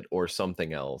tested it, or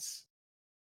something else.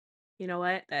 You know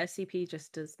what? The SCP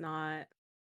just does not.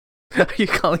 Are you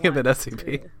calling him an want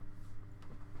SCP? to-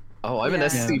 Oh, I'm an Yeah.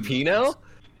 SCP now?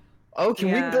 Oh, can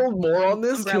Yeah. we build more on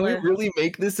this? Can Umbrella. we really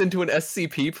make this into an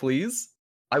SCP, please?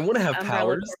 I want to have Umbrella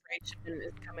powers. Corporation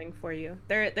is coming for you.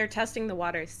 They're testing the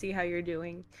waters, see how you're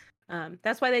doing.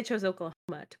 That's why they chose Oklahoma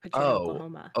to put you in Oh,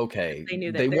 Oklahoma. Okay. They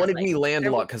knew that They there's, wanted like, me there will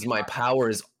landlocked because be my water. power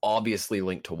is obviously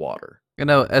linked to water. You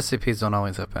know, SCPs don't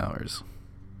always have powers.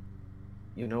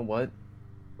 You know what?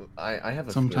 I have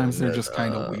a Sometimes feeling they're that, just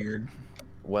kind of weird.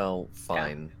 Well,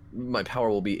 fine. My power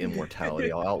will be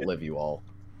immortality. I'll outlive you all.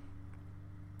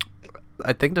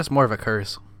 I think that's more of a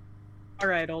curse. All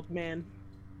right, old man.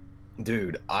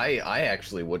 Dude, I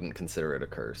actually wouldn't consider it a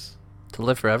curse. To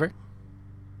live forever?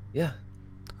 Yeah.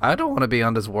 I don't want to be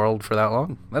on this world for that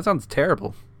long. That sounds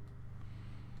terrible.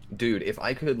 Dude, if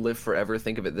I could live forever,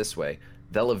 think of it this way.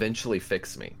 They'll eventually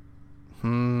fix me.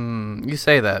 You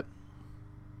say that.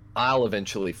 I'll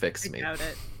eventually fix I me. doubt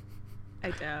it. I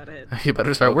doubt it. You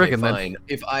better start working fine.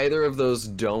 If either of those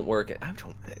don't work,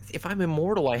 if I'm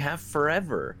immortal, I have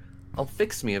forever. I'll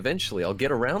fix me eventually. I'll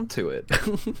get around to it.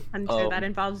 Hunter, that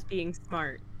involves being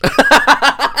smart.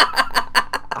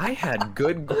 I had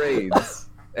good grades,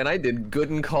 and I did good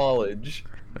in college.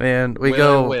 then. Man, we when I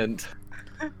go went.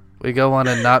 we go on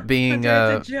a not being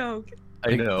Hunter, it's a joke.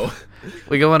 I know.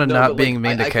 we go on a No, not but, being like,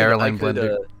 mean to I could- Caroline I could,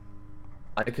 Blender.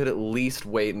 I could at least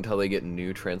wait until they get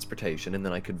new transportation, and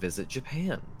then I could visit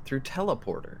Japan through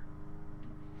teleporter.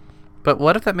 But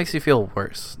what if that makes you feel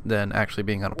worse than actually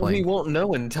being on a Well, we plane? won't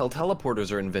know until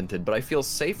teleporters are invented, but I feel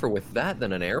safer with that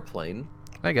than an airplane.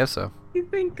 I guess so. You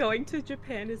think going to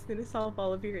Japan is going to solve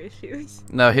all of your issues?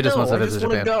 No, he just No, wants to I just visit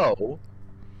want Japan.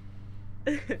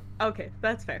 to go. Okay,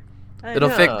 that's fair. It'll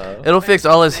know. fix Yeah. it'll fix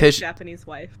all his Nice his Japanese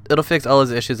wife. it'll fix all his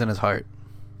issues in his heart.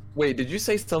 Wait, did you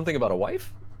say something about a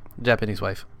wife? Japanese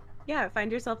wife. Yeah,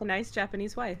 find yourself a nice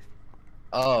Japanese wife.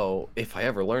 Oh, if I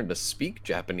ever learned to speak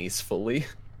Japanese fully.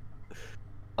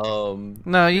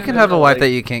 No, you can no, have a no, wife like, that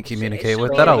you can't communicate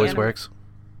with. should That be always anime. works.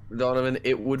 Donovan,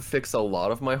 it would fix a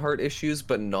lot of my heart issues,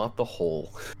 but not the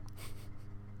whole.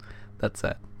 That's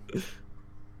that.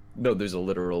 No, there's a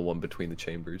literal one between the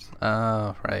chambers.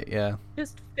 Oh, right, yeah.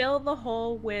 Just fill the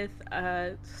hole with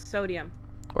sodium.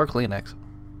 Or Kleenex.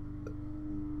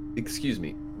 Excuse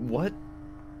me. What?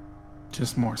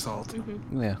 Just more salt.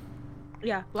 Yeah.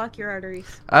 Yeah, block your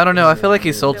arteries. I don't know. I feel like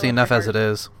he's salty Fill up enough your as it heart.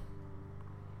 is.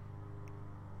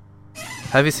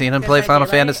 Have you seen him Dead play by Final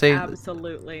Daylight? Fantasy?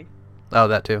 Absolutely. Oh,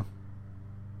 that too.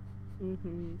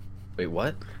 Mm-hmm. Wait,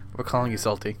 what? We're calling you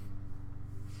salty.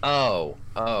 Oh,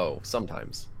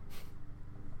 sometimes.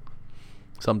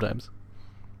 Sometimes.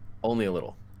 Only a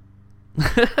little.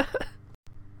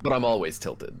 But I'm always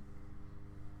tilted.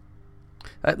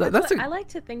 That's I like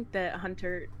to think that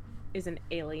Hunter is an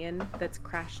alien that's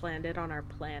crash landed on our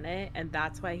planet, and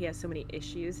that's why he has so many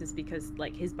issues. Is because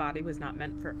like his body was not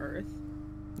meant for Earth.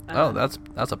 Oh, that's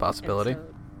a and possibility. so-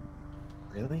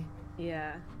 Really?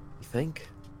 yeah. You think?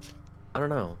 I don't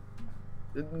know.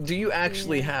 Do you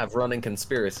actually Yeah. have running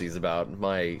conspiracies about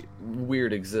my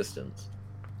weird existence?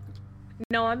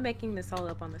 No, I'm making this all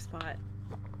up on the spot.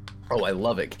 Oh, I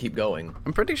love it. Keep going.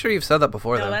 I'm pretty sure you've said that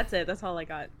before, No, though. that's it. That's all I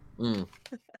got. Mm.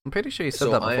 I'm pretty sure you said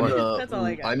So that I'm before. That's all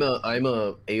I got. I'm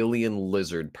a alien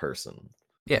lizard person.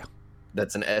 Yeah.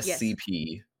 That's an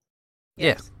SCP, Yeah.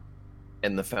 Yes.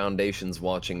 and the Foundation's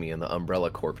watching me in the Umbrella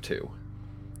Corp too.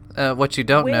 What you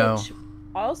don't know, Which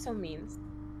also means.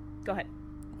 Go ahead.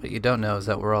 what you don't know is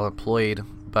that we're all employed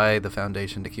by the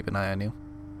Foundation to keep an eye on you.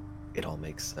 It all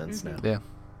makes sense Mhm. now. Yeah.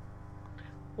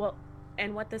 Well,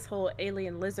 and what this whole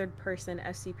alien lizard person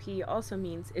SCP also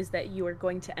means is that you are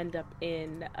going to end up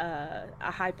in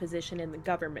a high position in the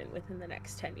government within the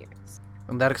next 10 years.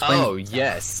 And that explains. Oh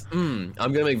yes. I'm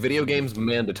gonna make video games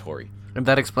mandatory. And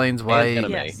that explains why And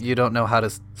anime. Yes. you don't know how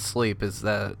to sleep. Is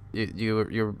that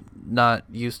you're not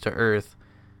used to Earth?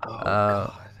 Oh Uh,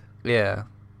 god. Yeah.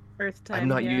 Earth time. I'm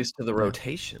not yeah. used to the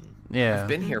rotation. Yeah. I've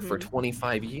been here for Mhm.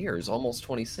 25 years, almost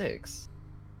 26.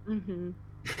 Mm-hmm.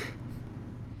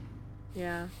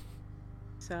 Yeah.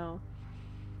 So,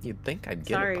 You'd think I'd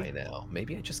get Sorry. it by now.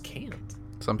 Maybe I just can't.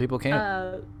 Some people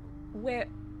can't.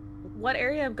 what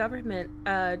area of government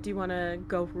do you want to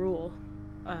go rule?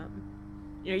 Are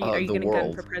you The going to run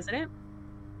world. for president?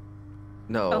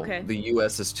 No, Okay. the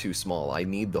US is too small. I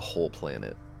need the whole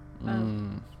planet.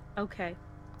 Mm. Okay.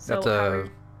 So That's how a- are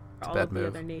a all bad of the move.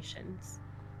 other nations?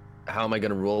 How am I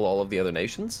going to rule all of the other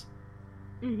nations?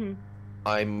 Mm-hmm.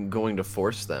 I'm going to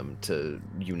force them to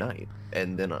unite,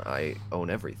 and then I own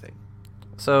everything.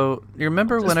 So you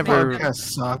remember This whenever? podcast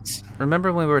sucks.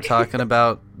 Remember when we were talking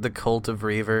about the cult of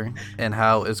Reaver and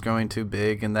how it's growing too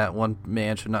big and that one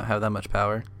man should not have that much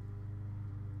power?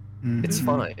 It's Mhm.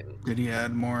 fine. Did he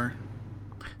add more?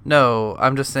 No,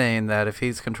 I'm just saying that if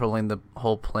he's controlling the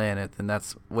whole planet, then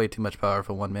that's way too much power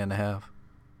for one man to have.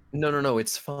 No,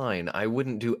 it's fine. I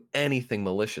wouldn't do anything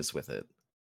malicious with it.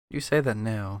 You say that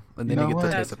now, and You then you know get the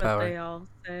what? taste That's of what power. they all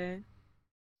say.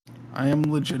 I am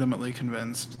legitimately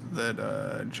convinced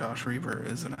that Josh Reaver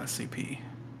is an SCP.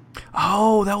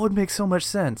 Oh, that would make so much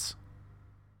sense.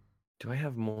 Do I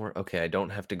have more? Okay, I don't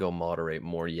have to go moderate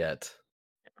more yet.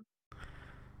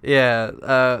 Yeah,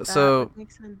 That so would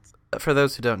make sense. for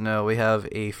those who don't know, we have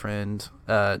a friend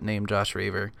named Josh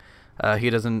Reaver. He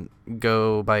doesn't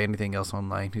go by anything else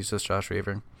online. He's just Josh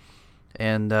Reaver.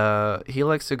 And he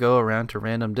likes to go around to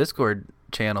random Discord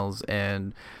channels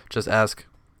and just ask,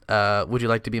 would you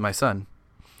like to be my son?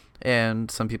 And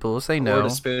some people will say Or no. to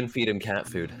spoon feed him cat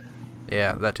food.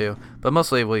 Yeah, that too. But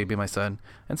mostly, will you be my son?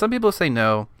 And some people say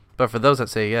no. But for those that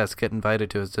say yes, get invited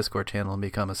to his Discord channel and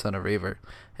become a son of Reaver.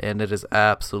 And it is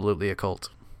absolutely a cult.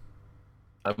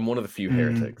 I'm one of the few Mm.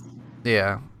 heretics.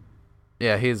 Yeah.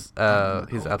 Yeah, he's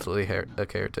absolutely a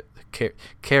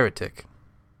heretic.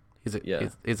 He's a Yeah.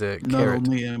 he's a Not carrot.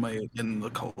 only am I in the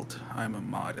cult, I'm a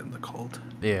mod in the cult.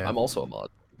 Yeah. I'm also a mod.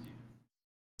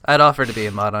 I'd offer to be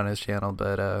a mod on his channel,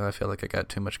 but I feel like I got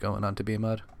too much going on to be a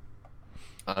mod.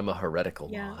 I'm a heretical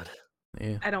Yeah. mod.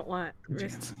 Yeah. I don't want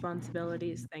Yes.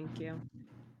 responsibilities. Thank you.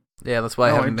 Yeah, that's why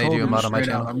I No, haven't made told you a him mod on my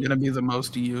straight out, channel. I'm gonna be the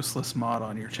most useless mod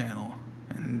on your channel,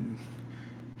 and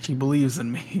he believes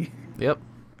in me. Yep.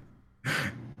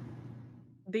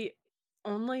 The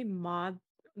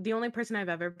the only person I've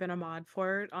ever been a mod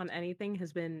for on anything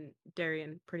has been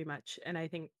Darian, pretty much. And I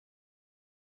think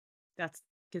that's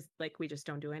because like we just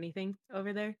don't do anything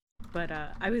over there. But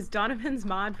I was Donovan's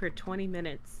mod for 20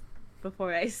 minutes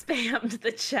before I spammed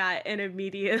the chat and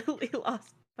immediately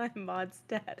lost my mod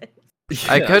status.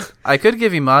 Yeah. I could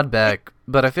give you mod back,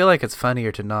 but I feel like it's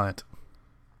funnier to not.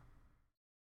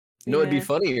 No, it'd be Yeah.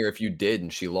 funnier if you did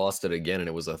and she lost it again and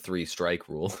it was a 3-strike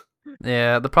rule.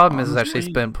 Yeah, the problem is I actually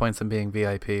Honestly- spent points on being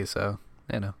VIP, so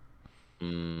you know.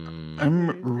 I'm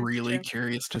That's really true.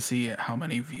 curious to see how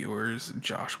many viewers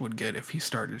Josh would get if he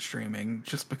started streaming,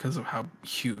 just because of how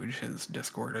huge his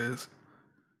Discord is.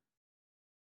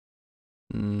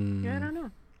 Yeah, I Mm, don't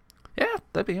know. yeah,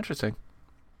 that'd be interesting.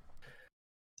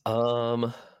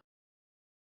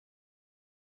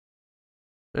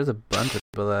 There's a bunch of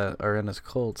people that are in his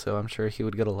cult, so I'm sure he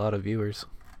would get a lot of viewers.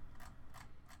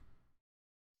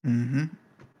 Mm-hmm.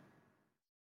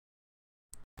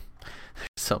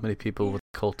 So many people Yeah, with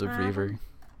Cult of Reaver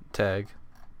tag.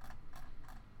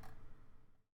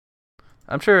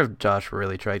 I'm sure if Josh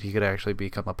really tried, he could actually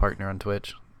become a partner on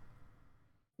Twitch.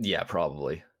 Yeah,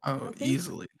 probably. Oh, think so.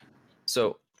 easily.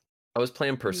 So I was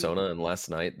playing Mm. Persona, and last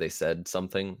night they said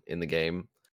something in the game,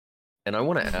 and I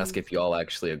want to ask Mhm. if y'all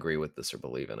actually agree with this or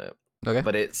believe in it. Okay.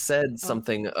 But it said Oh.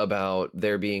 something about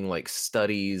there being like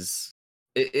studies.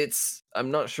 It's I'm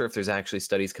not sure if there's actually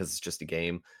studies because it's just a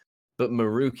game. But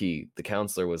Maruki, the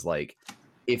counselor, was like,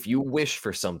 if you wish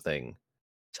for something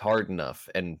hard enough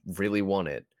and really want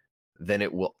it, then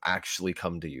it will actually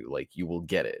come to you. Like you will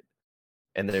get it.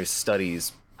 And there's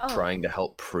studies Oh, trying to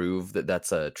help prove that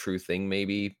that's a true thing.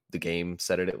 Maybe the game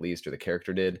said it at least, or the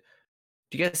character did.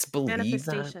 Do you guys believe that?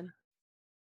 manifestation.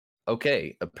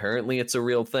 Okay, apparently it's a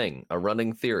real thing, a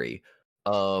running theory.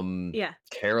 Yeah.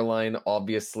 Caroline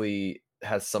obviously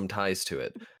has some ties to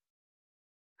it.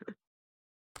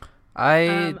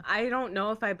 I don't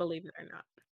know if I believe it or not,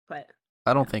 but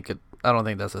I don't think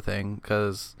that's a thing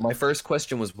because My first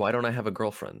question was, why don't I have a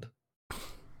girlfriend?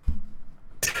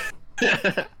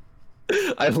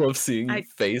 I love seeing you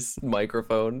face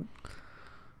microphone.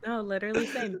 no, literally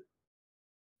same.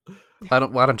 why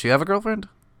don't you have a girlfriend?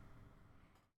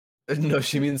 No,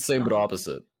 she means same but Oh.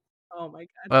 opposite. Oh my god.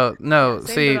 Well, no. Yeah,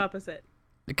 same See, but opposite.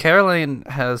 Caroline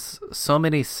has so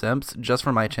many simps just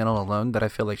for my channel alone that I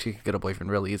feel like she could get a boyfriend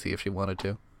real easy if she wanted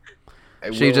to.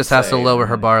 I She will just has to say lower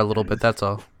her bar a little bit. That's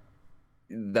all.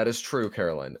 that is true,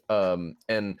 Caroline.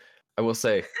 And I will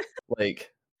say,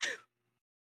 like,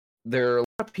 there are a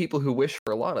lot of people who wish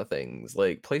for a lot of things.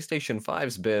 Like PlayStation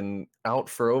 5's been out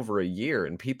for over a year,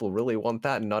 and people really want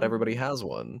that, and not everybody has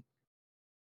one.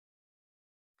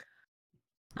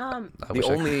 I The wish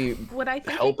only What I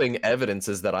think it, helping evidence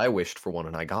is that I wished for one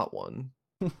and I got one.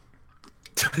 what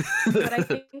I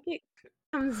think it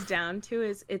comes down to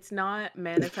is it's not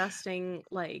manifesting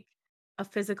like a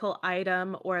physical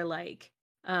item or like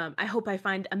I hope I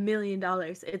find $1 million.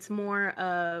 It's more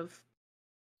of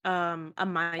a I want to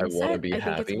mindset. be I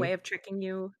think it's a way happy. of tricking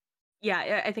you.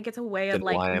 Yeah, I think it's a way Then of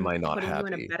like why am I not putting you in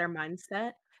a happy? better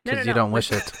mindset. because you don't wish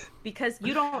Listen, it. because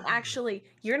you're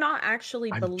not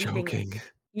actually I'm believing it. joking.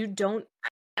 You don't.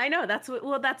 I know that's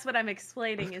what I'm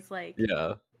explaining is like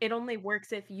Yeah. it only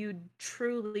works if you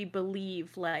truly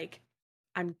believe like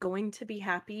I'm going to be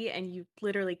happy and you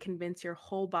literally convince your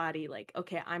whole body like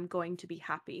okay, I'm going to be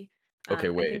happy. Okay,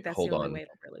 I wait, think that's hold the only on. way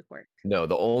it'll really work. No,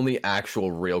 the only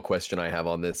actual real question I have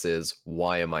on this is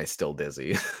why am I still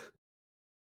dizzy?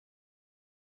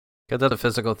 Because that's a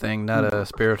physical thing, not a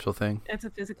spiritual thing. It's a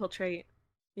physical trait.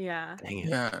 Yeah. Dang it.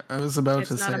 Yeah, I was about It's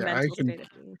to not say a mental state of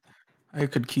being. I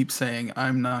could keep saying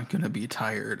I'm not gonna be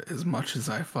tired as much as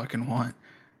I fucking want.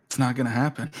 It's not gonna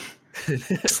happen. I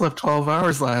slept 12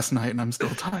 hours last night and I'm still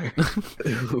tired.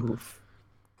 Oof.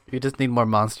 You just need more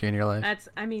monster in your life. That's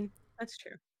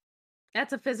true.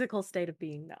 That's a physical state of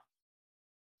being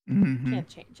though. Mm-hmm. Can't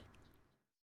change it.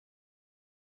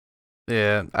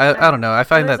 Yeah, I don't know. I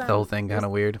find was, that the whole thing it was- kind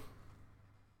of weird.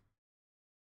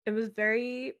 It was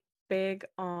very big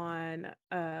on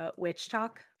witch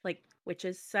talk, like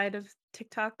witches side of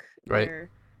TikTok, Right. where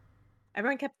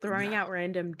everyone kept throwing out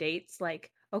random dates like,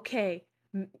 okay,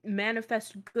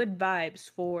 manifest good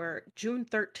vibes for June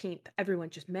 13th. Everyone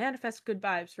just manifest good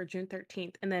vibes for June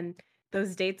 13th. And then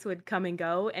those dates would come and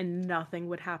go and nothing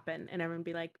would happen. And everyone would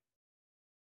be like,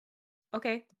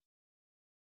 okay.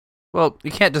 Well,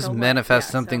 you can't just So what? manifest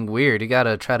Yeah, something so- weird. You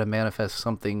gotta try to manifest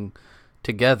something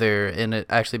together and it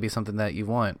actually be something that you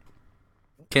want.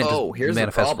 Can't just Here's the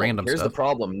manifest problem. random Here's the stuff.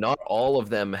 problem. Not all of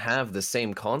them have the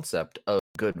same concept of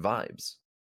good vibes.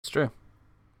 It's true.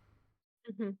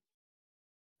 Mhm.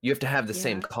 You have to have the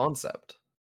same Yeah. concept.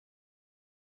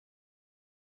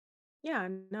 Yeah,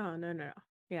 no.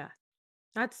 Yeah.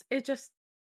 That's it just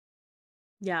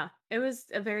yeah. It was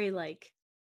a very like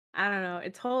I don't know.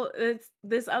 It's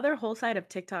this other whole side of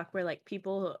TikTok where like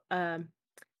people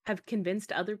have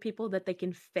convinced other people that they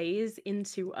can phase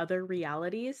into other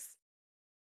realities.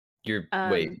 Wait,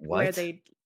 Where what? they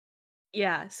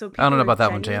yeah, so I don't people know are about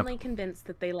that one, Champ. genuinely convinced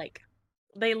that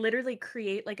they literally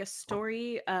create like a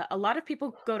story. A lot of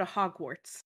people go to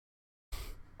Hogwarts.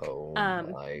 Oh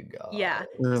Um, my god. Yeah.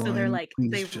 So they're Caroline, like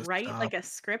please they just write like stop. a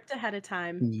script ahead of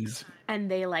time Please. and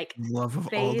they like For the love of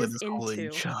all that phase is holy,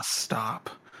 into just stop.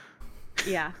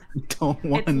 yeah. I don't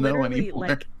want It's to know literally anymore.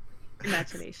 like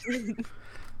imagination.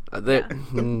 There-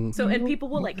 Yeah. So and people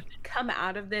will like come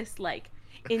out of this like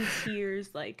in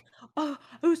tears like, oh,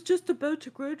 I was just about to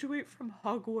graduate from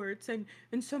Hogwarts and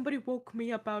somebody woke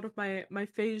me up out of my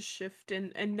phase shift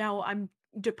and now I'm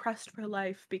depressed for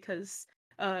life because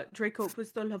Draco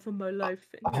was the love of my life.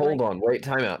 And you're Hold like, on, wait,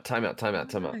 time out.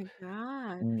 oh my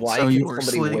god. Why So you can were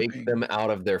somebody wake sleeping. them out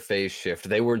of their phase shift?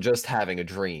 They were just having a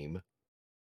dream.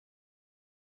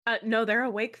 No, they're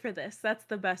awake for this. That's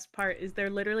the best part, is they're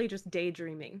literally just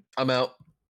daydreaming. I'm out.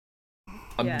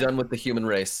 I'm Yeah. done with the human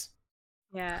race.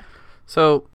 Yeah.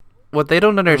 So, what they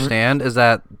don't understand is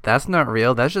that that's not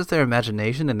real. That's just their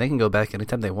imagination, and they can go back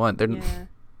anytime they want. They're Yeah.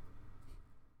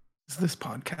 Is this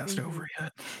podcast Mhm. over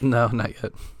yet? no, not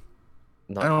yet.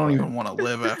 Not I don't quite. even want to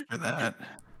live after that.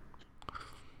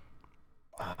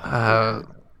 I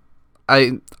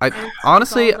And it's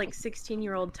honestly, all, like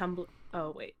 16-year-old Tumblr.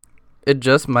 Oh wait. it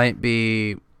just might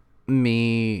be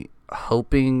me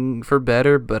hoping for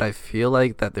better, but I feel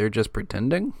like that they're just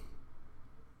pretending.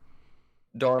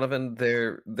 Donovan,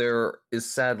 there is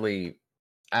sadly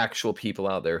actual people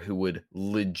out there who would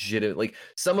legitimately,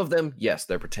 some of them, yes,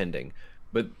 they're pretending,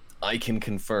 but I can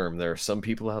confirm there are some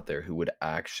people out there who would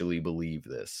actually believe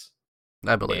this,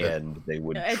 I believe it. and they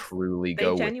would No, it's- truly They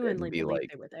go with it genuinely and be believe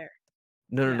like, they were there.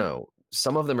 no, Yeah. no.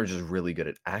 Some of them are just really good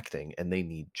at acting, and they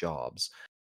need jobs.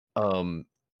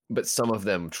 But some of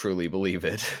them truly believe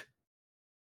it.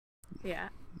 Yeah.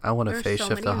 I want to There's phase so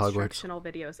shift many to Hogwarts. instructional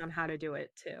videos on how to do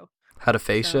it too. How to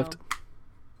phase shift? So,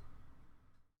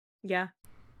 yeah.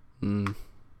 Mm,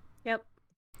 Yep.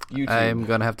 YouTube, I'm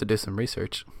gonna have to do some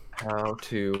research. how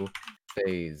to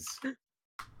phase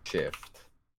shift.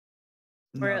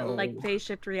 Or like No. phase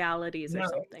shift realities or No.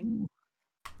 something.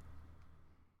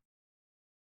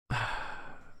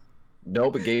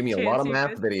 Nope, it gave me a lot of Chance, you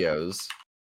math good? videos.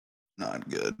 Not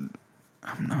good.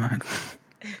 I'm not.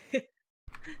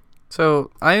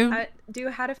 So I Do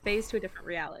how to phase to a different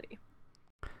reality.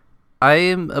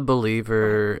 am a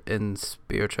believer in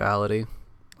spirituality.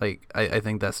 Like I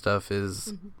think that stuff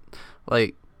is Mhm.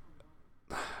 like,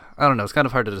 I don't know, it's kind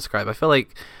of hard to describe. I feel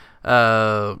like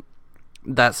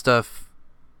that stuff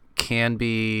can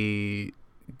be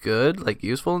good, like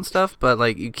useful and stuff, but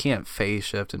like you can't phase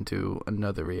shift into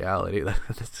another reality.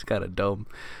 That's kind of dumb.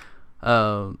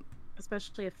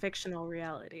 Especially a fictional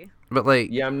reality. But like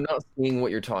Yeah, I'm not seeing what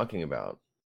you're talking about.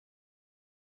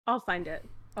 I'll find it.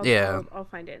 Yeah. I'll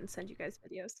find it and send you guys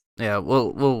videos. yeah,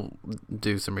 we'll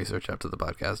do some research after the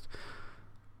podcast.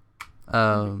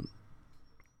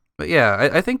 But yeah,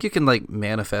 I think you can like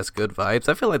manifest good vibes.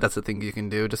 I feel like that's the thing you can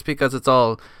do, just because it's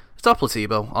all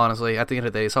placebo. Honestly, at the end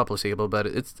of the day, it's all placebo, but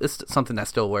it's something that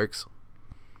still works.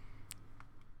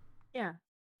 Yeah.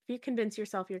 If you convince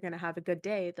yourself you're gonna have a good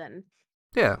day, then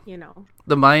Yeah, you know.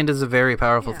 the mind is a very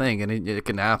powerful Yeah. thing, and it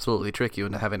can absolutely trick you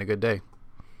into having a good day.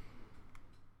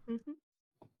 Hmm.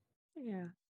 Yeah.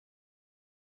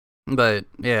 But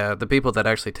yeah, the people that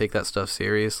actually take that stuff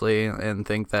seriously and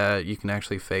think that you can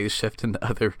actually phase shift into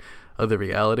other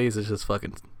realities is just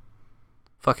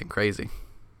fucking crazy.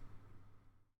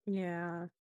 Yeah.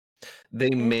 They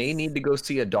may It's- need to go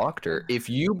see a doctor. If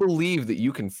you believe that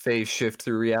you can phase shift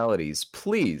through realities,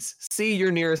 please see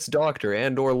your nearest doctor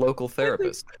and or local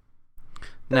therapist.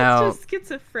 Now, That's just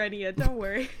schizophrenia, don't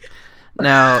worry.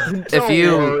 if Don't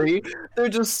you worry, they're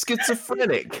just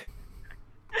schizophrenic.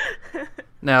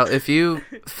 if you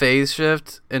phase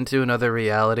shift into another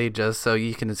reality just so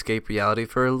you can escape reality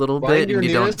for a little bit, Find your and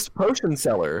you don't. nearest potion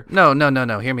seller. No.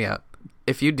 Hear me out.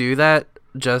 If you do that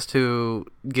just to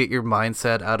get your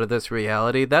mindset out of this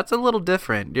reality, that's a little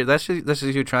different. That's just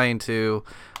you trying to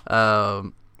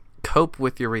cope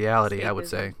with your reality, I would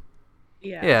say.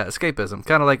 Yeah. Yeah, escapism.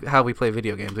 Kind of like how we play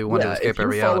video games. We want to escape if our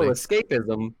you reality. follow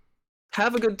escapism,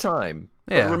 have a good time.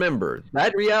 Yeah. But remember,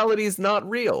 that reality is not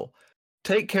real.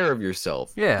 Take care of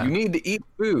yourself. Yeah. You need to eat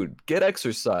food, get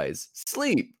exercise,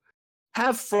 sleep,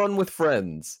 have fun with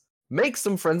friends. Make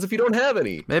some friends if you don't have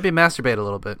any. Maybe masturbate a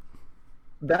little bit.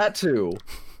 That too.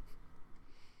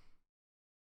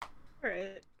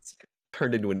 Alright.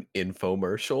 Turned into an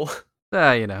infomercial.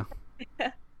 You know.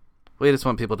 We just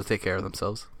want people to take care of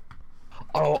themselves.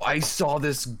 Oh, I saw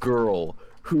this girl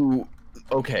who...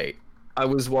 Okay, I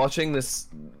was watching this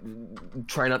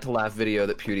Try Not to Laugh video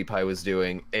that PewDiePie was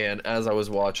doing, and as I was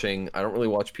watching, I don't really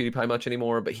watch PewDiePie much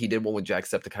anymore, but he did one with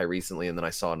Jacksepticeye recently, and then I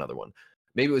saw another one.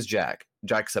 Maybe it was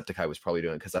Jacksepticeye was probably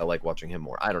doing it because I like watching him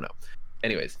more. I don't know.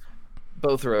 Anyways,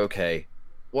 both are okay.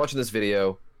 Watching this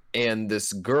video, and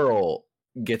this girl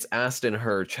gets asked in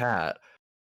her chat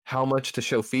how much to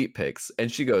show feet pics,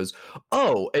 and she goes,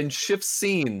 "Oh," and shifts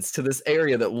scenes to this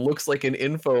area that looks like an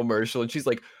infomercial, and she's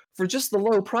like, "For just the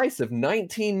low price of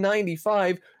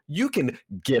 $19.95, you can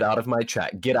get out of my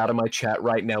chat. Get out of my chat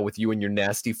right now with you and your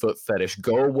nasty foot fetish.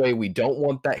 Go away. We don't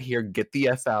want that here. Get the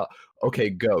F out. Okay,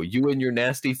 go. You and your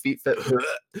nasty feet fetish.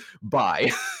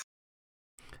 Bye."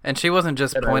 And she wasn't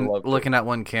just And I loved it. looking at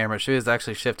one camera. She was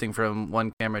actually shifting from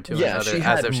one camera to Yeah, another she as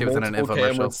had if she was in an multiple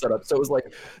infomercial. cameras set up. So it was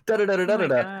like da da da da da da,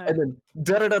 God. and then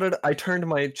da da da da. I turned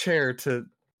my chair to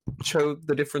show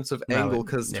the difference of No, angle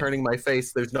because yeah. turning my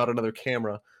face, there's not another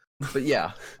camera. But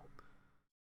yeah,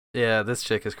 Yeah, this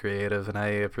chick is creative, and I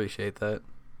appreciate that.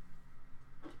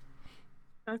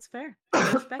 That's fair.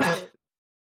 I respect it.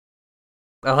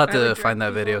 I'll have I would to find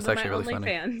direct that video. people It's to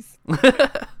my actually really funny.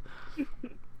 OnlyFans.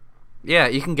 Yeah,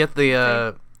 you can get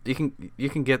the you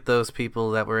can get those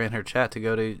people that were in her chat to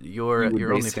go to your you would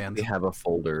your basically OnlyFans. have a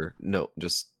folder. No,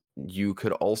 just you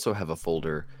could also have a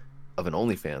folder of an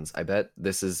OnlyFans. I bet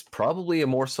this is probably a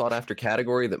more sought after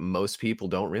category that most people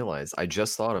don't realize. I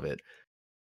just thought of it.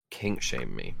 Kink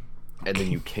shame me, and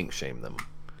then you kink shame them.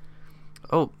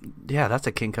 Oh, yeah, that's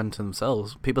a kink unto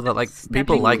themselves. People that like Snapping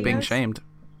people like being videos? shamed.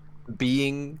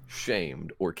 Being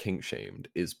shamed or kink shamed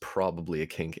is probably a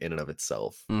kink in and of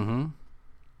itself. Mm-hmm.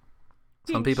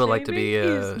 Some Kink people like to be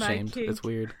shaming is my shamed. It's kink.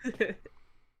 weird.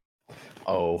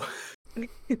 Oh,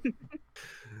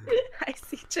 I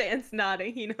see Chance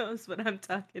nodding. He knows what I'm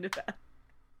talking about.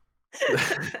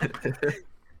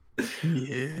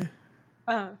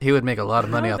 Yeah. He would make a lot of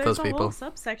money No, off those there's a whole people.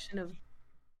 subsection of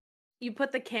you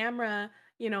put the camera,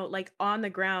 like on the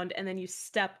ground, and then you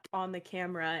step on the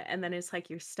camera, and then it's like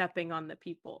you're stepping on the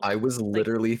people. I was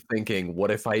literally thinking,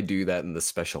 what if I do that in the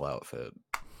special outfit?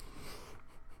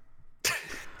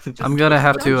 I'm gonna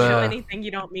have Don't to. show anything you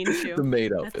don't mean to. The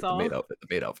maid outfit, That's the maid all. outfit, the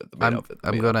maid outfit, the maid outfit. the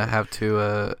I'm maid gonna outfit. have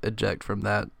to eject from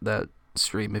that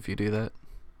stream if you do that.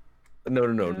 No,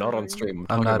 not on No. stream.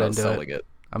 I'm I'm talking not about into it. selling it.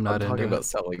 I'm not I'm talking into about it.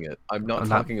 selling it. I'm not I'm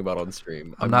not- talking about on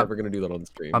stream. I'm I'm not- never gonna do that on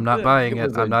stream. I'm not Ugh. buying It it.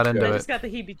 was I'm a not I into joke. it. just got the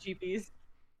heebie-jeebies.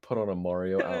 Put on a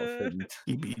Mario outfit. and-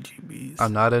 EBGBs.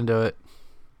 I'm not into it.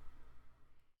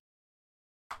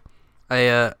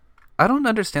 I don't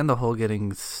understand the whole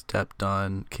getting stepped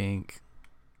on kink.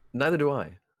 Neither do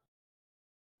I.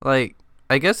 Like,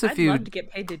 I guess if I'd you love to get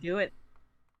paid to do it.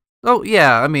 Oh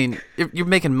yeah, I mean, you're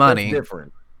making money. That's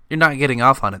different. You're not getting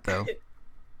off on it though. I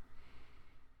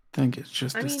think it's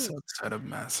just I a mean- subset of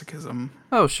masochism.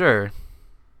 Oh sure.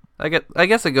 I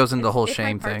guess it goes into the whole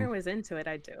shame If my partner thing. was into it,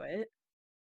 I'd do it.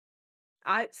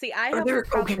 I Are have there- no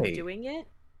problem okay. doing it.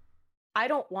 I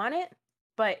don't want it,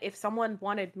 but if someone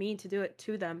wanted me to do it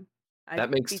to them, I'd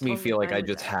That makes be me totally feel like fine I with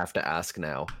just that. have to ask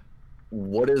now.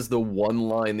 What is the one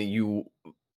line that you...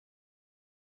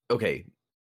 Okay.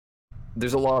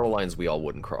 There's a lot of lines we all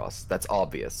wouldn't cross. That's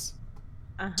obvious.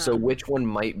 So Uh-huh. which one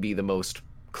might be the most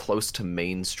close to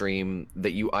mainstream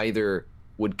that you either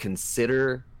would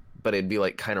consider, but it'd be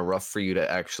like kind of rough for you to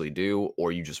actually do,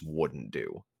 or you just wouldn't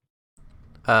do?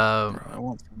 Um, Bro, I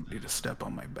want somebody to step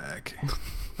on my back.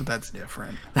 But that's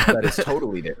different. That is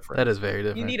totally different. that is very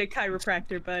different. You need a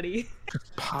chiropractor, buddy.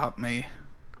 Pop me.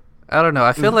 I don't know.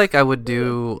 I feel like I would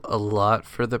do a lot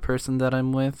for the person that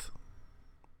I'm with.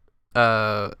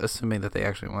 Assuming that they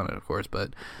actually want it, of course,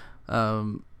 but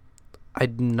I'm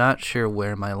not sure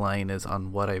where my line is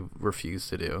on what I refuse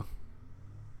to do.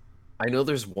 I know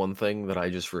there's one thing that I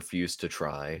just refuse to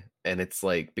try, and it's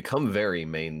like become very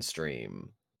mainstream.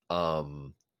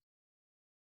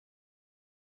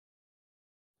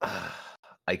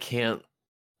 I can't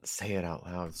say it out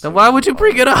loud. Then why would you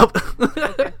bring it up?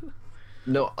 Okay.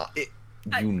 No, I-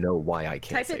 you know why I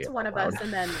can't Type say it to out one of loud. us,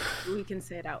 and then we can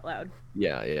say it out loud.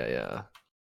 Yeah.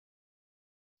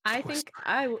 I think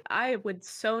I would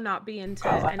so not be into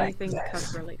anything cup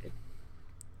related.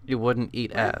 You wouldn't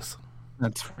eat ass.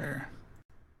 That's fair.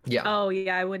 Yeah. Oh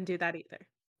yeah, I wouldn't do that either.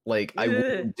 Like, I Ugh.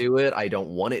 wouldn't do it. I don't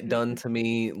want it done to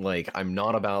me. Like, I'm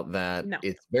not about that. No.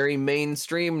 It's very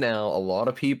mainstream now. A lot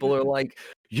of people are like,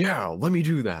 yeah, let me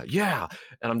do that. Yeah.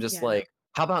 And I'm just Yeah, no. like,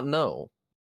 how about no?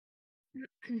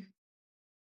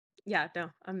 Yeah, no,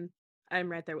 I'm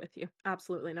right there with you.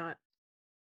 Absolutely not.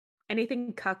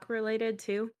 Anything cuck related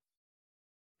too?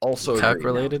 Also, Cuck agree.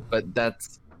 related? But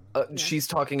that's, Yeah. she's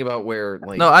talking about where,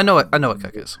 like, No, I know what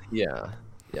cuck is. yeah.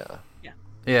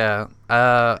 Yeah.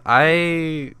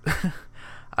 I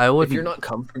If wouldn't. you're not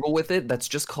comfortable with it, that's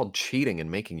just called cheating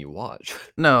and making you watch.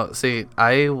 No, see,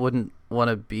 I wouldn't want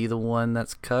to be the one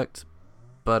that's cucked,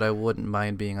 but I wouldn't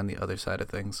mind being on the other side of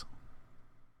things.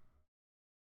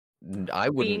 I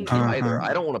wouldn't Being either. Uh-huh.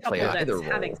 I don't want to play Couple either that's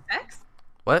having role. sex?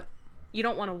 What? you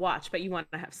don't want to watch, but you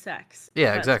want to have sex.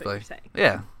 Yeah, That's what exactly. you're saying.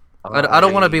 Yeah. I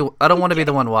don't want to be. I don't want to be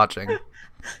the Okay. one watching.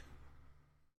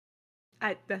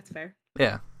 That's fair.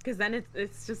 Yeah. Because then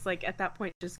it's just like at that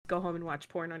point, just go home and watch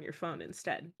porn on your phone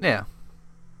instead. Yeah.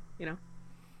 You know.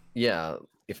 Yeah,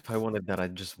 if I wanted that,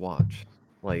 I'd just watch,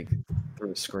 like,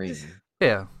 through a screen.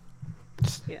 Yeah.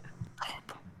 Yeah.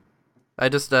 I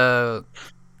just I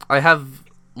have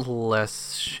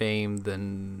less shame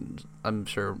than I'm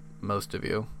sure most of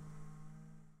you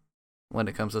when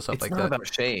it comes to stuff It's like not that.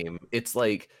 about shame. It's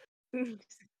like,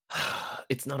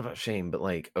 it's not about shame, but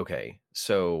like, okay,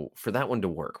 so for that one to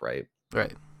work, right?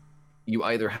 Right. You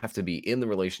either have to be in the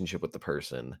relationship with the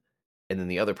person, and then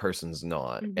the other person's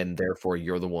not, Mhm. and therefore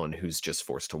you're the one who's just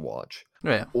forced to watch.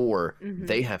 Yeah. Or Mhm.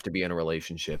 they have to be in a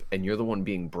relationship, and you're the one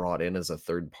being brought in as a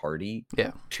third party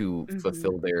Yeah. to Mhm.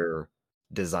 fulfill their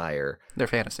desire. Their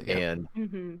fantasy. Yeah. And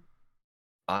Mm-hmm.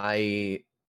 I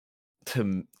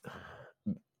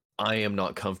am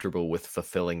not comfortable with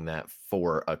fulfilling that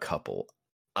for a couple.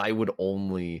 I would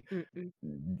only Mm-mm.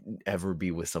 ever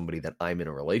be with somebody that I'm in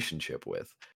a relationship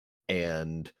with.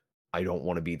 And I don't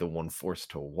want to be the one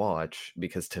forced to watch,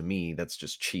 because to me that's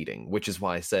just cheating, which is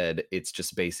why I said it's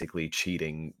just basically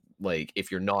cheating, like if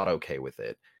you're not okay with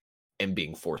it and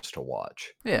being forced to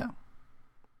watch. Yeah.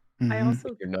 I Mhm. also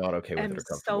If you're not okay with am it or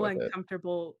comfortable so with it.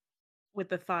 uncomfortable with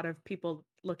the thought of people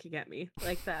looking at me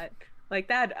like that. Like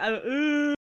that.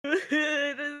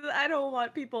 I don't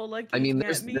want people looking I mean, at me.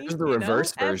 there's the you know,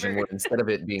 reverse version ever. where instead of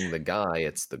it being the guy,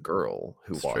 it's the girl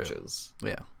who It's true. watches.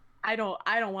 Yeah. I don't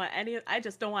want any. I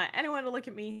just don't want anyone to look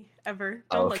at me ever.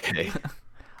 Don't look at Okay. me.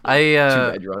 I Too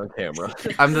bad you're on camera.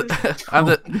 I'm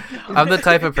the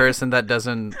type of person that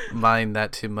doesn't mind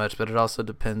that too much, but it also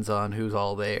depends on who's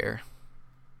all there.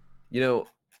 You know,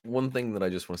 one thing that I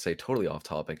just want to say, totally off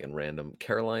topic and random,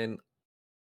 Caroline,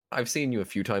 I've seen you a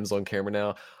few times on camera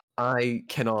now. I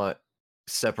cannot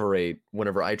separate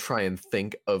whenever I try and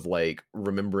think of like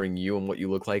remembering you and what you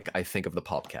look like. I think of the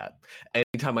Popcat.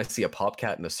 Anytime I see a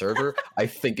Popcat in a server, I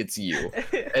think it's you.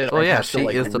 And Well, I yeah, have to she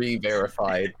like is the-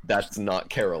 re-verify that's not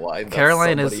Caroline. That's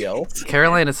Caroline somebody is else.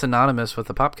 Caroline is synonymous with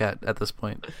the Popcat at this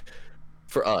point.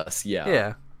 For us, yeah.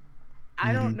 Yeah.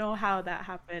 I don't Mhm. know how that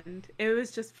happened. It was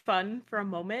just fun for a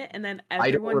moment, and then I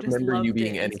don't everyone just remember you loved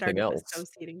being it and anything started else.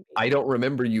 associating me. I don't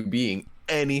remember you being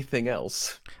anything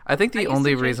else. I think I the used only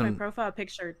to change my reason profile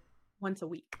picture once a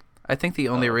week. I think the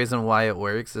only Oh. reason why it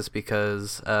works is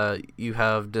because you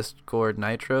have Discord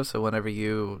Nitro, so whenever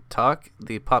you talk,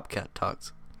 the Popcat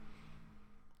talks.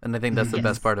 And I think that's the Mhm.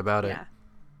 best part about it. Yeah.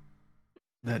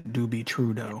 That do be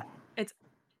true though.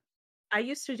 I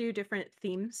used to do different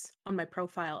themes on my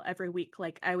profile every week.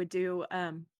 Like I would do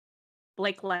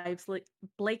Blake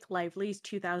Lively's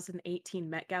 2018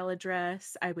 Met Gala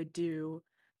dress. I would do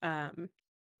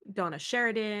Donna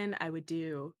Sheridan. I would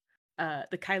do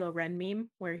the Kylo Ren meme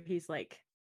where he's like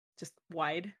just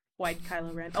wide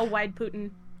Kylo Ren. Oh, wide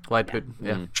Putin. Wide Yeah. Putin,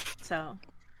 yeah. Mm. So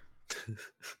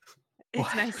it's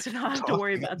What nice to are not you have to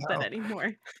worry talking about about? that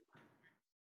anymore.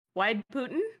 Wide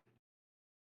Putin?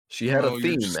 She had Oh, a you're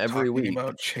theme just every talking week.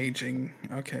 about changing.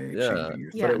 Okay, Yeah, changing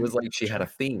your Yeah. but it theme. was like she had a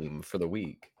Sure. theme for the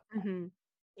week. Mm-hmm.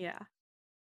 Yeah.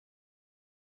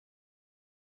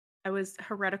 I was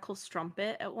heretical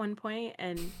strumpet at one point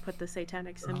and put the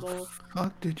satanic The symbol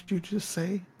fuck did you just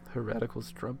say? Heretical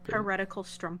strumpet. heretical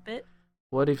strumpet.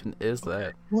 What even is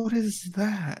that? What is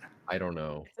that? I don't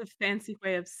know. It's a fancy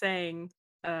way of saying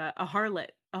a harlot,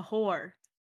 a whore,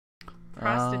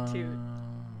 prostitute.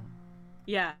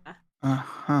 Yeah,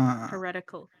 Uh-huh.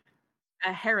 heretical,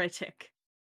 a heretic.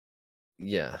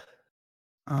 Yeah,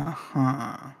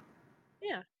 Uh-huh.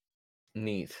 Yeah,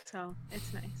 neat. so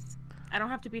it's nice. I don't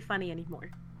have to be funny anymore.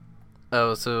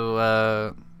 Oh,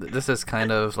 so this is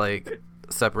kind of like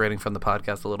separating from the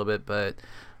podcast a little bit, but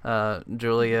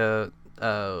Julia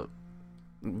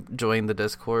joined the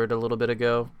Discord a little bit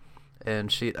ago,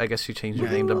 and I guess she changed her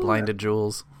name to Woohoo! Blinded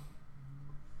Jules.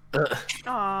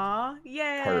 Aw,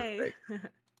 yay!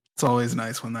 It's always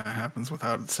nice when that happens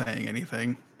without saying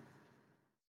anything.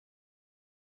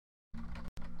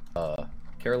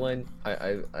 Caroline,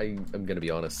 I'm gonna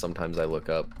be honest. Sometimes I look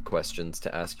up questions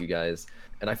to ask you guys,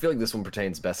 and I feel like this one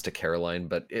pertains best to Caroline,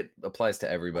 but it applies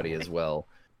to everybody as well.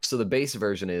 So the base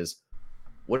version is,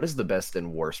 what is the best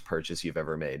and worst purchase you've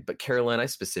ever made? But Caroline, I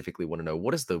specifically want to know,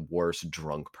 what is the worst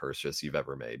drunk purchase you've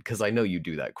ever made? Because I know you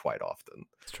do that quite often.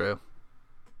 It's true.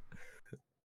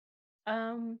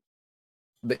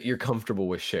 That you're comfortable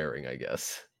with sharing, I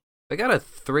guess. I got a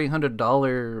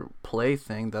 $300 play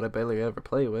thing that I barely ever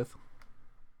play with.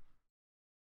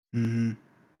 Mm-hmm.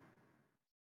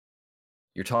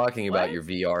 You're talking about What? your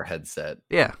VR headset.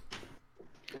 Yeah.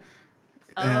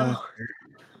 Yeah, Oh,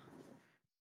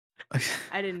 I,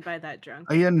 I didn't buy that drunk.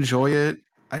 I enjoy it.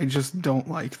 I just don't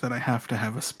like that I have to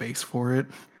have a space for it.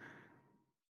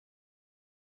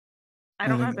 I I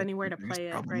don't think have that's anywhere the to biggest play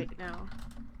it problem. right now.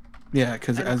 Yeah,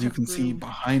 because I don't as you have can see room.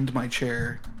 behind my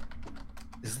chair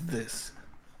is this.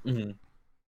 Mhm.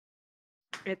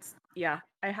 It's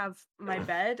I have my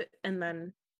bed, and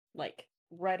then like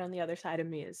right on the other side of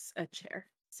me is a chair.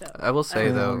 So I will I say don't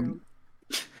have though, room.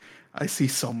 I see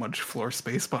so much floor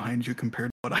space behind you compared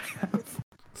to what I have.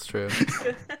 it's true.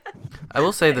 I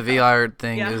will say the VR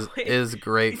thing Yeah, wait. is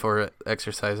great for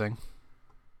exercising.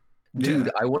 Dude,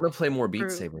 Yeah. I want to play more Beat True.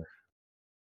 Saber.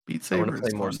 Beat I want Saber to is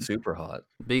play more fun. Super Hot.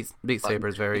 Beat Saber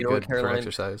is very you know what, good for Caroline?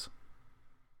 exercise.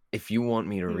 If you want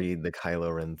me to Hmm. read the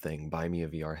Kylo Ren thing, buy me a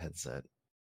VR headset.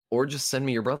 Or just send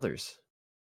me your brothers.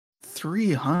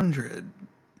 300.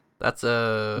 That's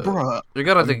Bruh. you're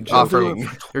gonna have I'm to offer. joking.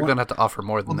 You're gonna have to offer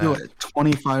more than We'll do that. it.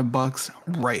 $25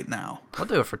 right now. I'll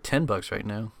do it for $10 right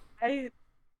now.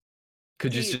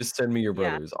 Could you See, just send me your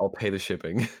yeah. brothers? I'll pay the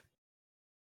shipping.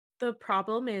 The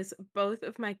problem is both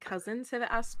of my cousins have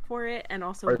asked for it, and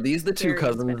also Are these the two Barry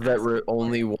has been cousins that asking for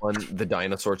only it. won the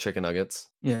dinosaur chicken nuggets?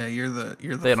 Yeah, you're the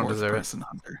They don't fourth deserve it. person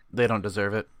hunter. They don't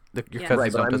deserve it. Your Yeah. cousins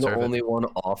Right, but don't I'm the deserve only it. one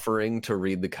offering to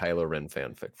read the Kylo Ren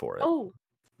fanfic for it. Oh,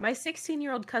 my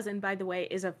 16-year-old cousin, by the way,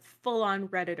 is a full-on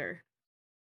Redditor.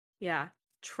 Yeah,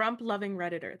 Trump-loving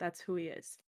Redditor. That's who he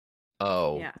is.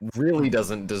 Oh, Yeah. really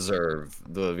doesn't deserve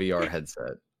the VR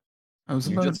headset. I was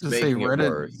You're about just to say making it Reddit.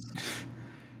 worse.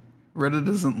 Reddit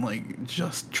isn't like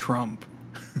just Trump.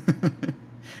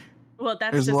 Well,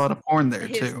 that's There's a just lot of porn there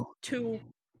his too.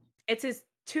 it's his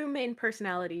two main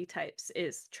personality types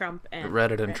is Trump and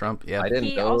Reddit and Trump. Yeah. I didn't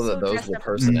He know also that those dressed were up-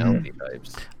 personality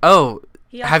types. Oh,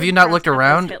 He have also you not dressed looked up as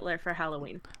around? Hitler for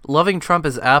Halloween. Loving Trump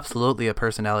is absolutely a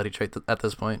personality trait at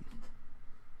this point.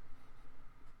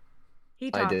 He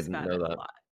I talks didn't about know it that. a lot.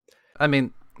 I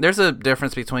mean, there's a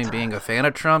difference between being a fan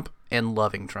of Trump and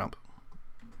loving Trump.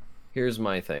 Here's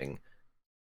my thing.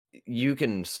 You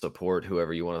can support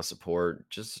whoever you want to support.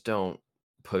 Just don't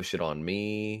push it on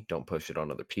me. Don't push it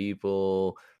on other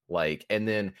people. Like, and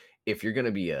then if you're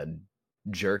gonna be a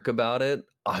jerk about it,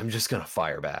 I'm just gonna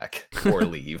fire back or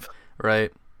leave.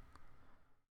 Right?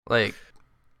 Like,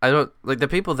 I don't like the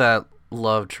people that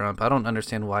love Trump. I don't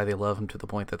understand why they love him to the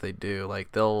point that they do.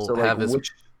 Like, they'll So, like, have his.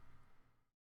 which?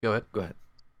 Go ahead. Go ahead.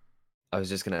 I was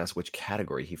just gonna ask which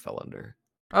category he fell under.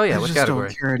 Oh yeah, I what just category?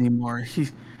 don't care anymore.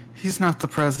 He's not the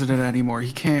president anymore.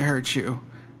 He can't hurt you.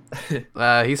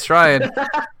 He's trying.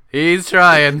 He's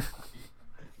trying.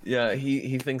 Yeah,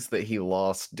 he thinks that he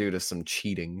lost due to some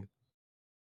cheating.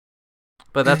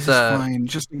 But that's It's fine.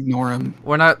 Just ignore him.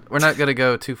 we're not gonna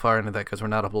go too far into that because we're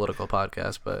not a political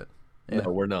podcast. But yeah.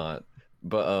 No, we're not.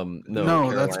 But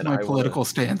No, that's Caroline, my I wanna- political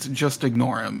stance. Just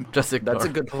ignore him. Just ignore. That's a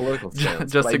good political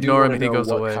stance. Just but I do ignore him wanna and he know goes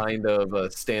what away. kind of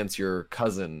a stance your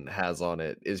cousin has on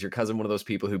it? Is your cousin one of those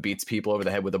people who beats people over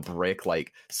the head with a brick?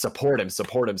 Like, support him,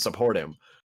 support him, support him.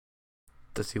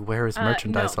 Does he wear his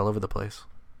merchandise no. all over the place?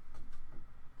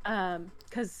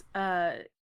 Because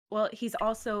well, he's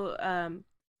also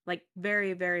like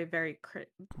very, very, very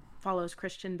follows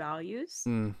Christian values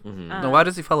Mm. Mhm. No, why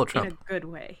does he follow in Trump? a good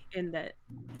way. In that,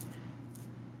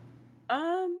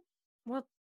 well,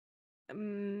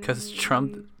 Because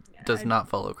Trump does not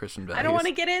follow Christian values. I don't want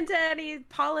to get into any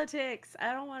politics.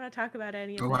 I don't want to talk about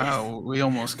any of Wow, we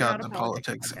almost We're got not to a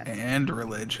politics politics podcast. and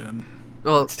religion.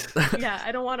 Well, this. Yeah,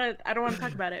 I don't want to. I don't want to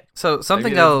talk about it. so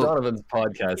something I mean, else. it's Donovan's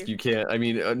podcast. You can't. I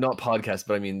mean, not podcast,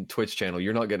 but I mean Twitch channel.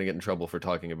 You're not going to get in trouble for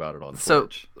talking about it on So,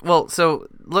 Twitch. well, so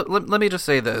let me just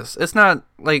say this. It's not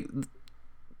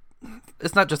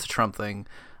just a Trump thing.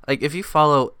 Like, if you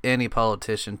follow any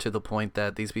politician to the point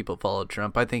that these people follow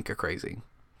Trump, I think you're crazy.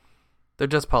 They're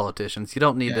just politicians. You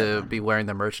don't need Yeah. to be wearing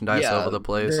their merchandise Yeah, all over the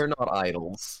place. they're not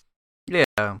idols.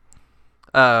 Yeah.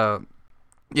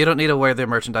 You don't need to wear their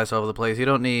merchandise all over the place. You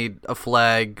don't need a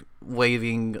flag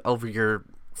waving over your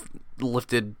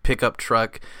lifted pickup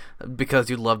truck because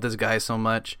you love this guy so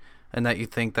much and that you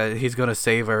think that he's going to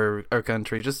save our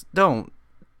country. Just don't.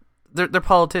 They're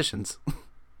politicians.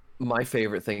 My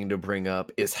favorite thing to bring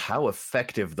up is how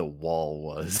effective the wall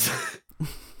was.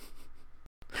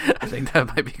 I think that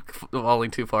might be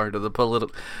falling too far into the a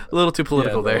little too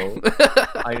political Yeah, there.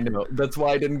 I know. That's why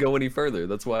I didn't go any further.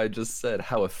 That's why I just said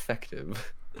how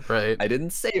effective. Right. I didn't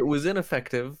say it was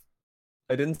ineffective.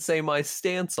 I didn't say my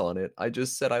stance on it. I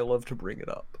just said I love to bring it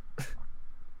up.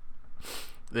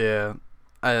 Yeah.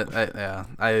 I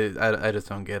just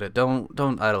don't get it.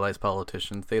 Don't idolize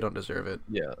politicians. They don't deserve it.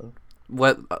 Yeah.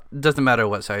 What doesn't matter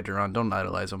what side you're on. Don't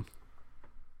idolize them.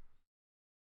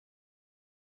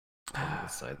 I'm on the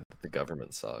side that the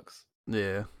government sucks.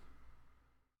 Yeah.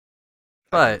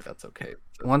 I think But that's okay.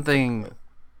 one thing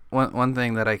one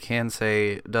thing that I can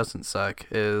say doesn't suck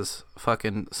is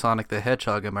fucking Sonic the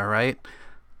Hedgehog, am I right?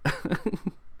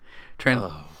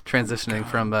 Transitioning God.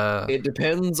 from It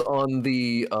depends on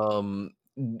the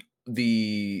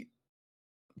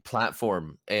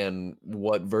platform and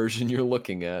what version you're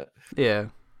looking at. yeah.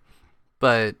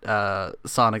 But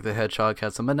Sonic the Hedgehog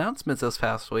had some announcements this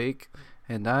past week,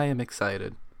 and I am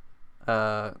excited.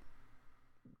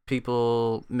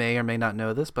 People may or may not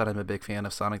know this, but I'm a big fan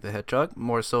of Sonic the Hedgehog.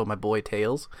 More so my boy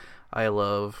Tails. I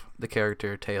love the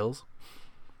character Tails.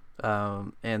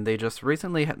 And they just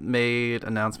recently made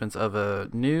announcements of a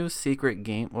new secret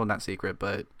game. Well, not secret,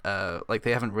 but like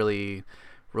they haven't really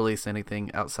released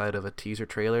anything outside of a teaser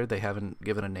trailer. They haven't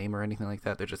given a name or anything like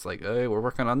that. They're just like, hey, we're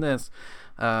working on this.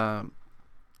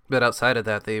 But outside of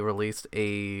that, they released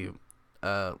I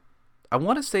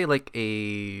want to say like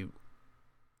a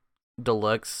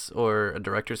deluxe or a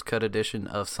director's cut edition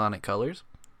of Sonic Colors.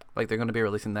 Like they're going to be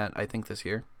releasing that, I think, this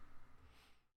year.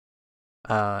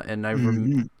 And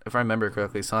if I remember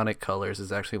correctly, Sonic Colors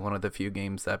is actually one of the few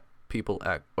games that people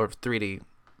or 3D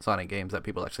Sonic games that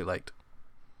people actually liked.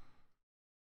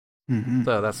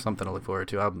 So that's something to look forward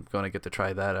to. I'm going to get to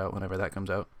try that out whenever that comes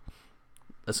out,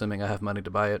 assuming I have money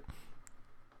to buy it.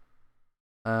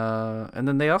 And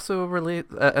then they also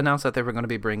announced that they were going to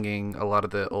be bringing a lot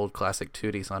of the old classic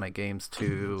 2D Sonic games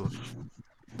to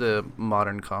the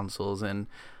modern consoles, and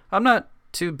I'm not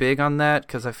too big on that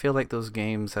because I feel like those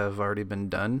games have already been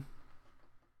done.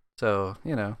 So,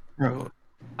 you know. Bro,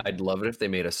 I'd love it if they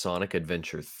made a Sonic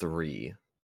Adventure 3.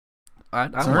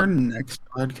 is our next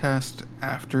podcast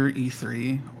after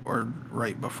E3 or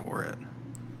right before it?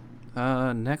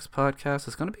 Next podcast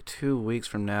is going to be 2 weeks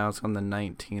from now. It's on the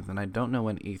 19th, and I don't know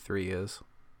when E3 is.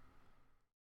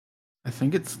 I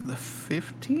think it's the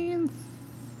 15th,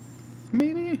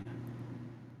 maybe?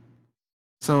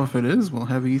 So if it is, we'll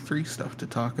have E3 stuff to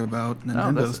talk about.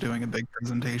 Nintendo's doing a big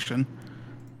presentation.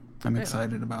 I'm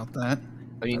excited about that.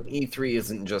 I mean, E3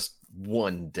 isn't just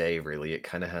one day, really. It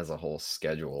kind of has a whole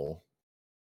schedule.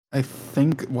 I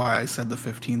think why I said the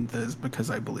 15th is because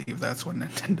I believe that's when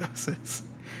Nintendo's is.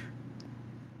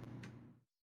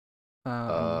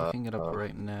 I'm looking it up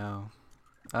right now.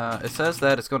 It says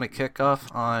that it's going to kick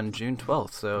off on June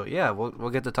 12th. So yeah,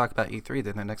 we'll get to talk about E3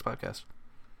 in the next podcast.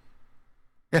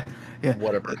 Yeah.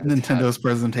 Whatever. Nintendo's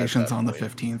presentation's on the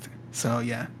 15th. So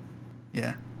yeah,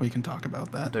 we can talk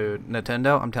about that. Dude,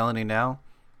 Nintendo, I'm telling you now,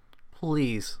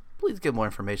 please get more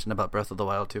information about Breath of the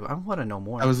Wild 2. I want to know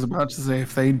more. I was about to say,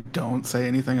 if they don't say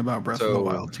anything about Breath of the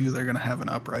Wild 2, they're going to have an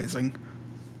uprising.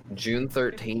 June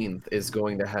 13th is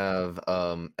going to have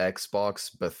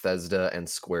Xbox, Bethesda, and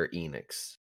Square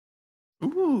Enix.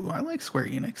 Ooh, I like Square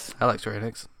Enix. I like Square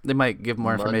Enix. They might give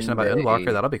more information about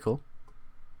Endwalker. That'll be cool.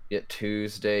 Yet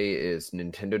Tuesday is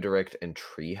Nintendo Direct and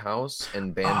Treehouse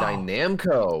and Bandai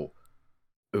Namco.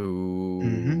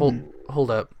 Ooh.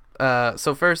 Hold up.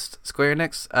 So first, Square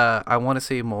Enix, I want to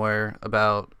see more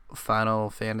about Final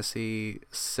Fantasy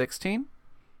 16.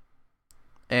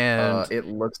 And it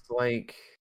looks like...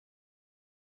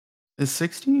 Is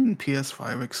 16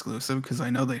 PS5 exclusive? Because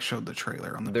I know they showed the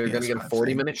trailer on the They're going to get a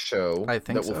 40-minute show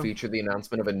that will feature the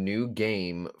announcement of a new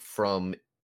game from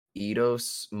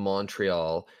Eidos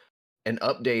Montreal, an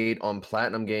update on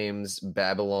Platinum Games'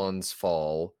 Babylon's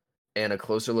Fall, and a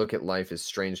closer look at Life is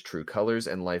Strange True Colors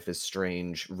and Life is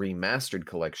Strange Remastered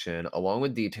Collection, along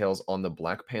with details on the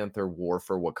Black Panther War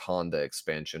for Wakanda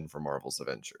expansion for Marvel's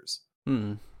Avengers.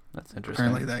 That's interesting.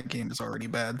 Apparently that game is already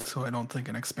bad, so I don't think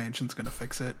an expansion's going to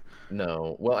fix it.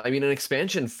 No. Well, I mean, an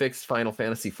expansion fixed Final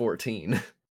Fantasy XIV.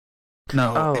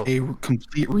 No, a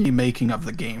complete remaking of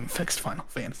the game fixed Final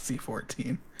Fantasy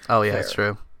XIV. Oh, yeah, that's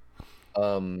true.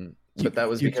 But that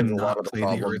was because a lot of the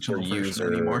problems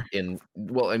were anymore.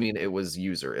 Well, I mean, it was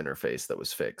user interface that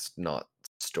was fixed, not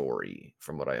story,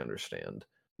 from what I understand.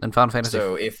 And Final Fantasy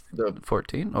so if the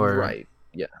 14 or right,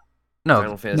 yeah.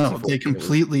 No, they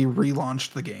completely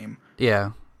relaunched the game.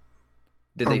 Yeah.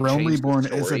 Did they Realm change Reborn the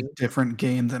story? is a different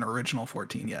game than original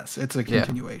 14. Yes, it's a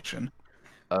continuation.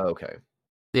 Okay.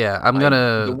 Yeah,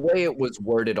 the way it was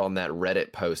worded on that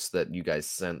Reddit post that you guys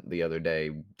sent the other day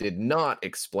did not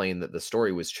explain that the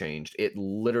story was changed. It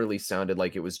literally sounded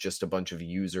like it was just a bunch of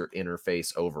user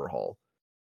interface overhaul.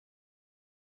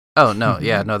 Oh, no.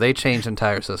 Yeah, no, they changed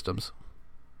entire systems.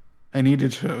 I need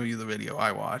to show you the video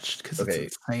I watched because it's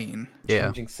insane.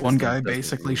 Yeah. One guy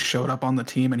basically showed up on the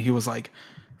team and he was like,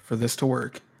 for this to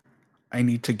work, I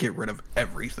need to get rid of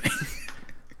everything.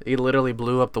 He literally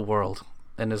blew up the world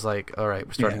and is like, all right,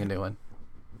 we're starting a new one.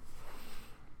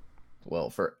 Well,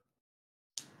 for...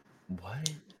 What?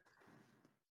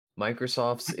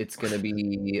 Microsoft's, it's gonna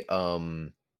be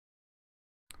Well,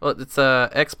 it's a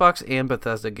Xbox and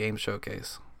Bethesda game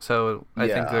showcase. So I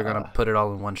think they're gonna Yeah. put it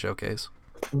all in one showcase.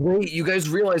 Wait, you guys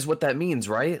realize what that means,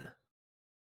 right?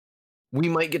 We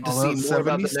might get to Fallout see more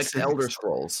about the next 76. Elder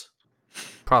Scrolls.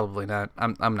 Probably not.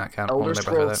 I'm not counting. Elder holding my breath for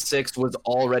Scrolls that. 6 was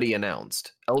already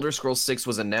announced. Elder Scrolls 6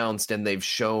 was announced, and they've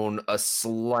shown a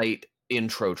slight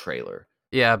intro trailer.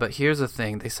 Yeah, but here's the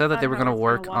thing. They said that they were gonna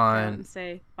work walk out on. and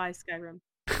say bye Skyrim.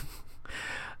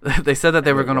 They said that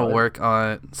they were Wait, gonna what? work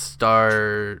on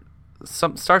Star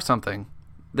something.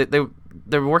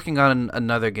 They're working on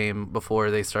another game before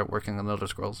they start working on Elder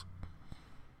Scrolls.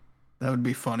 That would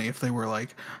be funny if they were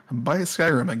like, buy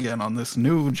Skyrim again on this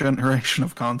new generation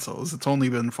of consoles. It's only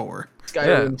been 4.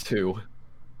 Skyrim 2.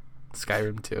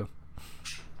 Skyrim 2.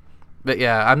 But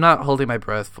yeah, I'm not holding my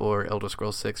breath for Elder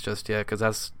Scrolls 6 just yet because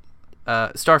that's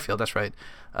Starfield. That's right.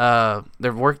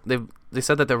 They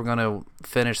said that they were going to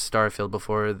finish Starfield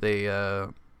before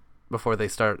they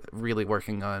start really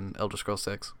working on Elder Scrolls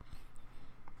 6.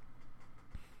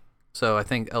 So I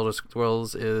think Elder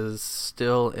Scrolls is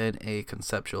still in a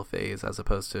conceptual phase as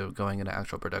opposed to going into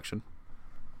actual production.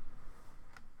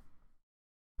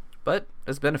 But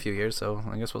it's been a few years, so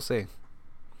I guess we'll see.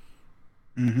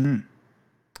 Mm-hmm.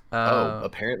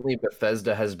 Apparently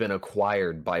Bethesda has been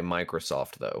acquired by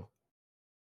Microsoft, though.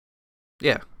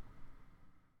 Yeah.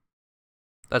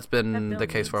 That's That been Bill the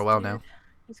case for a Gates while dude, now.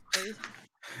 He's crazy.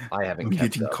 I haven't I'm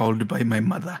kept getting up. called by my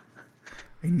mother.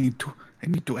 I need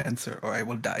to answer or I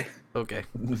will die. Okay.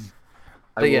 I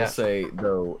But will yeah. say,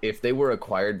 though, if they were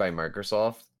acquired by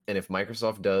Microsoft, and if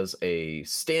Microsoft does a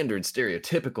standard,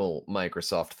 stereotypical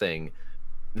Microsoft thing,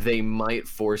 they might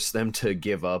force them to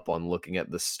give up on looking at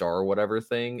the Star whatever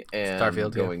thing and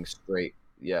Starfield, yeah. going straight,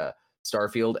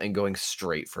 Starfield, and going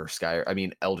straight for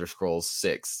Elder Scrolls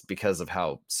 6 because of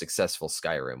how successful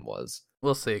Skyrim was.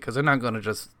 We'll see, because they're not going to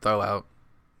just throw out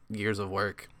years of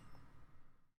work.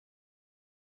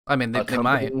 I mean, A they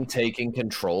might. company taking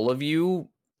control of you,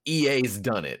 EA's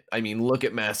done it. I mean, look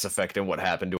at Mass Effect and what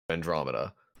happened to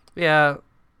Andromeda. Yeah,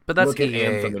 but that's Look at EA.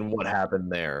 Anthem and what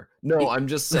happened there. No, I'm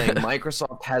just saying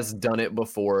Microsoft has done it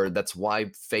before. That's why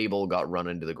Fable got run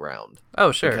into the ground.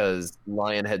 Oh, sure. Because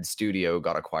Lionhead Studio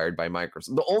got acquired by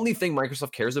Microsoft. The only thing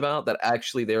Microsoft cares about that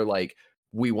actually they're like,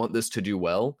 we want this to do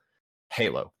well,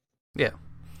 Halo. Yeah.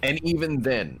 And even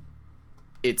then,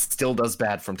 it still does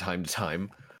bad from time to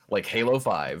time. Like Halo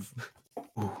 5.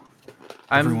 Ooh.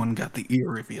 I'm- Everyone got the ear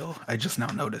reveal. I just now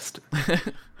noticed.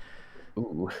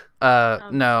 Ooh.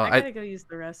 No, I gotta go use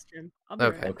the restroom. I'll be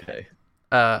Okay. right Okay.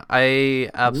 I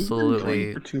We've been absolutely.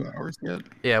 playing for 2 hours yet.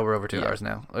 Yeah, we're over 2 Yeah. hours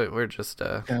now. We're just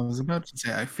Yeah, I was about to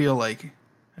say. I feel like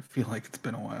it's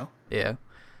been a while. yeah.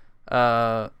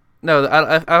 No,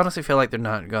 I honestly feel like they're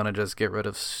not gonna just get rid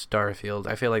of Starfield.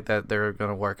 I feel like that they're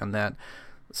gonna work on that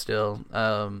still.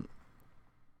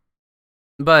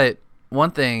 But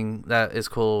one thing that is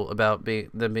cool about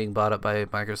them being bought up by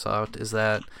Microsoft is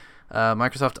that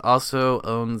Microsoft also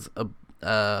owns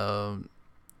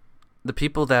the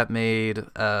people that made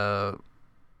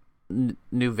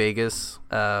New Vegas,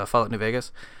 Fallout New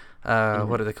Vegas.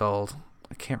 What are they called?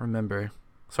 I can't remember.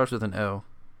 Starts with an O.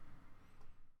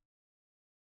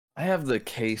 I have the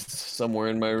case somewhere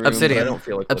in my room. Obsidian. But I don't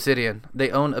feel like Obsidian.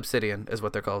 They own Obsidian, is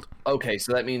what they're called. Okay,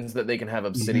 so that means that they can have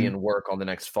Obsidian work on the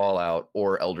next Fallout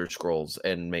or Elder Scrolls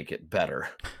and make it better.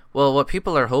 Well, what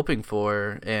people are hoping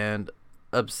for, and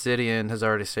Obsidian has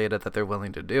already stated that they're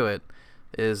willing to do it,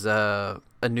 is a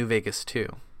New Vegas 2.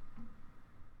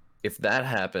 If that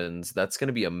happens, that's going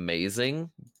to be amazing.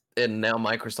 And now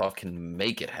Microsoft can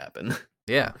make it happen.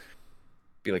 Yeah.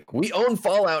 Be like, we own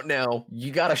Fallout now.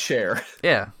 You got to share.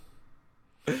 Yeah.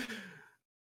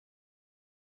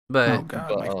 But Oh god,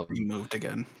 my screen moved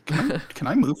again. Can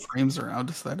I move frames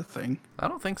around? Is that a thing? I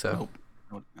don't think so. Nope.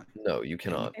 No, it's not. No, you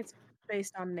cannot. It's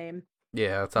based on name.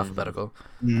 Yeah, it's alphabetical.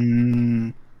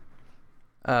 Mm,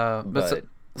 But so,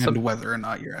 and whether or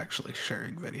not you're actually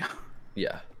sharing video.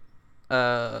 Yeah.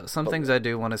 some things I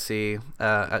do want to see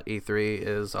at E3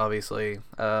 is obviously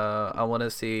I want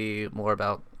to see more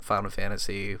about Final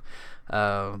Fantasy,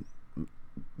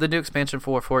 the new expansion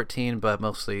for 14, but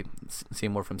mostly see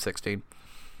more from 16.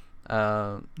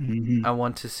 Mhm. I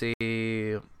want to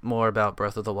see more about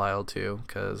Breath of the Wild too,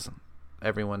 because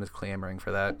everyone is clamoring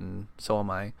for that, and so am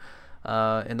I.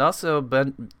 And also,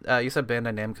 you said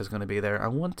Bandai Namco is going to be there. I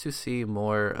want to see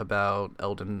more about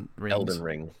Elden Ring. Elden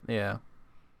Ring. Yeah.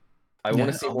 I want Yeah,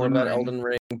 to see more Elden about Ring. Elden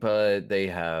Ring, but they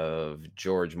have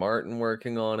George Martin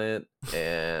working on it,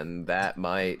 and that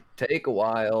might take a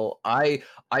while. I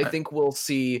think we'll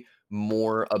see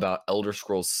more about Elder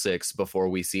Scrolls 6 before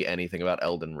we see anything about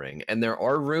Elden Ring. And there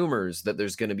are rumors that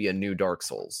there's going to be a new Dark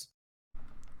Souls.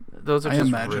 Those are I just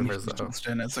imagine rumors, he's though. just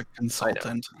in as a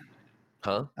consultant.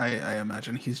 Huh? I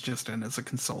imagine he's just in as a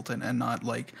consultant and not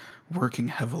like working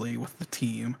heavily with the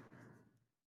team.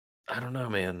 I don't know,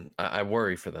 man. I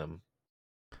worry for them.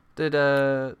 Did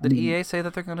EA say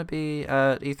that they're going to be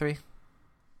at E3?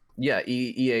 Yeah,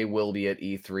 EA will be at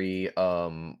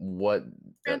E3. What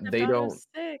Grand Theft they Auto don't. 6.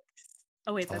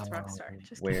 Oh wait, that's Rockstar.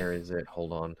 Just Where is it?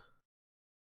 Hold on.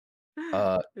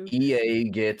 Oops. EA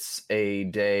gets a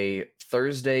day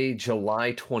Thursday,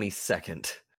 July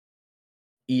 22nd.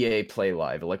 EA Play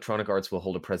Live. Electronic Arts will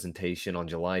hold a presentation on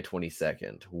July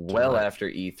 22nd, well July. after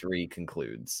E3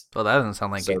 concludes. Well, that doesn't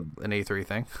sound like So- an E3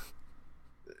 thing.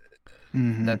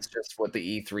 Mhm. That's just what the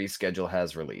E3 schedule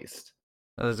has released.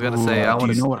 I was going to say, I do want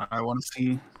you to... know what I want to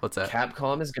see? What's that?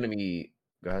 Capcom is going to be.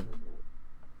 Go ahead.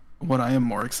 What I am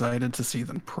more excited to see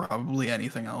than probably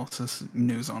anything else is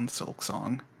news on Silk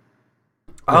Song.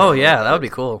 Oh, yeah, that would be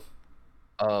cool.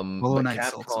 Hollow But Knight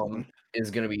Silk Capcom Song.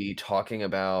 is going to be talking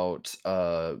about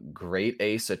Great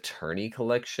Ace Attorney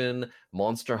Collection,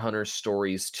 Monster Hunter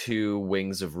Stories 2,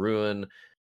 Wings of Ruin,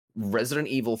 Resident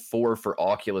Evil 4 for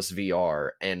Oculus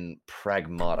VR, and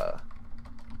Pragmata.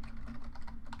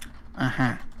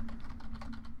 Uh-huh.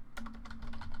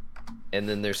 And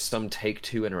then there's some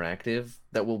Take-Two Interactive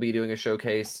that will be doing a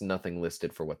showcase. Nothing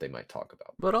listed for what they might talk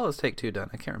about. What all is Take-Two done?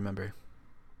 I can't remember.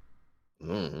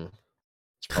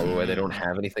 It's probably why they don't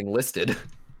have anything listed.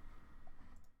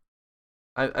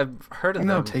 I've heard I of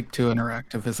know them. Take-Two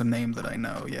Interactive is a name that I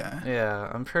know, yeah.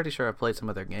 Yeah, I'm pretty sure I played some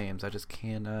of their games. I just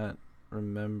cannot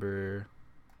remember.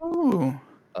 Ooh.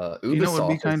 Ubisoft You know what would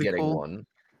be is kinda getting cool? one.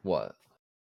 What?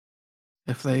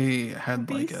 If they had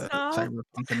like a Ubisoft?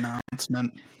 Cyberpunk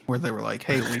announcement where they were like,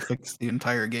 hey, we fixed the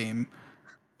entire game.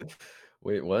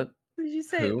 Wait, what? Did you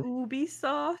say Who?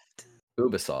 Ubisoft?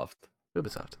 Ubisoft.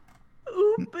 Ubisoft.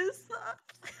 Ubisoft.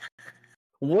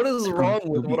 What is From wrong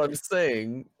with what Ubi- I'm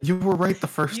saying? You were right the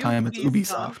first time, it's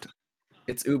Ubisoft. Ubisoft.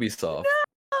 It's Ubisoft.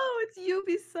 Oh, it's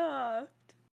Ubisoft.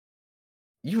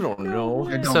 You don't No know.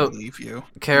 way. I don't So, believe you.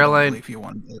 Caroline- I don't believe you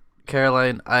one bit.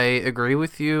 Caroline, I agree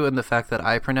with you in the fact that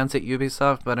I pronounce it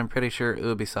Ubisoft, but I'm pretty sure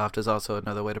Ubisoft is also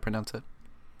another way to pronounce it.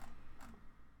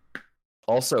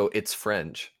 Also, it's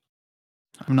French.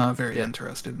 I'm not very Yeah.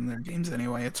 interested in their games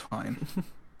anyway, it's fine.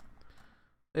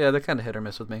 Yeah, they're kind of hit or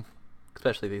miss with me,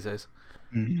 especially these days.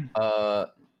 Mhm.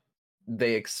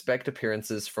 They expect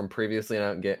appearances from previously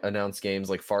announced games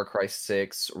like Far Cry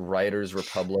 6, Riders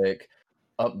Republic,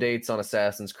 updates on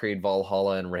Assassin's Creed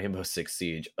Valhalla, and Rainbow Six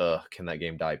Siege. Ugh, can that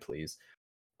game die, please?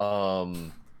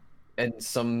 And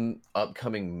some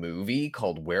upcoming movie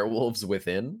called Werewolves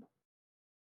Within.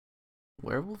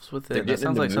 Werewolves They're Within. That getting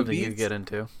sounds into like something you movies? get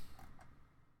into.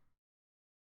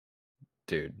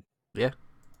 Dude. Yeah.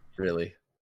 Really?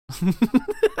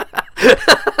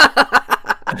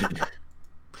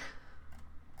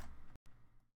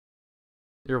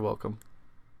 You're welcome.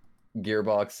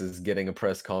 Gearbox is getting a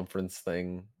press conference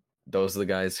thing. Those are the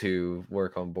guys who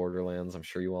work on Borderlands. I'm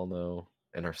sure you all know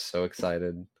and are so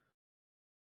excited.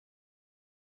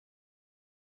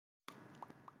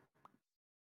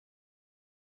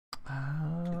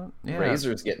 Yeah.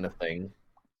 Razor's getting a thing.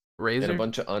 Razor? And a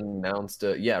bunch of unannounced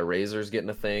Razor's getting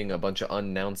a thing, a bunch of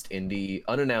unannounced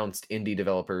indie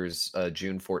developers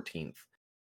June 14th.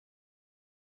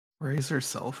 Razer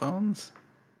cell phones?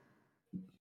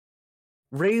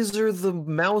 Razer, the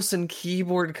mouse and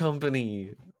keyboard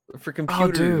company for Oh,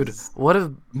 computers. dude. What if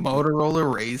Motorola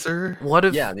Razer? what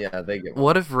if Yeah, they get one.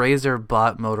 what if Razer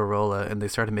bought Motorola and they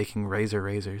started making Razer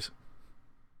razors?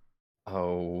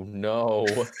 Oh no.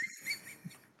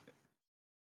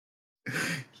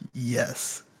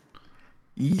 Yes.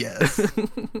 Yes.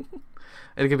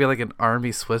 It could be like an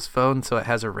army Swiss phone, so it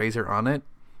has a razor on it,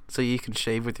 so you can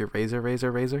shave with your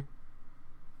razor.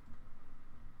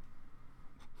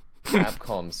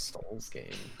 Capcom Souls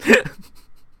game.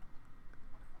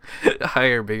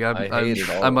 Hire me. I hate it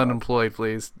all I'm about unemployed,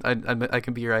 please. I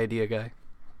can be your idea guy.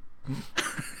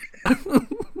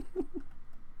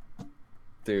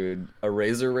 Dude, a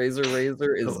Razer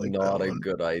is like not that a one.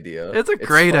 good idea. It's a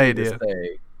great funny to idea.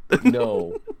 say.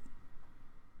 No.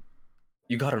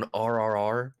 You got an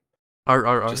RRR?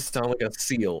 R. Just sound like a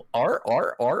seal.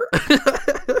 RRR?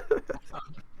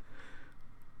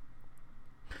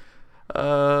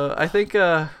 I think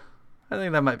that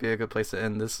might be a good place to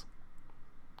end this.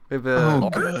 Oh,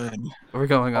 good. We're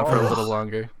going on for a Oh. little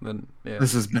longer than yeah.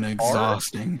 This has been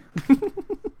exhausting.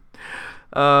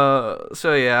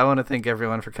 So yeah, I want to thank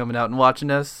everyone for coming out and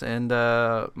watching us, and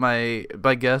my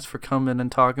guests for coming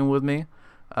and talking with me.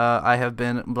 I have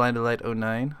been Blinded Light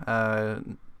 09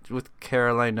 with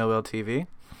Caroline Noel TV,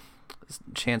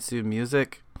 Chansu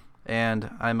Music,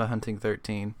 and I'm a Hunting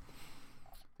 13.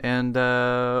 And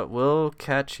we'll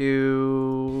catch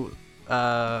you.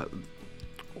 When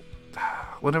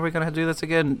are we gonna do this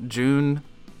again? June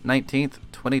 19th,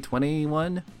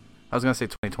 2021. I was gonna say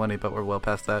 2020, but we're well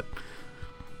past that.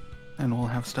 And we'll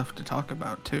have stuff to talk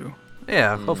about too.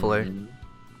 Yeah, hopefully.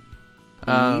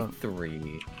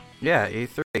 E3. Yeah,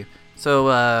 E3.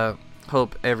 So,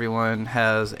 hope everyone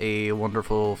has a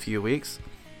wonderful few weeks.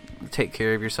 Take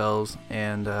care of yourselves,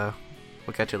 and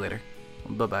we'll catch you later.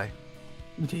 Bye-bye.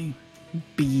 Okay.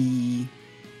 Bye.